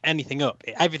pick anything up.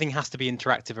 Everything has to be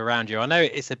interactive around you. I know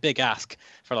it's a big ask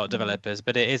for a lot of developers,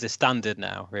 but it is a standard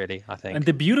now, really, I think. And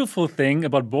the beautiful thing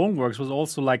about Boneworks was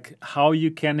also like how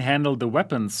you can handle the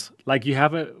weapons. Like you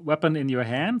have a weapon in your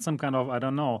hand, some kind of, I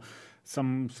don't know,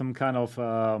 some kind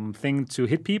of thing to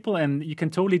hit people, and you can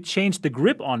totally change the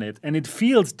grip on it, and it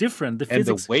feels different. The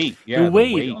physics, the weight, the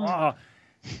weight.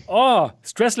 Oh,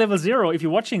 Stress Level Zero, if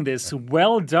you're watching this,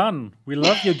 well done. We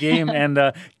love your game and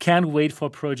can't wait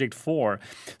for Project 4.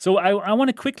 So I want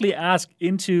to quickly ask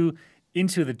into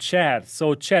the chat.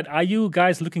 So chat, are you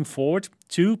guys looking forward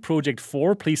to Project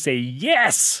 4? Please say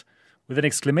yes with an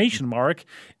exclamation mark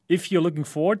if you're looking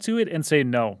forward to it, and say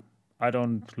no. I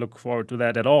don't look forward to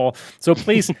that at all. So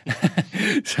please,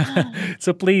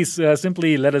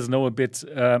 simply let us know a bit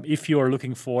if you are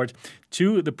looking forward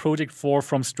to the Project 4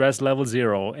 from Stress Level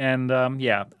Zero. And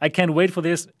I can't wait for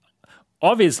this.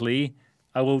 Obviously,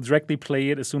 I will directly play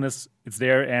it as soon as it's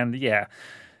there. And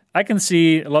I can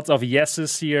see lots of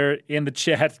yeses here in the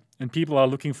chat, and people are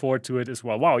looking forward to it as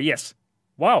well. Wow, yes.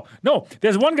 Wow. No,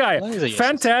 there's one guy,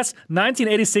 Fantas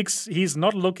 1986. He's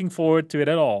not looking forward to it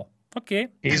at all. Okay.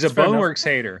 He's a Boneworks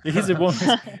hater. He's a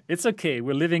Boneworks. It's okay.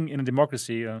 We're living in a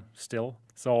democracy still.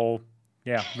 So,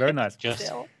 very nice.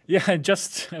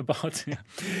 Just about.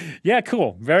 Yeah,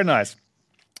 cool. Very nice.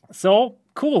 So,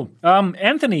 cool.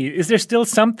 Anthony, is there still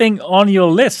something on your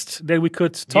list that we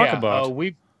could talk about?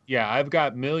 I've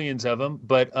got millions of them,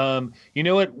 but you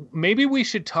know what? Maybe we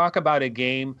should talk about a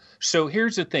game. So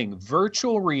here's the thing.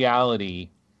 Virtual reality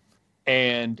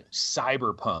and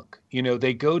cyberpunk,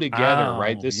 they go together,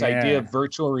 right? This idea of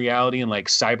virtual reality and like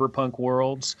cyberpunk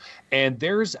worlds. And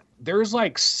there's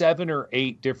like 7 or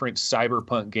 8 different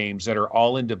cyberpunk games that are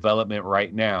all in development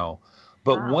right now.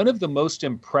 But one of the most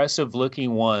impressive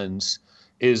looking ones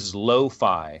is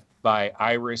Lo-Fi by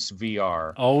Iris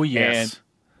VR. Oh, yes. And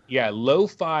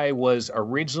Lo-Fi was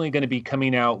originally going to be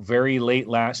coming out very late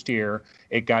last year.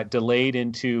 It got delayed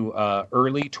into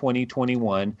early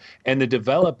 2021. And the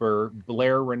developer,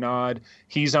 Blair Renaud,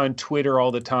 he's on Twitter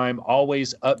all the time,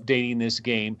 always updating this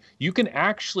game. You can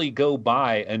actually go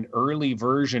buy an early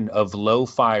version of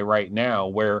Lo-Fi right now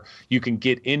where you can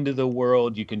get into the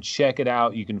world, you can check it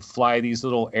out, you can fly these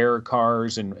little air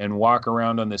cars and walk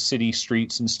around on the city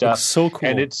streets and stuff. It's so cool.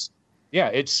 And it's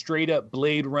straight up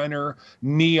Blade Runner,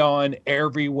 neon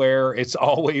everywhere. It's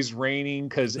always raining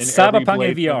because in every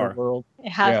Blade Runner world. It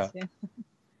has to.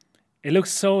 It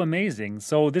looks so amazing.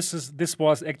 So this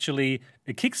was actually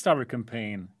a Kickstarter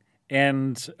campaign.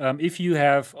 And if you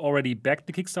have already backed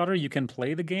the Kickstarter, you can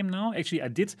play the game now. Actually, I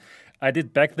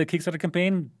did back the Kickstarter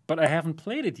campaign, but I haven't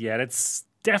played it yet. It's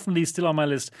definitely still on my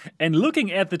list. And looking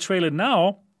at the trailer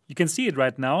now, you can see it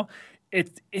right now.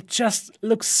 It just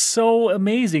looks so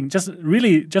amazing. Just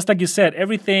like you said,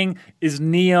 everything is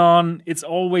neon. It's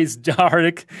always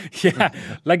dark.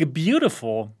 Like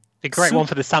beautiful. A great one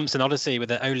for the Samsung Odyssey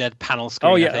with an OLED panel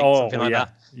screen. Something like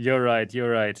that. You're right.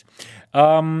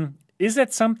 Is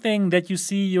that something that you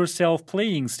see yourself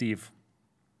playing, Steve?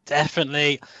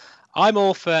 Definitely. I'm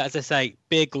all for, as I say,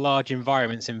 big, large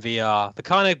environments in VR. The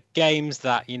kind of games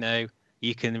that,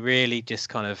 you can really just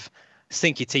kind of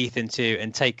sink your teeth into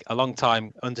and take a long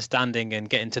time understanding and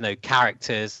getting to know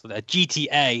characters. A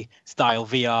GTA style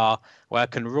VR where I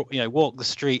can walk the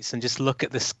streets and just look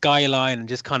at the skyline and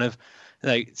just kind of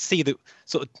see the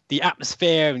sort of the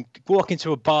atmosphere and walk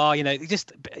into a bar. You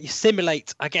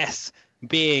simulate, I guess,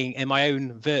 being in my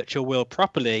own virtual world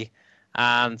properly,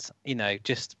 and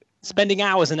just spending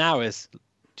hours and hours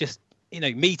just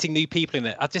meeting new people in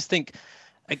it. I just think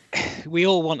we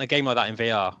all want a game like that in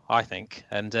VR, I think.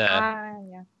 And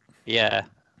I'm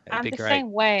the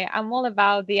same way. I'm all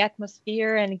about the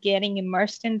atmosphere and getting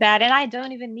immersed in that. And I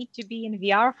don't even need to be in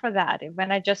VR for that.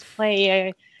 When I just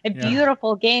play a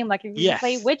beautiful game, like if you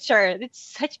play Witcher, it's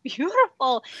such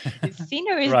beautiful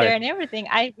scenery there and everything.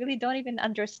 I really don't even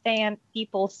understand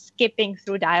people skipping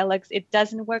through dialogues. It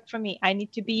doesn't work for me. I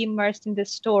need to be immersed in the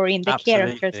story, in the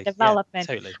characters' development.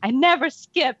 Yeah, totally. I never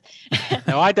skip.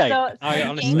 No, I don't. So, I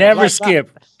honestly never skip.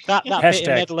 That bit in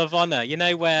Medal of Honor,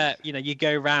 where you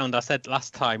go around. I said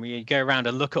last time, you go around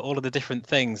and look at all of the different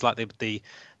things, like the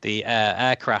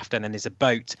aircraft, and then there's a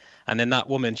boat, and then that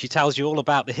woman, she tells you all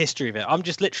about the history of it. I'm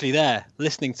just literally there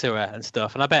listening to her and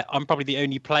stuff, and I bet I'm probably the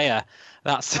only player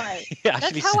that's right.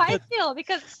 That's how I feel,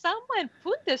 because someone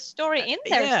put this story in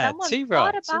there. Someone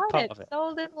thought about it.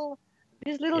 So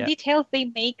these little details, they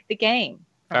make the game.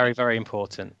 Very, very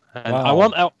important. And I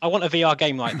want a VR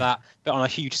game like that, but on a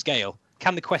huge scale.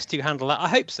 Can the Quest 2 handle that? I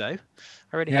hope so.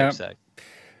 I really hope so.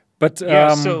 But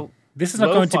so this is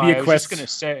not going to be a Quest.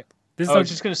 I was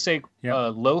just going to say,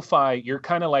 Lo-Fi, you're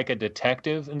kind of like a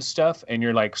detective and stuff, and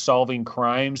you're like solving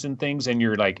crimes and things, and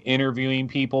you're like interviewing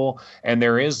people, and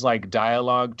there is like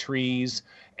dialogue trees,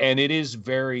 and it is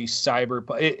very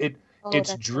cyberpunk.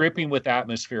 It's dripping with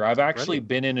atmosphere. I've actually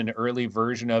been in an early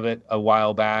version of it a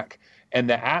while back, and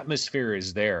the atmosphere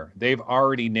is there. They've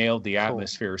already nailed the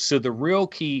atmosphere. So the real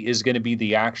key is going to be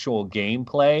the actual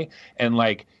gameplay, and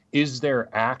like, is there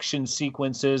action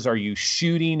sequences? Are you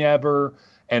shooting ever?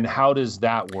 And how does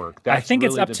that work? I think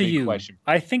really it's up the to big you. question.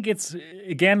 I think it's,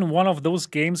 again, one of those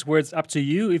games where it's up to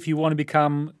you if you want to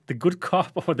become the good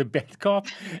cop or the bad cop.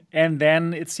 And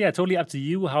then it's, totally up to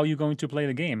you how you're going to play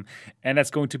the game. And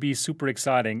that's going to be super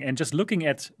exciting. And just looking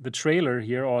at the trailer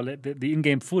here or the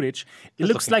in-game footage, it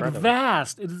looks like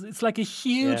vast. It's like a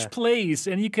huge place.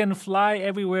 And you can fly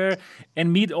everywhere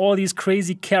and meet all these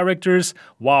crazy characters.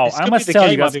 Wow. This I could must be the tell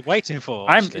game you guys. I've been waiting for.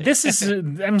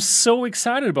 I'm so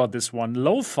excited about this one.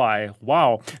 Lo-fi.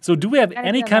 Wow. So do we have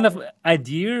any kind of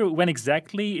idea when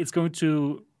exactly it's going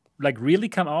to like really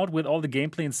come out with all the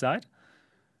gameplay inside?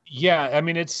 Yeah, I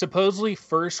mean it's supposedly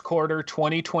first quarter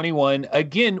 2021.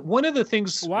 Again, one of the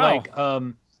things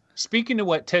speaking to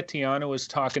what Tetiana was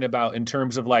talking about in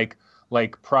terms of like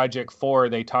Project 4,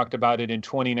 they talked about it in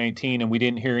 2019 and we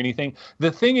didn't hear anything.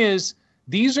 The thing is,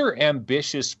 these are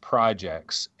ambitious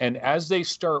projects, and as they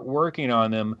start working on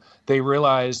them, they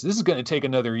realize this is going to take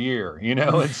another year,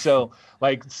 and so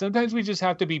like sometimes we just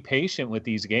have to be patient with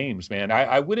these games, man.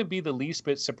 I wouldn't be the least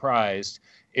bit surprised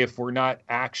if we're not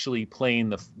actually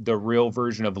playing the real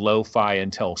version of Lo-Fi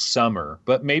until summer,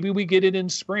 but maybe we get it in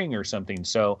spring or something.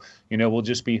 So we'll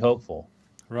just be hopeful.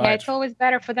 Right. Yeah, it's always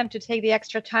better for them to take the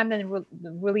extra time than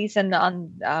release an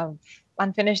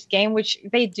unfinished game, which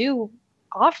they do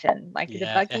often, like the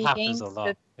buggy games.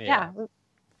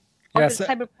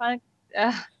 Cyberpunk.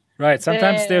 Right.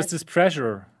 Sometimes there's this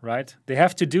pressure, right? They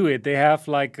have to do it. They have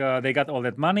they got all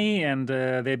that money and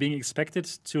they're being expected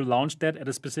to launch that at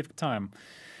a specific time.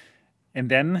 And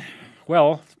then,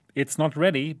 well, it's not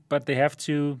ready, but they have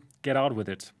to get out with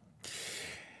it.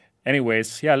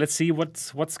 Anyways, let's see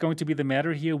what's going to be the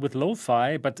matter here with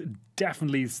Lo-Fi, but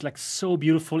definitely it's like so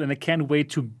beautiful and I can't wait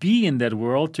to be in that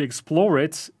world, to explore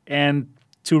it and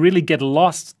to really get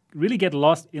lost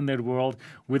in that world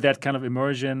with that kind of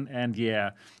immersion and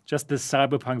just the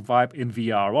cyberpunk vibe in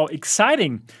VR. Wow,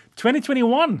 exciting!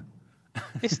 2021.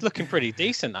 It's looking pretty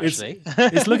decent, actually.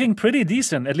 It's looking pretty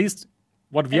decent, at least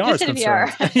what VR is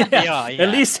concerned. At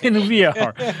least in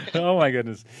VR. Oh my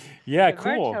goodness. Yeah,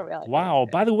 cool. Wow.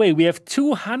 By the way, we have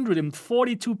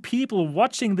 242 people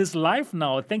watching this live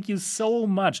now. Thank you so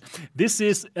much. This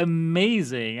is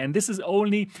amazing. And this is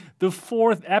only the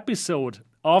 4th episode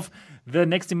of the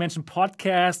Next Dimension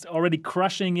podcast, already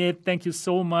crushing it. Thank you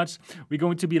so much. We're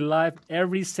going to be live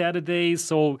every Saturday,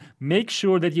 so make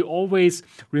sure that you always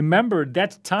remember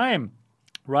that time,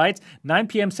 right? 9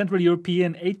 p.m. Central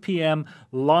European, 8 p.m.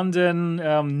 London,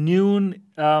 noon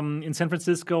in San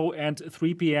Francisco, and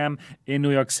 3 p.m. in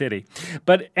New York City.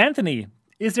 But Anthony,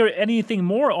 is there anything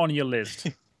more on your list?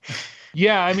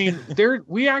 Yeah, I mean,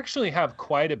 we actually have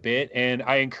quite a bit, and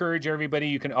I encourage everybody,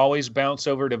 you can always bounce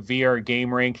over to VR Game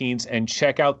Rankings and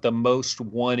check out the most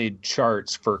wanted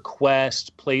charts for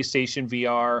Quest, PlayStation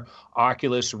VR,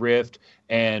 Oculus Rift,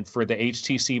 and for the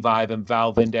HTC Vive and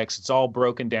Valve Index. It's all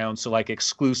broken down, so like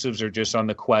exclusives are just on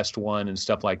the Quest 1 and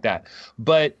stuff like that.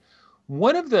 But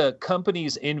one of the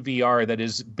companies in VR that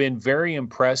has been very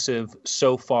impressive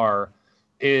so far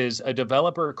is a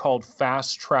developer called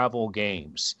Fast Travel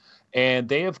Games. And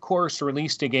they, of course,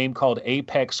 released a game called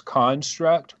Apex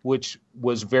Construct, which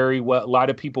was very well. A lot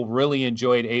of people really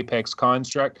enjoyed Apex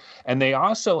Construct. And they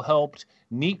also helped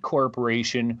Neat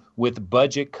Corporation with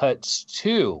Budget Cuts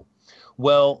 2.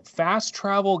 Well, Fast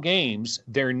Travel Games,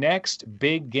 their next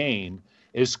big game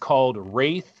is called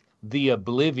Wraith the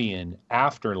Oblivion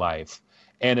Afterlife.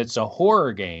 And it's a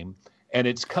horror game. And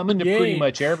it's coming to pretty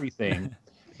much everything.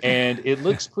 And it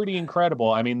looks pretty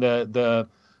incredible. I mean,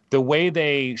 the way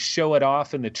they show it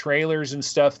off in the trailers and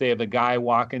stuff, they have a guy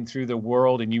walking through the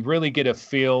world and you really get a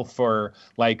feel for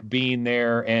like being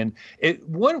there. And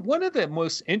one of the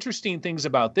most interesting things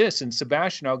about this, and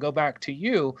Sebastian, I'll go back to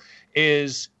you,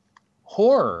 is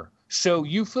horror. So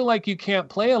you feel like you can't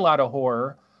play a lot of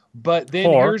horror, but then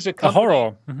here's a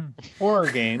couple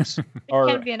horror games. It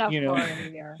can't be enough horror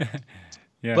in VR.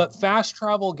 But Fast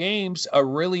Travel Games, a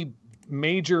really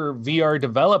major VR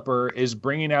developer, is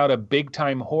bringing out a big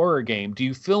time horror game. Do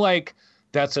you feel like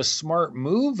that's a smart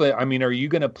move? I mean, are you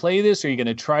going to play this? Are you going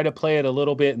to try to play it a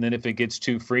little bit, and then if it gets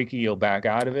too freaky, you'll back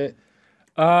out of it?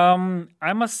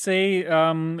 I must say,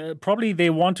 probably they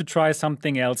want to try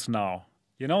something else now.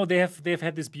 They've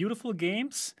had these beautiful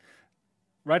games,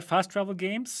 right? Fast travel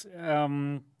games,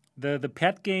 the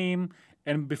pet game,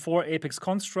 and before Apex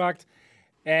Construct.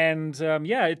 And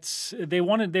they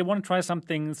want to try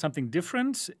something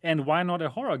different, and why not a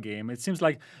horror game? It seems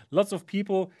like lots of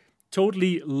people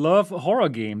totally love horror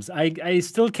games. I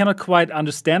still cannot quite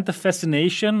understand the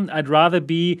fascination. I'd rather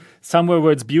be somewhere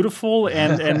where it's beautiful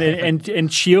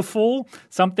and cheerful,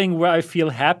 something where I feel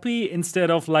happy instead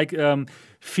of like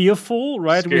fearful,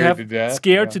 right?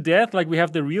 Scared to death. Like we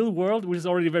have the real world, which is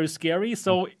already very scary.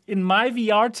 So in my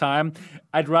VR time,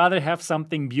 I'd rather have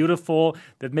something beautiful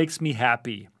that makes me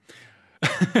happy.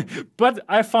 But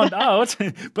I found out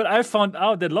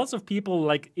that lots of people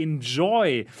like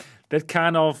enjoy that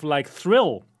kind of like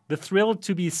thrill, the thrill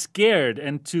to be scared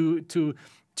and to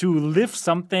live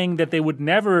something that they would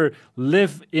never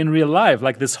live in real life,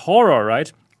 like this horror,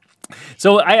 right?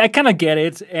 So I kind of get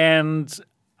it, and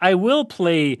I will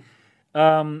play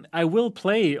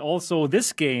also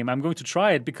this game. I'm going to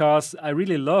try it because I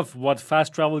really love what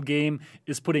Fast Travel Game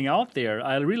is putting out there.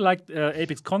 I really like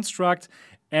Apex Construct,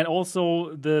 and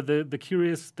also the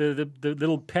curious the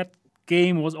little pet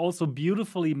game was also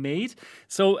beautifully made.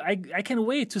 So I can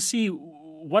wait to see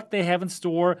what they have in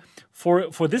store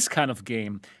for this kind of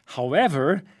game.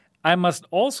 However, I must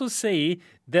also say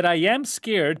that I am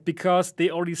scared because they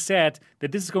already said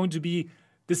that this is going to be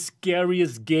the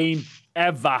scariest game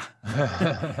ever.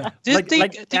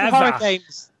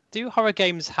 Do horror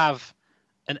games have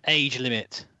an age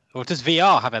limit? Or does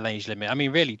VR have an age limit? I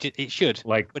mean, really, it should.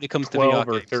 Like when it comes 12 to VR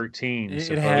or games. 13, It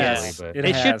supposedly. has. But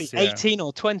It should be 18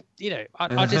 or 20. You know,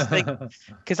 I just think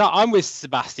because I'm with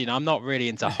Sebastian, I'm not really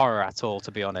into horror at all,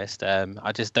 to be honest.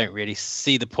 I just don't really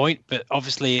see the point. But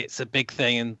obviously, it's a big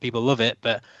thing and people love it.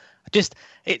 But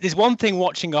there's one thing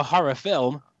watching a horror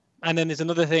film, and then there's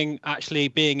another thing actually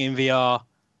being in VR.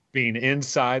 Being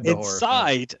inside the horror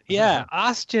film. Yeah,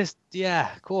 that's just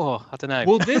cool. I don't know.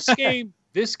 Well,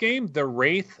 this game, The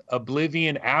Wraith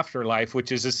Oblivion Afterlife,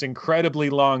 which is this incredibly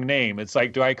long name. It's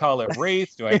like, do I call it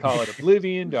Wraith? Do I call it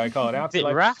Oblivion? Do I call it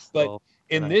Afterlife? But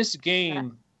in this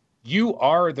game, you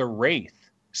are the Wraith.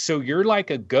 So you're like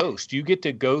a ghost. You get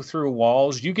to go through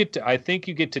walls. I think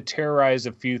you get to terrorize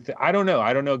a few things. I don't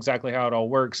know exactly how it all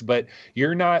works, but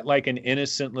you're not like an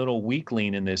innocent little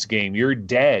weakling in this game. You're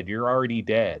dead. You're already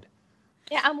dead.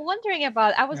 Yeah, I was wondering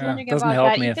about doesn't help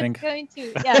that. me, Is I think. it going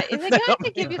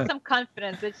to give you some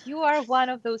confidence that you are one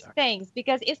of those things?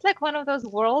 Because it's like one of those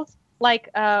worlds, like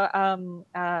Vampire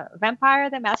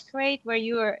the Masquerade, where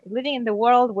you are living in the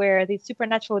world where the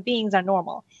supernatural beings are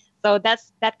normal. So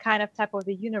that's that kind of type of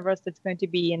the universe that's going to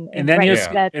be in. And then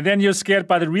you're scared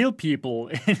by the real people.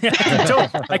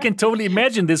 I can totally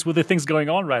imagine this with the things going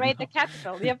on right now. Right, the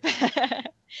capital. Yep.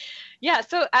 Yeah.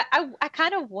 So I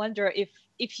kind of wonder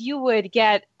if you would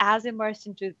get as immersed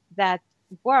into that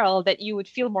world that you would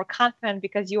feel more confident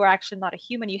because you are actually not a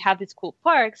human. You have these cool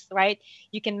perks, right?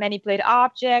 You can manipulate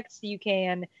objects. You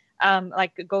can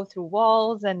like go through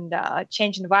walls and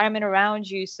change the environment around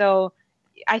you. So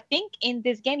I think in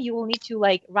this game you will need to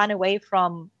like run away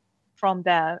from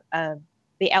the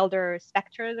elder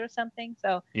specters or something.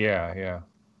 So yeah.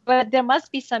 But there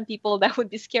must be some people that would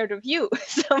be scared of you.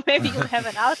 So maybe you'll have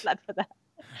an outlet for that.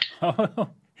 Oh,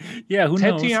 yeah, who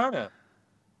knows? Tatiana,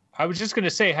 I was just going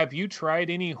to say, have you tried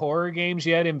any horror games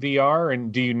yet in VR?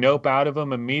 And do you nope out of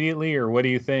them immediately, or what do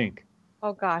you think?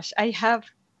 Oh, gosh.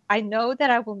 I know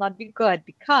that I will not be good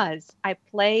because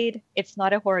it's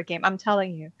not a horror game. I'm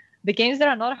telling you. The games that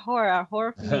are not horror are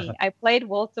horror for me. I played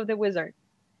Waltz of the Wizard.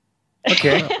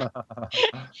 Okay.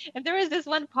 And there is this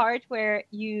one part where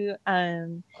you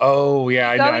oh yeah,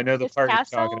 I know the part you're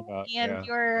castle, talking about.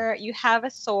 And you have a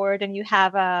sword and you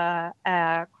have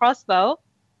a crossbow,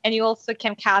 and you also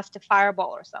can cast a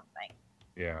fireball or something.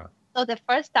 Yeah. So the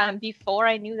first time, before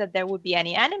I knew that there would be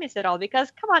any enemies at all,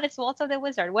 because come on, it's Waltz of the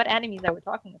Wizard. What enemies are we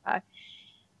talking about?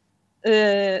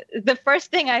 The first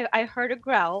thing I heard a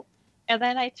growl, and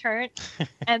then I turned,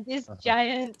 and this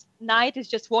giant knight is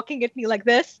just walking at me like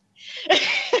this.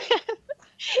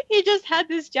 He just had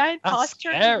this giant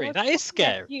posture. Scary. That is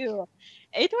scary.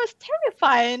 It was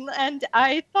terrifying, and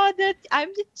I thought that I'm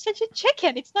such a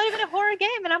chicken. It's not even a horror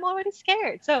game, and I'm already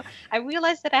scared. So I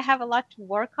realized that I have a lot to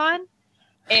work on,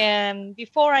 and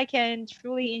before I can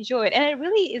truly enjoy it. And it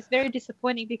really is very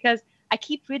disappointing because I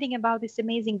keep reading about these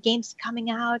amazing games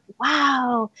coming out.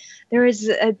 Wow, there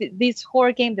is this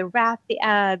horror game, The Wrath,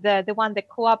 the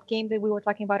co-op game that we were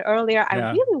talking about earlier. Yeah.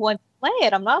 I really want to play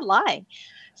it. I'm not lying.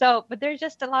 So, but there's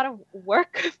just a lot of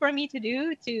work for me to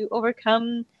do to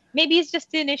overcome. Maybe it's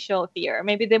just the initial fear.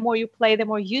 Maybe the more you play, the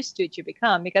more used to it you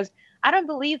become. Because I don't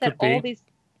believe that all these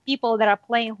people that are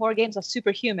playing horror games are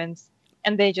superhumans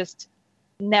and they just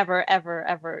never, ever,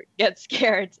 ever get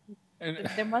scared.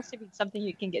 There must be something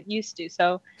you can get used to.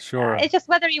 So sure, it's just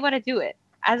whether you want to do it.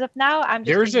 As of now, I'm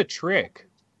just. There's a trick.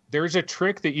 There's a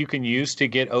trick that you can use to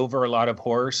get over a lot of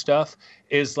horror stuff.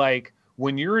 Is like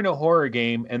when you're in a horror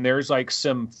game and there's like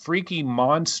some freaky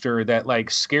monster that like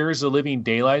scares the living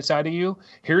daylights out of you,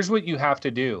 here's what you have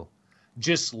to do.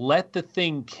 Just let the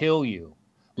thing kill you.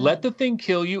 Let the thing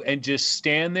kill you and just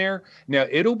stand there. Now,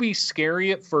 it'll be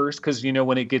scary at first because, you know,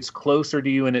 when it gets closer to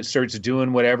you and it starts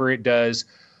doing whatever it does.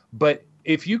 But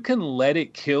if you can let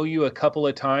it kill you a couple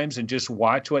of times and just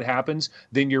watch what happens,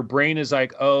 then your brain is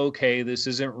like, oh, okay, this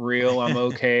isn't real. I'm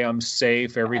okay. I'm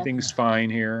safe. Everything's fine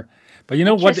here. But you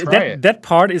know what? Just try it. That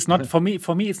part is not for me.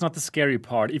 For me, it's not the scary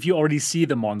part. If you already see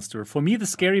the monster, for me, the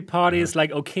scary part is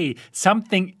like, okay,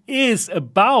 something is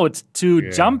about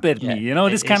to jump at me. You know,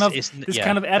 this kind of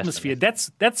atmosphere.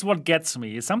 Definitely. That's what gets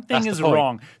me. Something That's is the point.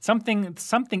 wrong.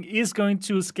 Something is going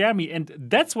to scare me, and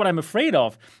that's what I'm afraid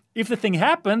of. If the thing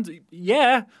happened,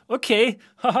 yeah, okay,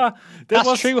 haha, That's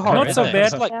was true horror, not so isn't it? bad.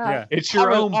 It's like- yeah. It's your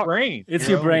Horror- own brain. It's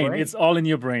your own brain. It's all in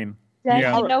your brain. Then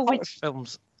Yeah. you know horror which.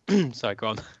 films. Sorry, go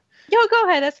on. Yo, go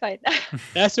ahead. That's fine.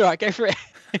 That's all right. Go for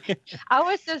it. I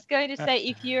was just going to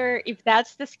say, if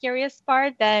that's the scariest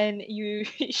part, then you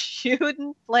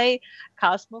shouldn't play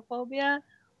Cosmophobia,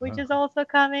 which is also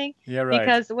coming. Yeah, right.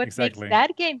 Because what exactly. makes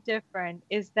that game different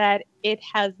is that it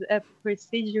has a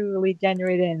procedurally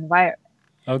generated environment.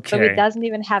 Okay. So it doesn't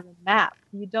even have a map.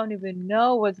 You don't even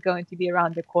know what's going to be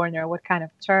around the corner, what kind of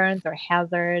turns or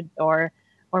hazards or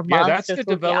Yeah, that's monsters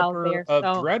the will be out developer there.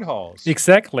 of So, Dread Halls.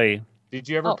 Exactly. Did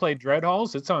you ever Oh. play Dread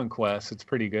Halls? It's on Quest. It's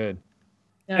pretty good.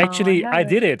 no, Actually, I haven't.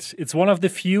 did it. It's one of the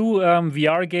few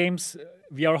VR games,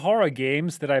 VR horror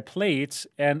games that I played,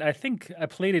 and I think I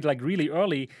played it like really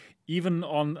early, even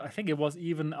on. I think it was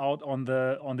even out on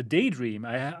the Daydream.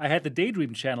 I had the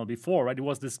Daydream channel before, right? It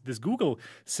was this Google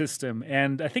system,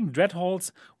 and I think Dread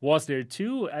Halls was there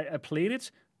too. I played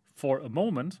it for a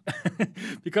moment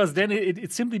because then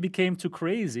it simply became too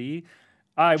crazy.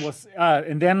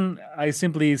 And then I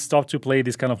simply stopped to play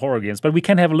these kind of horror games. But we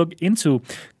can have a look into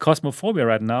Cosmophobia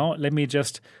right now. Let me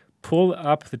just pull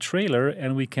up the trailer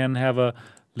and we can have a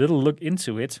little look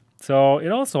into it. So it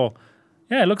also,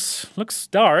 it looks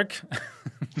dark.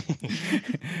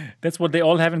 That's what they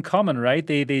all have in common, right?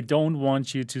 They don't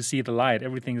want you to see the light.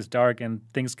 Everything is dark and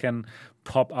things can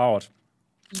pop out.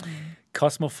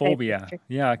 Cosmophobia,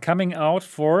 yeah, coming out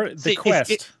for the See,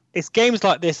 Quest. It's games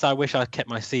like this I wish I'd kept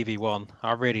my CV1.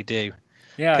 I really do.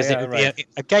 Yeah, Because right.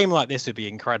 a game like this would be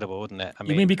incredible, wouldn't it? I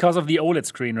You mean because of the OLED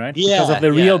screen, right? Yeah, Because of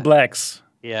the real yeah. blacks.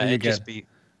 yeah, that you it'd just get. be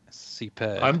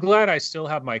superb. I'm glad I still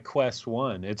have my Quest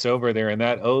 1. It's over there, and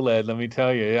that OLED, let me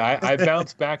tell you, I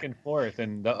bounce back and forth,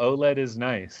 and the OLED is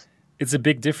nice. It's a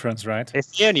big difference, right?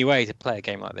 It's the only way to play a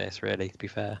game like this, really, to be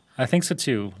fair. I think so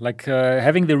too. Like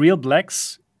having the real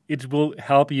blacks, it will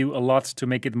help you a lot to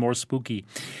make it more spooky.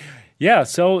 Yeah,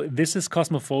 so this is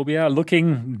Cosmophobia,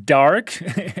 looking dark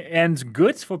and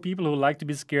good for people who like to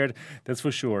be scared, that's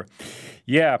for sure.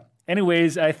 Yeah,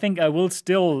 anyways, I think I will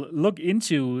still look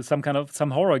into some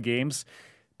horror games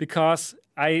because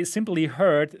I simply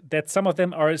heard that some of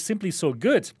them are simply so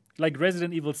good, like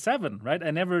Resident Evil 7, right?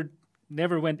 I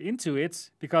never went into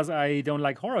it because I don't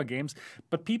like horror games,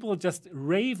 but people just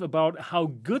rave about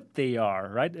how good they are,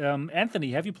 right?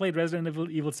 Anthony, have you played Resident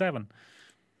Evil 7?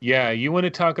 Yeah, you want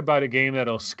to talk about a game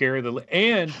that'll scare it's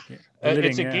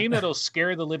a yeah. game that'll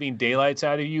scare the living daylights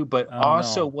out of you, but Oh,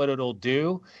 also no. what it'll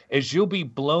do is you'll be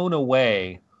blown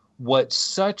away what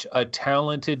such a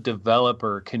talented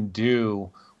developer can do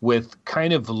with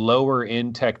kind of lower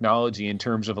end technology in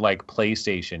terms of like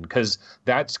PlayStation, because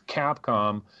that's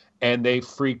Capcom. And they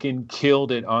freaking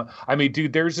killed it on. I mean,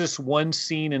 dude, there's this one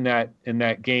scene in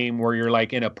that game where you're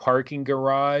like in a parking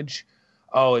garage.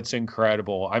 Oh, it's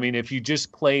incredible. I mean, if you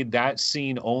just played that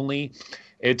scene only,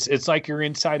 it's like you're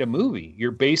inside a movie.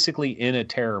 You're basically in a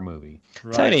terror movie.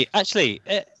 Right. Tony, actually,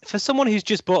 for someone who's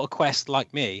just bought a Quest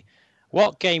like me,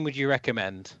 what game would you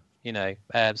recommend? You know,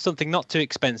 something not too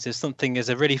expensive, something as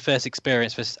a really first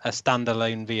experience for a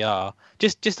standalone VR.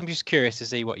 I'm just curious to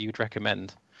see what you'd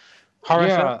recommend.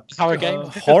 Horror game?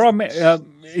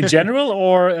 In general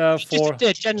or for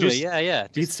Generally, yeah.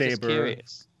 Beat Just Saber.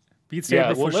 curious. Beat Saber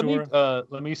Yeah, for well, sure?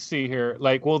 let me see here.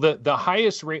 Like, well, the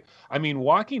highest rate. I mean,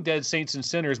 Walking Dead: Saints and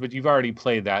Sinners, but you've already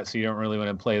played that, so you don't really want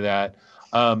to play that.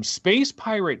 Space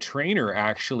Pirate Trainer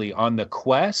actually on the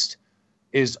Quest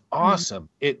is awesome.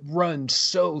 It runs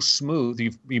so smooth.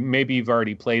 Maybe you've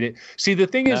already played it. See, the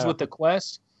thing is with the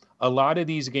Quest, a lot of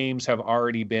these games have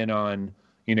already been on,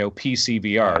 PC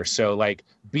VR. So like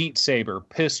Beat Saber,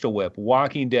 Pistol Whip,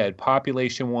 Walking Dead,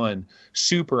 Population 1,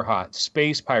 Super Hot,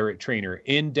 Space Pirate Trainer,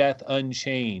 In Death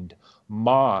Unchained,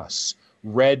 Moss,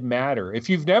 Red Matter. If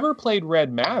you've never played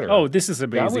Red Matter, Oh, this is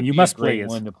that amazing. would You be must a great play it.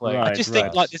 one to play. Right, I just think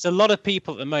right. like there's a lot of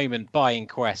people at the moment buying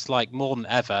Quest like more than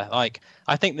ever. Like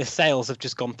I think the sales have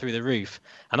just gone through the roof.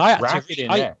 And I Ratchet actually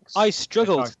and X. I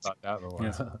struggled. talked about that before.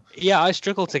 Yes. Yeah, I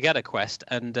struggled to get a Quest,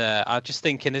 and I'm just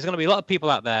thinking there's going to be a lot of people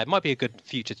out there. It might be a good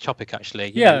future topic actually.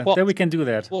 You Yeah, know, what, then we can do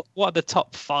that. what are the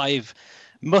top 5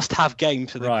 must-have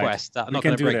games for the Right. Quest that are We not can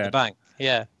going to do break the that. bank?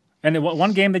 Yeah. And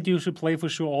one game that you should play for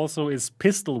sure also is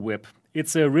Pistol Whip.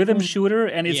 It's a rhythm shooter,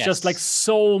 and it's just like Yes.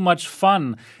 so much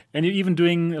fun. And you're even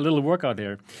doing a little workout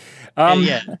there.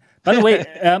 Yeah. By the way,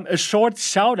 a short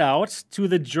shout out to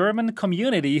the German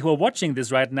community who are watching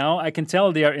this right now. I can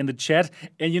tell they are in the chat.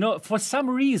 And you know, for some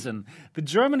reason, the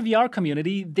German VR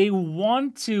community, they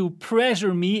want to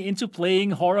pressure me into playing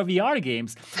horror VR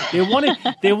games. They want to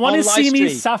On see me live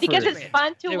stream. suffer. Because it's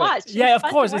fun to Do it. watch. Yeah, of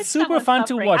fun to course, watch it's super someone fun to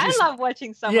suffering. watch. I It's- love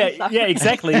watching someone suffer. Yeah,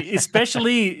 exactly.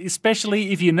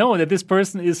 especially if you know that this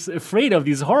person is afraid of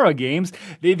these horror games.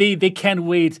 They can't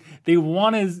wait. They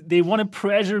want to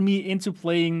pressure me into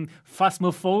playing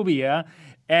Phasmophobia.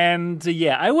 And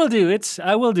yeah, I will do it.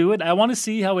 I want to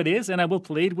see how it is, and I will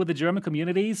play it with the German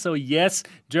community. So yes,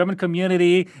 German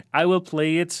community, I will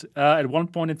play it at one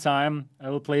point in time. I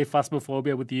will play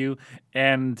Phasmophobia with you.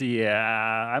 And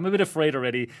yeah, I'm a bit afraid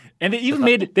already. And they even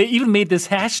made this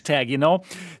hashtag, you know,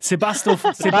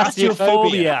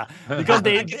 Sebastiophobia, because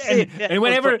and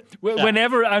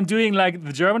whenever I'm doing like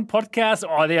the German podcast,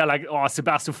 they are like,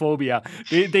 Sebastiophobia.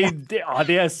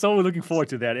 They are so looking forward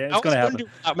to that. It's I was gonna happen. wondering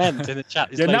what that meant in the chat.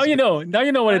 It's Yeah, now loads you of- know. Now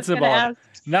you know what I it's was gonna about.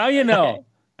 ask. Now you know.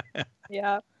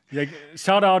 Yeah. Yeah,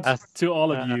 shout out That's- to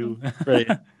all of you.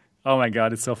 Brilliant. Oh my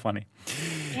god, it's so funny.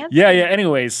 Anthony, Yeah.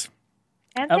 Anyways,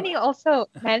 Anthony also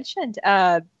mentioned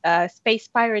Space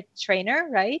Pirate Trainer,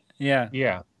 right? yeah.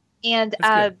 Yeah. And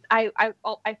That's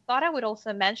I thought I would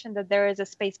also mention that there is a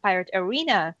Space Pirate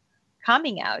Arena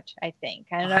coming out. I think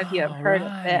I don't know if you have heard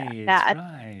of that,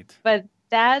 Right. but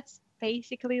that's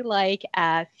basically like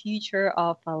a future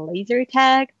of a laser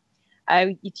tag.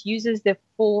 It uses the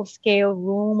full scale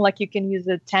room, like you can use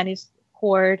a tennis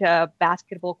court, a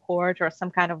basketball court, or some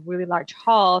kind of really large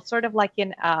hall, sort of like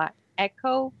in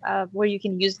Echo, where you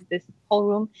can use this whole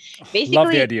room. Basically,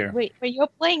 Love the idea. when you're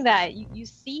playing that, you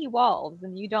see walls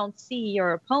and you don't see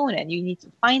your opponent. You need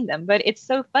to find them. But it's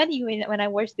so funny when I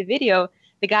watched the video.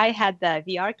 The guy had the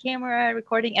VR camera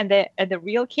recording and the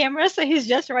real camera, so he's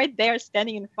just right there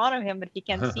standing in front of him, but he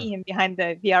can't see him behind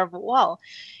the VR wall.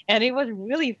 And it was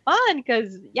really fun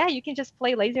because, yeah, you can just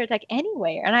play laser tag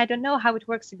anywhere. And I don't know how it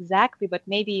works exactly, but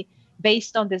maybe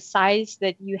based on the size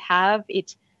that you have,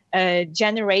 it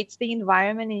generates the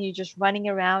environment and you're just running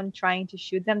around trying to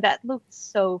shoot them. That looked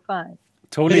so fun.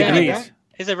 Totally Yeah, agreed. yeah.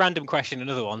 Here's a random question,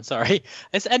 another one, sorry.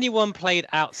 Has anyone played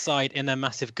outside in a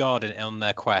massive garden on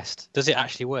their Quest? Does it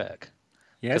actually work?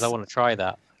 Because Yes. I want to try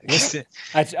that. I Does it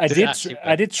actually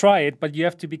I did try it, but you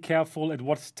have to be careful at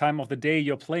what time of the day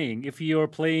you're playing. If you're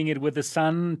playing it with the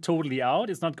sun totally out,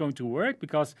 it's not going to work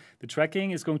because the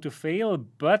tracking is going to fail.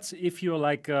 But if you're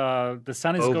like the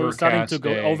sun is starting to Overcast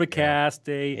go day, overcast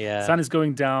day, Yeah. sun is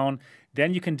going down,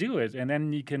 then you can do it, and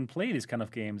then you can play these kind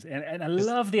of games. And I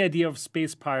love the idea of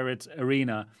Space Pirate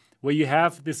Arena, where you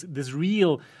have this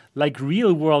real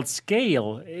world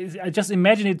scale. I just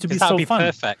imagine it to be That so would be fun.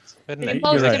 perfect, wouldn't The it?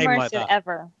 most You're right. A game like immersive that.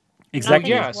 ever.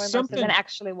 Exactly. Nothing Yeah, is more immersive something- than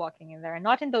actually walking in there.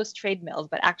 Not in those trade mills,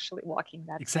 but actually walking.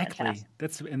 That's Exactly. fantastic.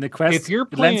 That's in the Quest. If you're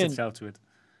it lends playing- itself to it.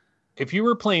 If you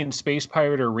were playing Space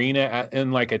Pirate Arena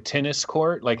in like a tennis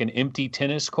court, like an empty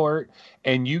tennis court,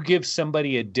 and you give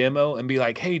somebody a demo and be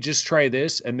like, "Hey, just try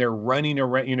this," and they're running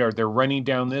around, they're running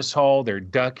down this hall, they're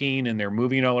ducking, and they're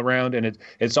moving all around, and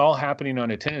it's all happening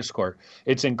on a tennis court.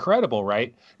 It's incredible,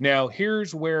 right? Now,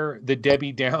 here's where the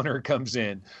Debbie Downer comes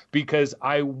in, because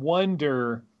I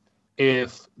wonder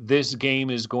if this game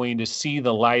is going to see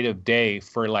the light of day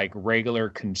for like regular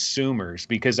consumers,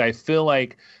 because I feel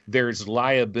like there's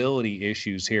liability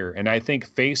issues here. And I think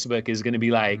Facebook is going to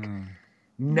be like,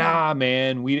 nah,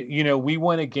 man, we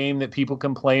want a game that people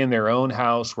can play in their own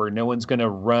house where no one's going to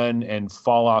run and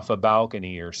fall off a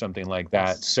balcony or something like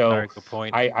that. So Very good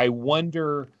point. I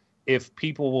wonder if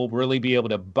people will really be able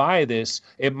to buy this.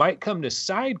 It might come to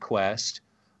SideQuest,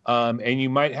 and you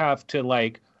might have to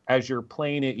like, as you're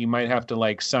playing it, you might have to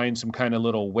like sign some kind of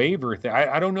little waiver thing.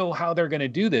 I don't know how they're going to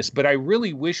do this, but I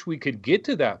really wish we could get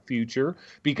to that future,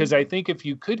 because I think if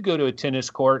you could go to a tennis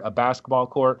court, a basketball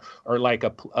court, or like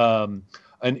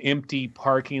an empty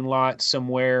parking lot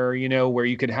somewhere, where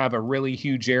you could have a really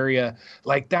huge area,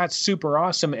 like that's super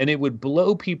awesome. And it would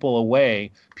blow people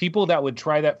away. People that would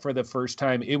try that for the first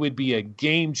time, it would be a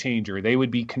game changer. They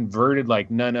would be converted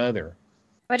like none other.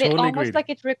 But Totally it almost agreed. like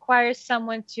it requires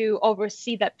someone to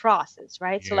oversee that process,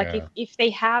 right? So like Yeah. if they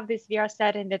have this VR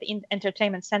set in the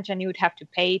entertainment center and you would have to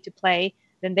pay to play,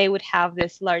 then they would have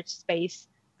this large space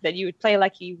that you would play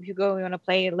like you go and want to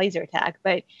play laser tag.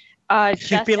 But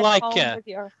just be at like, home with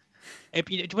your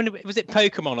Was it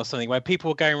Pokemon or something where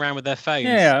people were going around with their phones?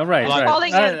 Yeah, right, Like,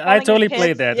 Falling right. in- I falling in totally pits.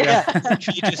 played that. Yeah.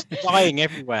 Literally just dying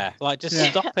everywhere. Like, just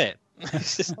Yeah. stop it.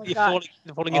 It's just, Oh, you're God.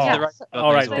 falling Oh. into Yeah, the right. so-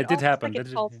 All right, so that did almost happen. Like it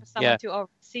That- calls for someone Yeah. to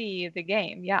oversee the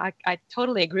game. Yeah, I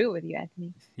totally agree with you,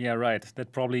 Anthony. Yeah, right.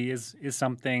 That probably is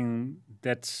something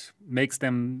that makes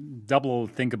them double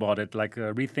think about it, like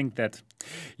rethink that.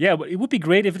 Yeah, but it would be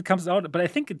great if it comes out, but I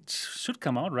think it should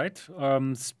come out, right?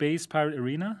 Space Pirate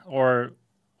Arena or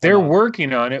They're not?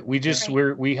 working on it. We just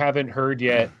Right. we haven't heard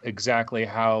yet exactly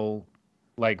how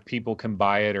like people can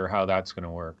buy it or how that's going to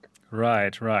work.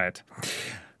 Right.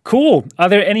 Cool. Are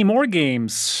there any more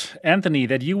games, Anthony,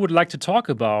 that you would like to talk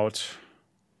about?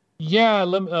 Yeah,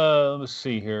 let's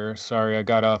see here. Sorry, I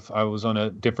got off. I was on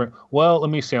a different. Well, let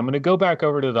me see. I'm going to go back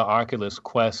over to the Oculus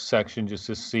Quest section just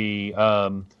to see.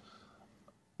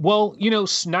 Well,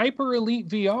 Sniper Elite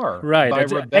VR Right. by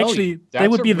That's- Rebellion. actually, That's they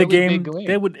would a be the really game. big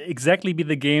They would exactly be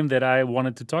the game that I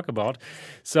wanted to talk about.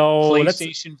 So let's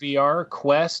PlayStation VR,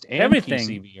 Quest, and everything,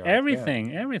 PC VR.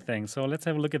 everything. So let's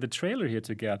have a look at the trailer here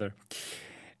together.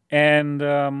 And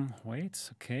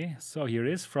wait, okay. So here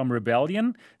is from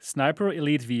Rebellion, Sniper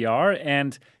Elite VR,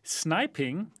 and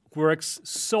sniping works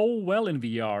so well in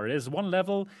VR. There's one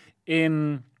level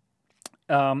in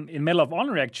Medal of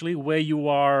Honor actually where you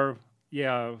are,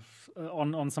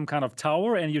 on some kind of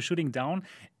tower and you're shooting down,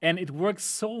 and it works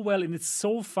so well and it's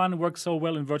so fun. Works so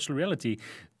well in virtual reality.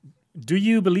 Do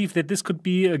you believe that this could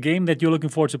be a game that you're looking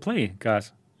forward to play,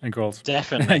 guys and girls?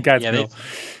 Definitely. Guys, Yeah, girls.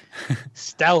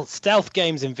 stealth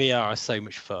games in VR are so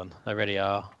much fun. They really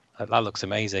are. That looks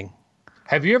amazing.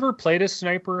 Have you ever played a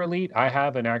Sniper Elite? I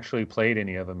haven't actually played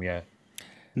any of them yet.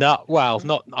 No, well,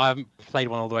 not. I haven't played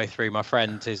one all the way through. My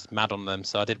friend is mad on them,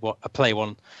 so I play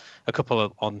one, a couple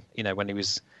of on. When he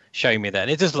was showing me that, and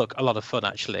it does look a lot of fun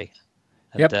actually.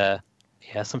 And,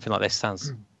 Yep. Something like this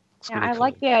sounds. Yeah, really I cool.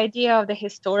 like the idea of the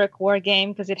historic war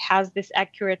game because it has this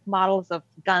accurate models of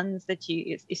guns that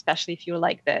especially if you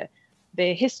like the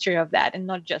history of that and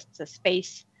not just a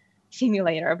space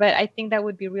simulator. But I think that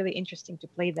would be really interesting to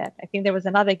play that. I think there was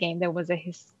another game that was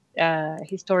a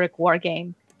historic war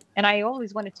game, and I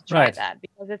always wanted to try Right. that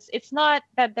because it's not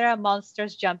that there are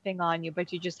monsters jumping on you,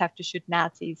 but you just have to shoot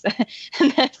Nazis.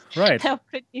 And Right. that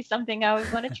could be something I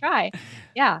would want to try.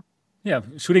 Yeah. Yeah,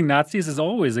 shooting Nazis is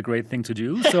always a great thing to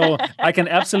do. So I can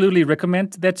absolutely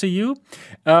recommend that to you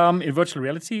in virtual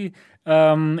reality.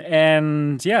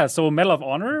 And yeah, so Medal of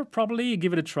Honor, probably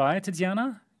give it a try,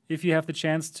 Tatiana, if you have the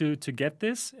chance to get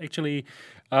this. Actually,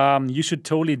 you should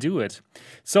totally do it.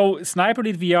 So Sniper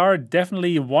Elite VR,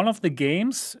 definitely one of the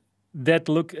games that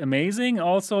look amazing.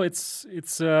 Also, it's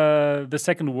the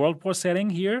Second World War setting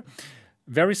here.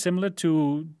 Very similar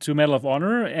to Medal of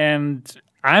Honor, and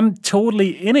I'm totally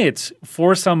in it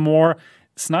for some more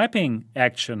sniping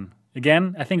action.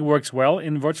 Again, I think it works well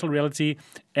in virtual reality,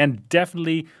 and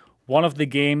definitely one of the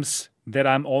games that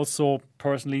I'm also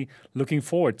personally looking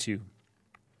forward to.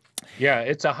 Yeah,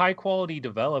 it's a high quality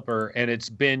developer and it's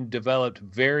been developed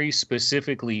very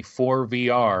specifically for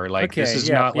VR. Like this Okay, is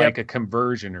yeah, not yep. like a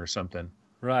conversion or something.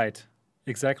 Right,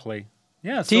 exactly.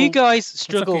 Yeah. Do you guys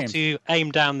struggle games? to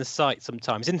aim down the sight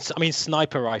sometimes?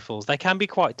 Sniper rifles, they can be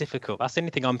quite difficult. That's the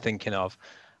only thing I'm thinking of.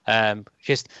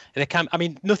 They can. I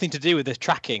mean, nothing to do with the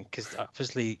tracking, because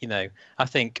obviously, I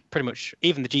think pretty much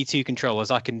even the G2 controllers,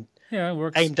 I can Yeah, it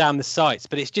works. aim down the sights,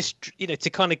 but it's just to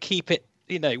kind of keep it.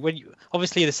 When you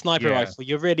obviously the sniper Yeah. rifle,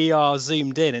 you really are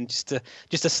zoomed in, and just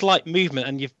a slight movement,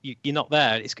 and you're not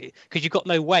there. It's because you've got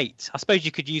no weight. I suppose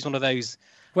you could use one of those.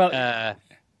 Well,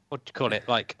 What do you call it?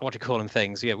 Like, what do you call them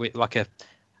things? Yeah, like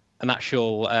an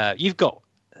actual. You've got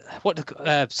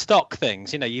stock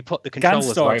things. You put the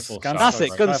controllers. stocks, rifle gun stocks. That's it,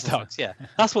 stocks, gun rifle stocks. Yeah,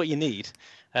 that's what you need.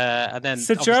 And then the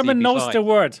obviously German be knows fine. the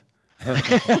word.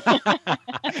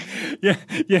 yeah.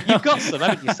 You've got some,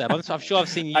 haven't you, Seb? I'm sure I've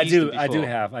seen you. I use them do. I do before.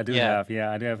 have. I do Yeah. have.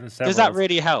 Yeah, I do have several. Does that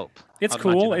really help? It's I'd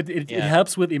cool. imagine It that.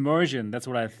 helps with immersion. That's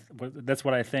what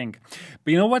I think.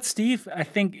 But you know what, Steve? I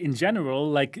think in general,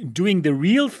 like doing the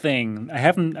real thing.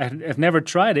 I've never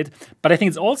tried it, but I think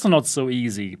it's also not so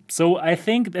easy. So I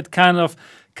think that kind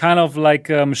of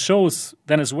like shows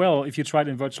then as well if you try it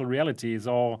in virtual reality.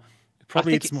 So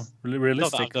probably think it's more Not that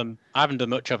realistic. I haven't done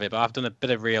much of it, but I've done a bit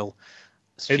of real.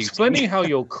 It's shooting. funny how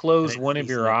you'll close It's one of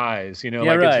your easy. eyes, Yeah,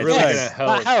 like right, it's really right. gonna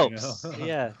help. That helps.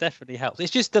 Yeah, definitely helps.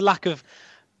 It's just the lack of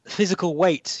physical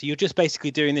weight. You're just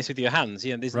basically doing this with your hands.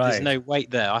 You know, there's no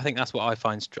weight there. I think that's what I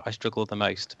find I struggle the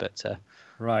most. But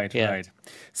right.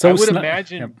 So I would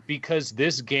imagine because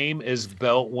this game is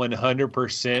built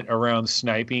 100% around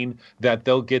sniping, that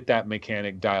they'll get that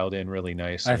mechanic dialed in really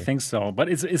nicely. I think so, but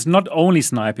it's not only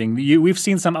sniping. We've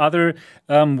seen some other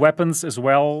weapons as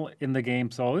well in the game,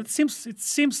 so it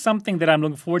seems something that I'm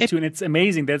looking forward to, and it's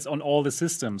amazing that it's on all the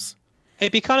systems.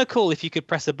 It'd be kind of cool if you could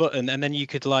press a button and then you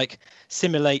could like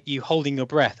simulate you holding your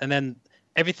breath, and then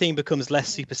everything becomes less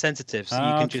super sensitive, so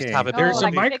you can just have a. There's a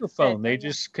microphone. They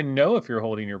just can know if you're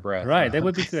holding your breath. Right, that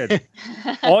would be good.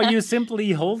 Or you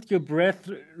simply hold your breath.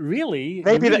 Really,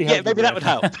 maybe that would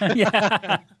help.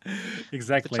 Yeah,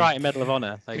 exactly. Try it, Medal of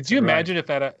Honor. Could you imagine if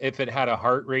it had a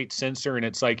heart rate sensor and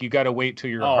it's like you got to wait till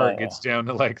your heart gets down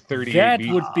to like 38 That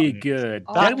beats? would be good.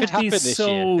 That would be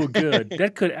so good.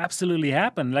 That could absolutely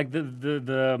happen. Like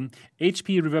the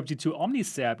HP Reverb G2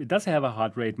 OmniSap, it does have a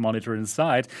heart rate monitor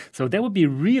inside, so that would be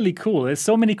really cool. There's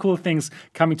so many cool things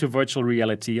coming to virtual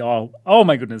reality. Oh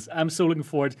my goodness. I'm so looking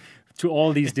forward to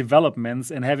all these developments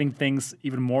and having things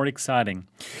even more exciting.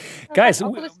 Guys,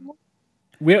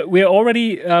 we're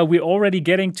already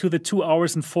getting to the 2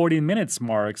 hours and 40 minutes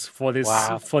marks for this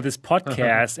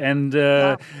podcast, and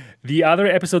the other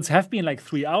episodes have been like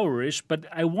 3 hour-ish, but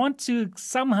I want to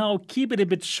somehow keep it a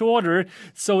bit shorter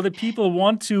so that people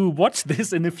want to watch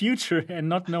this in the future and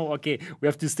not know, okay, we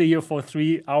have to stay here for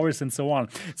 3 hours and so on.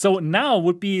 So now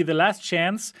would be the last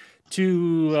chance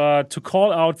to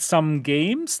call out some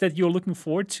games that you're looking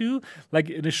forward to, like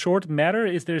in a short matter.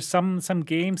 Is there some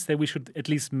games that we should at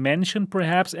least mention,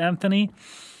 perhaps, Anthony?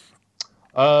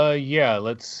 Yeah,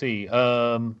 let's see.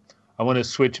 I want to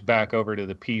switch back over to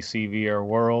the PC VR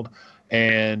world,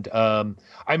 and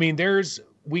I mean,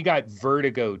 we got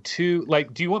Vertigo 2.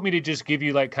 Like, do you want me to just give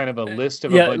you like kind of a list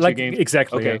of a bunch of games?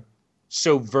 Exactly. Okay. Yeah.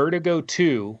 So Vertigo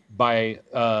 2 by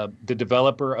the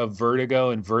developer of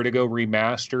Vertigo and Vertigo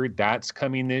Remastered, that's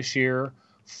coming this year.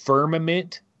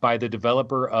 Firmament by the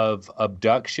developer of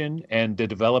Abduction and the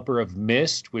developer of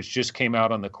Myst, which just came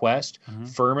out on the Quest. Mm-hmm.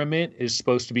 Firmament is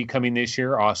supposed to be coming this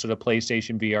year, also to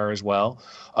PlayStation VR as well.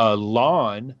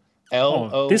 LON,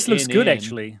 L-O-N-N. This looks good,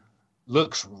 actually.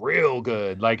 Looks real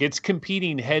good. Like, it's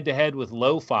competing head to head with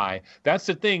Lo-Fi. That's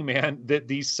the thing, man, that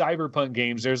these Cyberpunk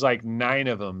games, there's like 9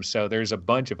 of them, so there's a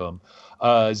bunch of them.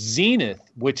 Zenith,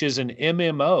 which is an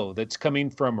MMO that's coming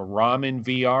from Ramen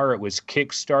VR. It was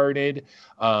kickstarted.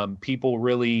 People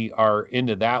really are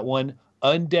into that one.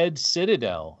 Undead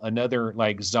Citadel, another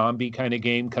like zombie kind of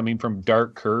game coming from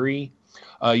Dark Curry.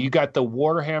 You got the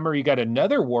Warhammer. You got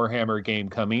another Warhammer game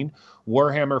coming,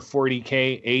 Warhammer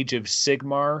 40K Age of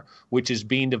Sigmar, which is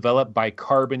being developed by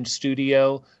Carbon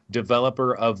Studio,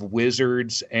 developer of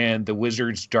Wizards and the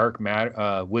Wizards Dark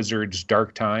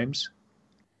Times.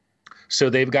 So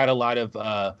they've got a lot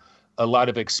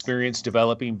of experience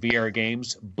developing VR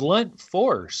games. Blunt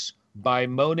Force by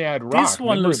Monad Rock. This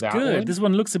one looks good. This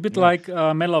one looks a bit like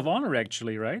Medal of Honor,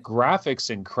 actually, right? Graphics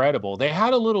incredible. They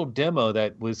had a little demo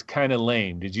that was kind of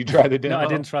lame. Did you try the demo? No, I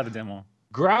didn't try the demo.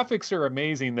 Graphics are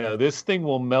amazing, though. This thing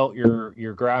will melt your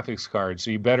graphics card,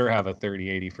 so you better have a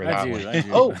 3080 for that one. I do.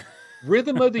 Oh,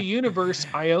 Rhythm of the Universe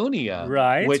Ionia.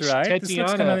 Right.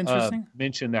 Tatiana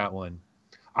mentioned that one.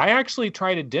 I actually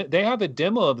tried they have a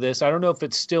demo of this. I don't know if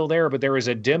it's still there, but there was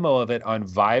a demo of it on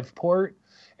Viveport.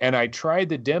 And I tried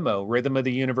the demo, Rhythm of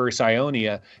the Universe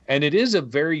Ionia, and it is a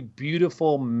very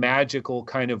beautiful, magical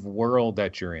kind of world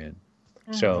that you're in.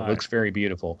 So it looks very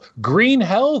beautiful. Green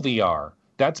Hell VR.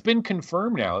 That's been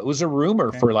confirmed now. It was a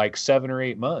rumor for like 7 or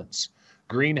 8 months.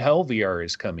 Green Hell VR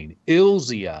is coming.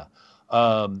 Ilzia.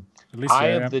 Eye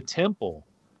of the Temple.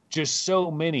 Just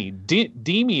so many.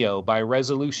 Demio by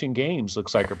Resolution Games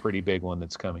looks like a pretty big one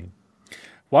that's coming.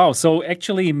 Wow, so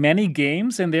actually many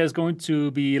games, and there's going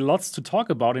to be lots to talk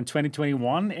about in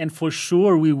 2021. And for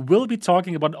sure, we will be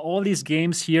talking about all these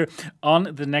games here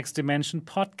on the Next Dimension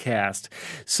podcast.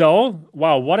 So,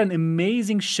 wow, what an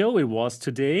amazing show it was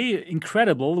today.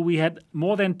 Incredible. We had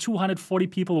more than 240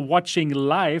 people watching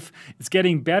live. It's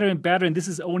getting better and better, and this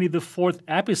is only the 4th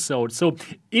episode. So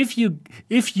if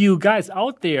you guys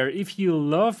out there, if you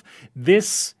love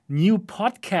this new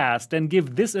podcast, then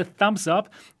give this a thumbs up.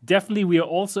 Definitely, we are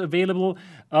also available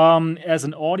as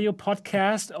an audio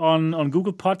podcast on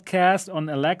Google Podcast, on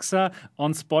Alexa,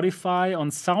 on Spotify, on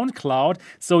SoundCloud.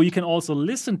 So you can also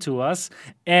listen to us.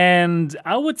 And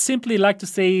I would simply like to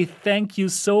say thank you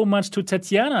so much to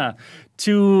Tatiana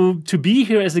to be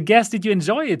here as a guest. Did you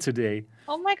enjoy it today?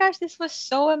 Oh my gosh, this was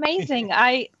so amazing.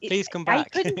 Please come back. I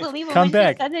couldn't believe it Come when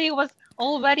back. she said that it was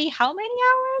already how many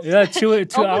hours? Yeah, two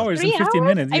Almost hours and 3 15 hours?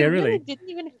 minutes. I Yeah, really really. didn't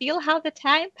even feel how the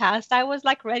time passed. I was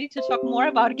like ready to talk more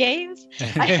about games.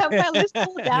 I have my list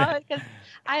pulled out because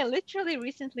I literally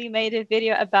recently made a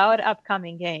video about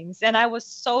upcoming games, and I was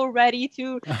so ready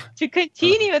to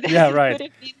continue this. Yeah, It right. could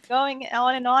have been going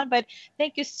on and on, but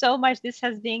thank you so much. This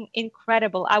has been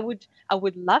incredible. I would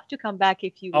love to come back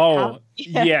if you would have. Oh,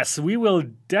 yes, we will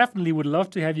definitely would love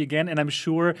to have you again. And I'm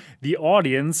sure the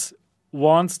audience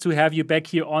wants to have you back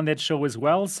here on that show as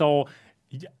well. So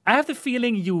I have the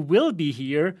feeling you will be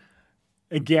here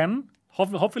again.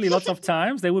 Hopefully lots of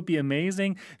times. That would be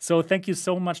amazing. So thank you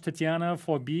so much, Tatiana,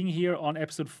 for being here on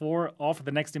episode 4 of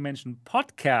the Next Dimension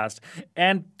podcast.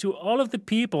 And to all of the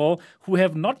people who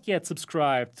have not yet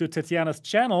subscribed to Tatiana's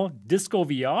channel, Disco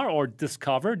VR or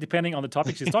Discover, depending on the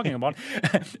topic she's talking about,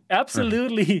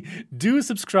 absolutely do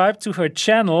subscribe to her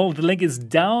channel. The link is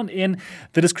down in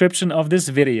the description of this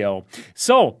video.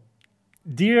 So,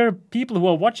 dear people who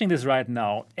are watching this right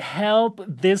now, help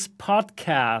this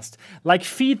podcast. Like,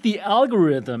 feed the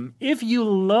algorithm. If you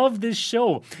love this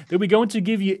show that we're going to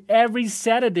give you every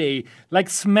Saturday, like,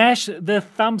 smash the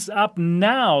thumbs up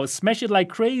now. Smash it like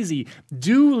crazy.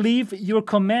 Do leave your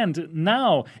comment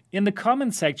now in the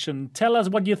comment section. Tell us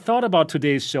what you thought about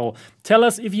today's show. Tell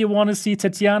us if you want to see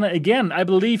Tatiana again. I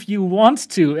believe you want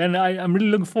to, and I'm really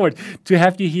looking forward to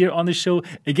have you here on the show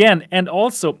again. And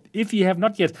also, if you have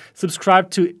not yet subscribed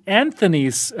to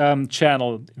Anthony's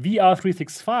channel,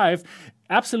 VR365,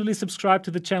 absolutely subscribe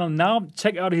to the channel now.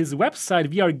 Check out his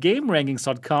website,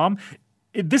 vrgamerankings.com.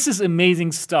 This is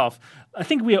amazing stuff. I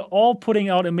think we are all putting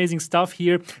out amazing stuff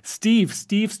here. Steve's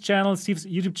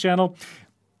YouTube channel,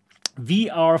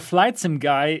 VR Flight Sim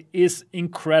Guy, is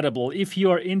incredible. If you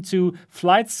are into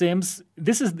flight sims,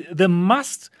 this is the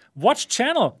must-watch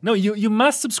channel. No, you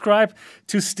must subscribe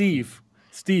to Steve.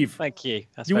 Thank you.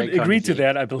 That's you very would kind agree of to you.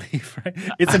 that, I believe, right?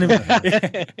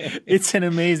 It's an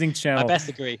amazing channel. I best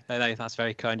agree. No, that's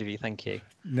very kind of you. Thank you.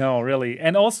 No, really.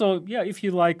 And also, yeah, if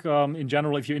you like, in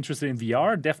general, if you're interested in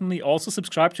VR, definitely also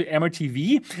subscribe to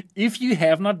MRTV if you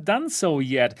have not done so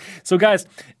yet. So, guys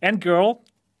and girl,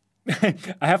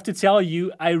 I have to tell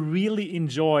you, I really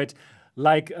enjoyed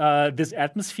this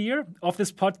atmosphere of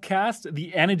this podcast,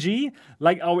 the energy,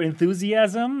 like our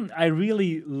enthusiasm. I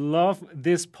really love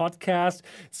this podcast.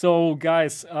 So,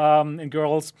 guys and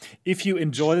girls, if you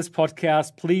enjoy this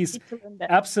podcast, please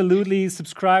absolutely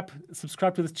subscribe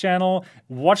to this channel,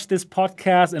 watch this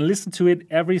podcast, and listen to it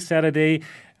every Saturday.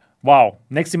 Wow,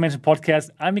 Next Dimension podcast.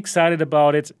 I'm excited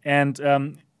about it, and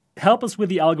help us with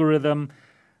the algorithm.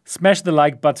 Smash the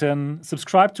like button,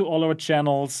 subscribe to all our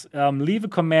channels, leave a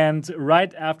comment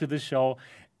right after the show.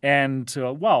 And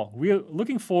wow, we're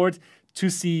looking forward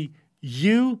to see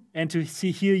you and to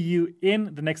hear you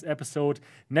in the next episode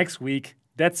next week.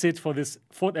 That's it for this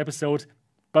 4th episode.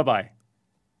 Bye-bye.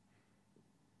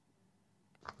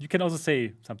 You can also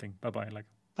say something. Bye-bye. Like,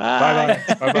 Bye.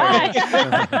 bye-bye.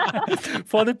 Bye-bye.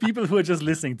 For the people who are just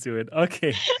listening to it.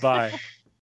 Okay, bye.